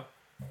Colorado.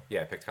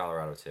 Yeah, I picked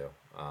Colorado, too.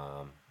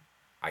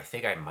 I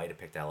think I might have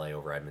picked LA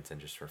over Edmonton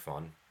just for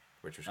fun,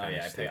 which was kind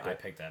of stupid. I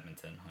picked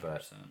Edmonton,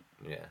 100%.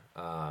 But, yeah.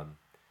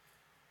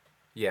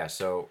 Yeah,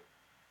 so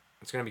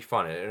it's going to be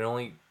fun. It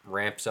only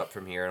ramps up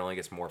from here. It only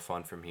gets more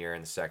fun from here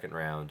in the second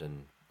round,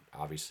 and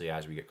obviously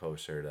as we get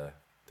closer to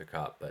the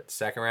cup. But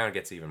second round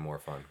gets even more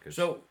fun.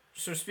 So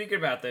speaking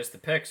about this, the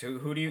picks,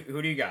 who do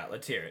you got?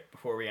 Let's hear it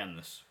before we end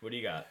this. What do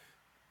you got?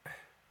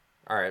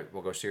 All right,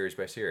 we'll go series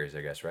by series,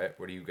 I guess, right?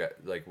 What do you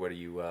got? Like, what do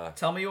you...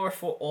 Tell me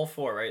all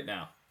four right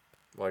now.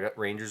 Well, I got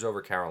Rangers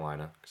over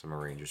Carolina because I'm a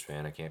Rangers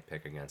fan. I can't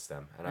pick against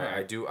them, and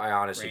right. I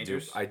honestly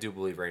Rangers. I do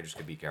believe Rangers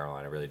could beat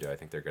Carolina. I really do. I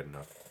think they're good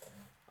enough.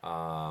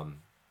 I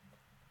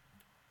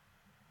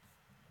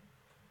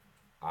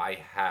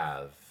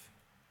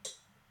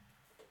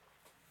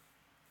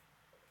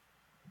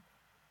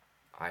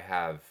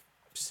have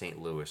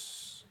St.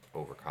 Louis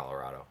over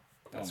Colorado.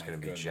 That's going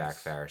to be Jack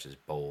Farris's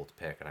bold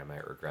pick, and I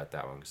might regret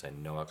that one because I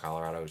know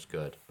Colorado is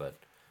good, but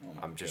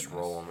I'm just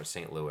rolling with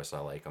St. Louis. I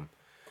like them.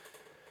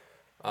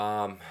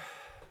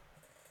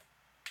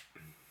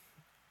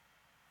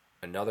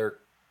 Another,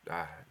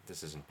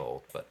 this isn't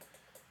bold, but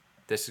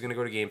this is going to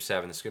go to Game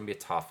 7. This is going to be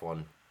a tough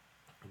one.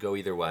 Go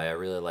either way. I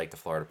really like the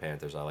Florida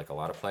Panthers. I like a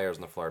lot of players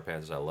in the Florida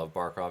Panthers. I love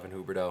Barkov and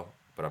Huberdeau,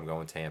 but I'm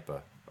going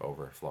Tampa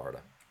over Florida.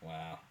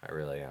 Wow. I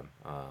really am.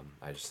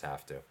 I just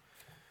have to.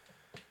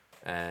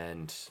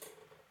 And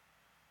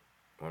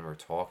when we're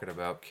talking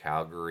about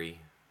Calgary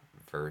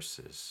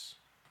versus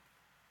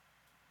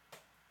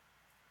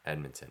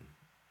Edmonton,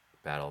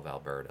 Battle of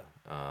Alberta.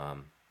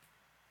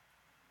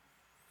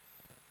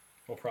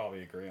 We'll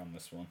probably agree on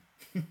this one.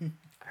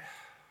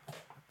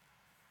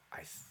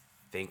 I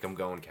think I'm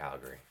going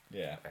Calgary.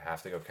 Yeah. I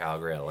have to go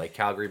Calgary. I like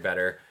Calgary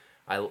better.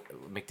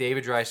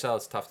 McDavid, Draisaitl,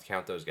 it's tough to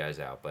count those guys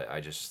out, but I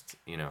just,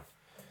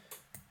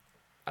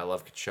 I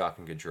love Tkachuk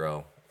and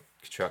Gaudreau.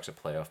 Tkachuk's a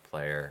playoff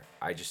player.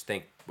 I just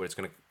think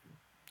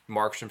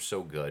Markstrom's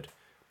so good.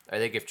 I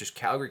think if just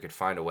Calgary could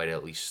find a way to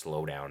at least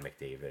slow down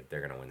McDavid,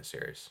 they're going to win the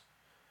series.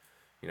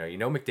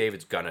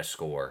 McDavid's going to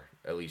score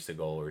at least a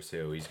goal or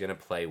two. He's going to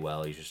play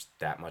well. He's just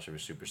that much of a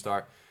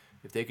superstar.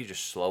 If they could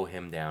just slow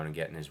him down and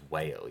get in his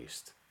way at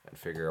least and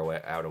figure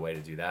out a way to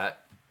do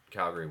that,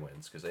 Calgary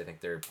wins because I think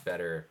they're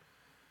better.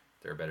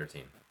 They're a better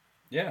team.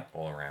 Yeah.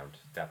 All around,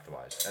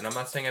 depth-wise. And I'm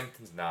not saying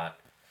Edmonton's not.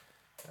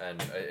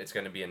 And it's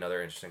going to be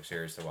another interesting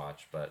series to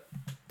watch. But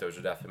those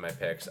are definitely my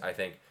picks. I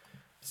think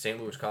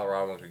St. Louis,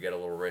 Colorado could get a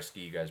little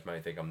risky. You guys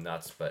might think I'm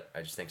nuts. But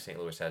I just think St.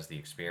 Louis has the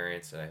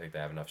experience. And I think they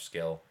have enough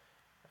skill.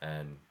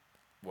 And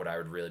what I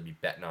would really be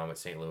betting on with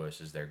St.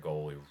 Louis is their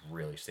goalie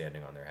really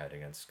standing on their head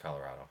against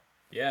Colorado.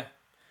 Yeah.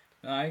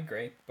 No, I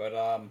agree. But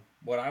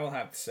what I will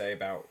have to say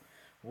about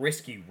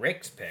Risky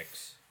Rick's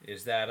picks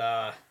is that...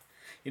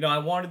 I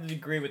wanted to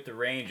agree with the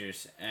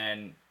Rangers,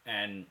 and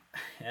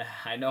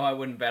I know I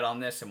wouldn't bet on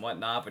this and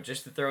whatnot, but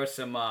just to throw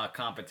some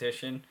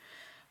competition,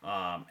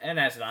 and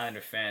as an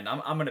Islander fan,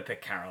 I'm going to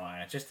pick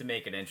Carolina just to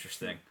make it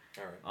interesting.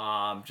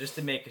 All right. Just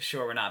to make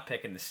sure we're not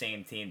picking the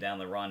same team down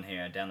the run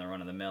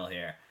of the mill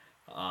here.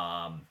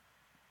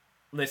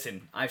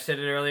 Listen, I've said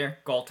it earlier,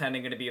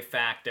 goaltending going to be a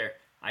factor.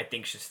 I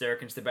think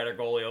Shesterkin's the better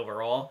goalie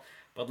overall,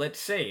 but let's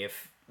see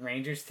if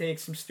Rangers take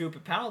some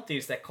stupid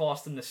penalties that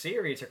cost them the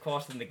series or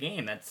cost them the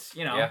game. That's,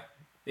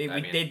 they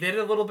did it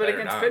a little bit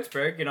against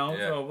Pittsburgh,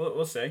 so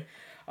we'll see.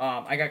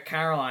 I got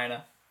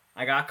Carolina.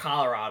 I got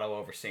Colorado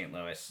over St.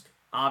 Louis.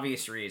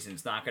 Obvious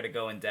reasons, not going to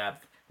go in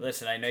depth.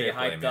 Listen, I know you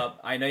hyped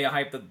up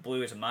the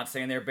Blues. I'm not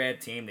saying they're a bad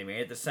team. They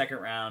made it the second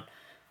round.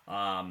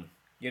 I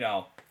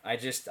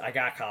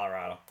got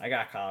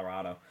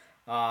Colorado.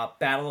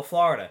 Battle of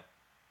Florida.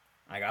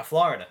 I got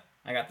Florida.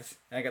 I got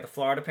the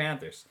Florida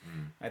Panthers.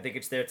 I think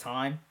it's their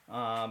time.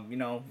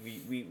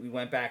 We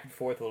went back and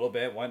forth a little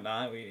bit,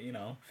 whatnot.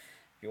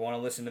 If you want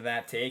to listen to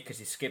that take because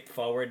you skipped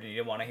forward and you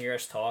didn't want to hear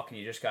us talk and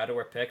you just got to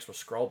our picks, we'll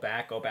scroll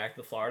back, go back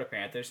to the Florida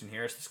Panthers and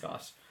hear us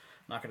discuss.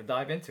 I'm not going to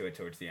dive into it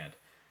towards the end.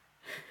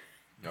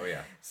 Oh,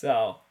 yeah.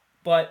 So,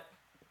 but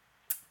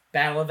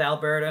Battle of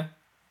Alberta,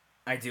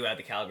 I do have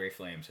the Calgary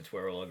Flames. It's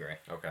where we'll agree.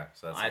 Okay,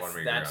 so that's the one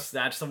we agree on.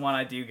 That's the one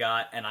I do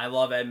got, and I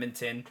love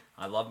Edmonton.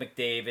 I love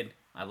McDavid.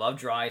 I love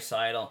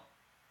Draisaitl.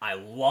 I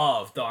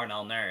love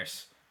Darnell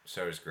Nurse.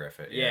 So does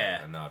Griffith.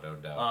 Yeah. No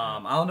doubt.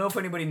 I don't know if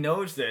anybody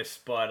knows this,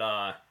 but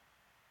I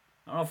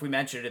don't know if we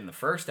mentioned it in the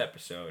first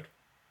episode,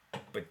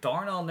 but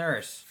Darnell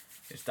Nurse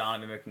is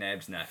Donovan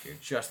McNabb's nephew,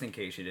 just in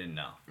case you didn't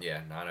know.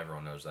 Yeah, not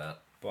everyone knows that.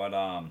 But,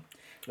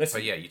 listen.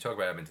 But yeah, you talk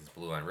about Edmonton's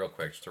blue line real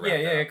quick just to wrap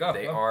that up.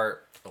 They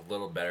are a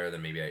little better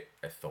than maybe I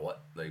thought.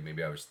 Like,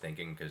 maybe I was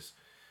thinking because,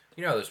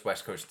 those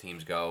West Coast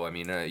teams go. I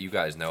mean, you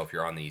guys know if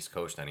you're on the East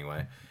Coast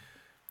anyway.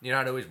 You're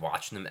not always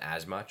watching them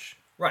as much.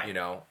 Right.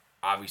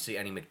 Obviously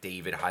any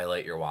McDavid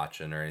highlight you're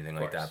watching or anything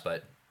like that.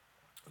 But,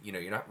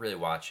 you're not really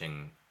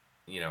watching,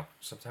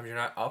 sometimes you're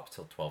not up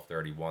till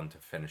 12:31 to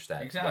finish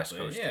that West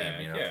Coast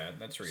game. Yeah,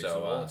 that's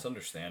reasonable. So, it's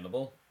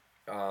understandable.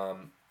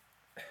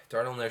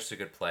 Darnell Nurse is a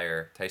good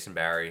player. Tyson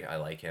Barrie, I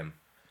like him.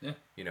 Yeah.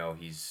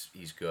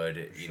 He's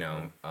good.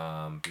 Sure.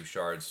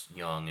 Bouchard's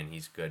young and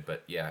he's good.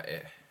 But, yeah,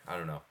 I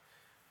don't know.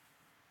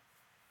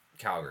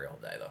 Calgary all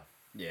day, though.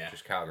 Yeah.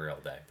 Just Calgary all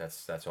day.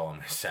 That's all I'm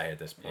gonna say at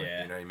this point.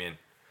 Yeah. You know what I mean?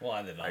 Well,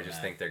 I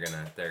just think they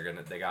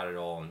got it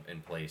all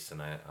in place,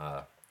 and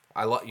I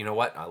love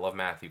I love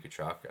Matthew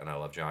Tkachuk and I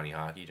love Johnny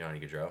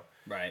Gaudreau.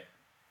 Right.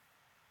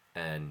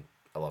 And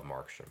I love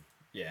Markstrom.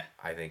 Yeah.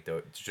 I think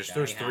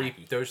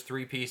those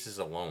three pieces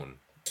alone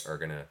are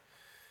gonna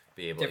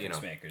be able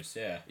difference makers.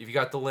 Yeah. If you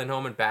got the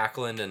Lindholm and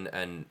Backlund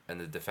and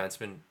the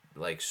defenseman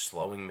like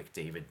slowing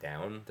McDavid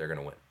down, they're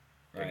gonna win.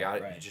 They got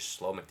it. You just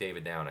slow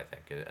McDavid down, I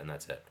think, and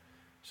that's it.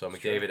 So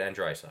McDavid and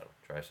Draisaitl.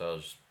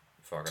 Draisaitl's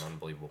a fucking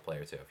unbelievable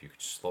player too. If you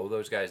could slow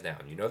those guys down,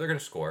 they're gonna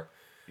score.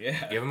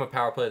 Yeah. Give them a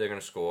power play, they're gonna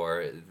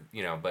score.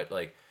 But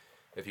like,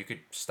 if you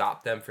could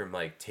stop them from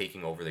like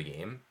taking over the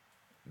game,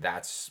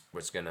 that's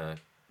what's gonna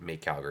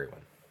make Calgary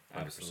win.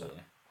 100%.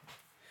 Absolutely.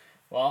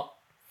 Well,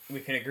 we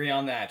can agree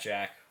on that,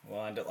 Jack.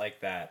 We'll end it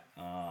like that.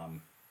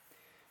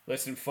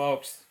 Listen,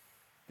 folks,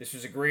 this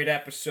was a great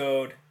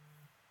episode.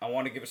 I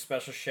want to give a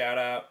special shout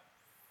out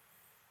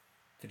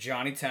to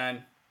Johnny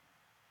 10.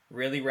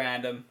 Really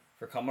random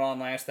for coming on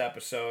last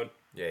episode.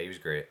 Yeah, he was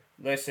great.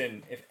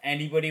 Listen, if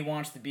anybody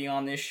wants to be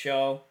on this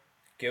show,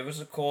 give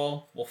us a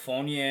call. We'll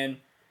phone you in.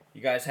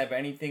 You guys have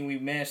anything we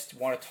missed,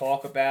 want to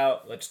talk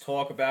about, let's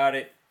talk about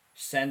it.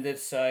 Send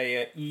us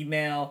a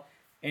email,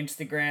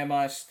 Instagram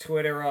us,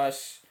 Twitter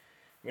us.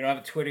 We don't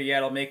have a Twitter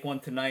yet. I'll make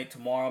one tonight,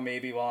 tomorrow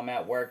maybe while I'm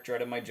at work,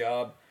 dreading my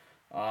job.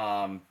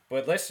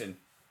 But listen,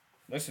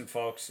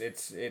 folks,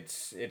 it's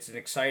an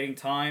exciting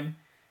time,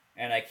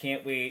 and I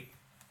can't wait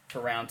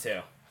for round 2.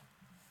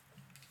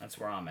 That's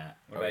where I'm at.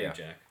 What about you,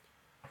 Jack?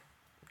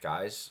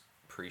 Guys,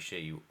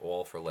 appreciate you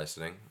all for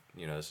listening.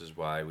 You know, this is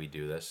why we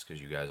do this,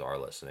 because you guys are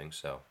listening.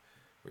 So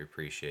we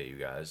appreciate you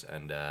guys.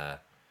 And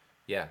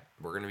yeah,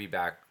 we're going to be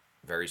back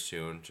very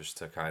soon just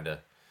to kind of...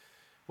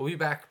 We'll be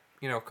back,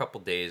 you know, a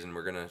couple days, and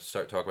we're going to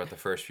start talking about the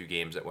first few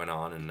games that went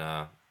on.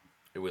 And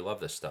we love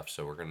this stuff.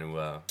 So we're going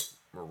to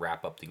we'll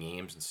wrap up the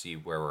games and see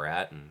where we're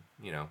at, and,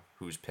 you know,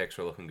 whose picks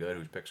are looking good,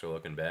 whose picks are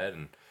looking bad,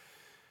 and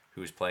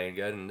who's playing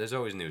good. And there's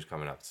always news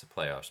coming up. It's the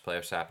playoffs.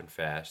 Playoffs happen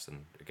fast,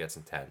 and it gets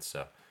intense.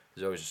 So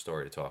there's always a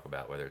story to talk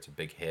about, whether it's a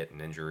big hit, an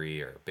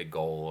injury, or a big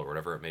goal, or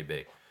whatever it may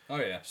be. Oh,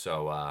 yeah.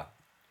 So we'll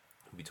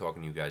be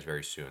talking to you guys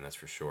very soon, that's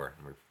for sure.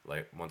 And we're,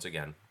 like, once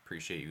again,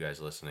 appreciate you guys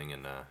listening,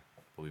 and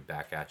we'll be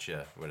back at you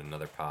with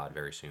another pod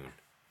very soon.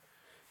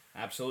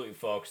 Absolutely,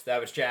 folks.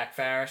 That was Jack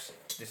Farris.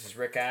 This is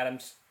Rick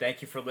Adams.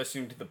 Thank you for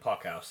listening to the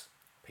Puck House.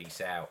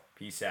 Peace out.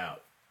 Peace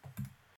out.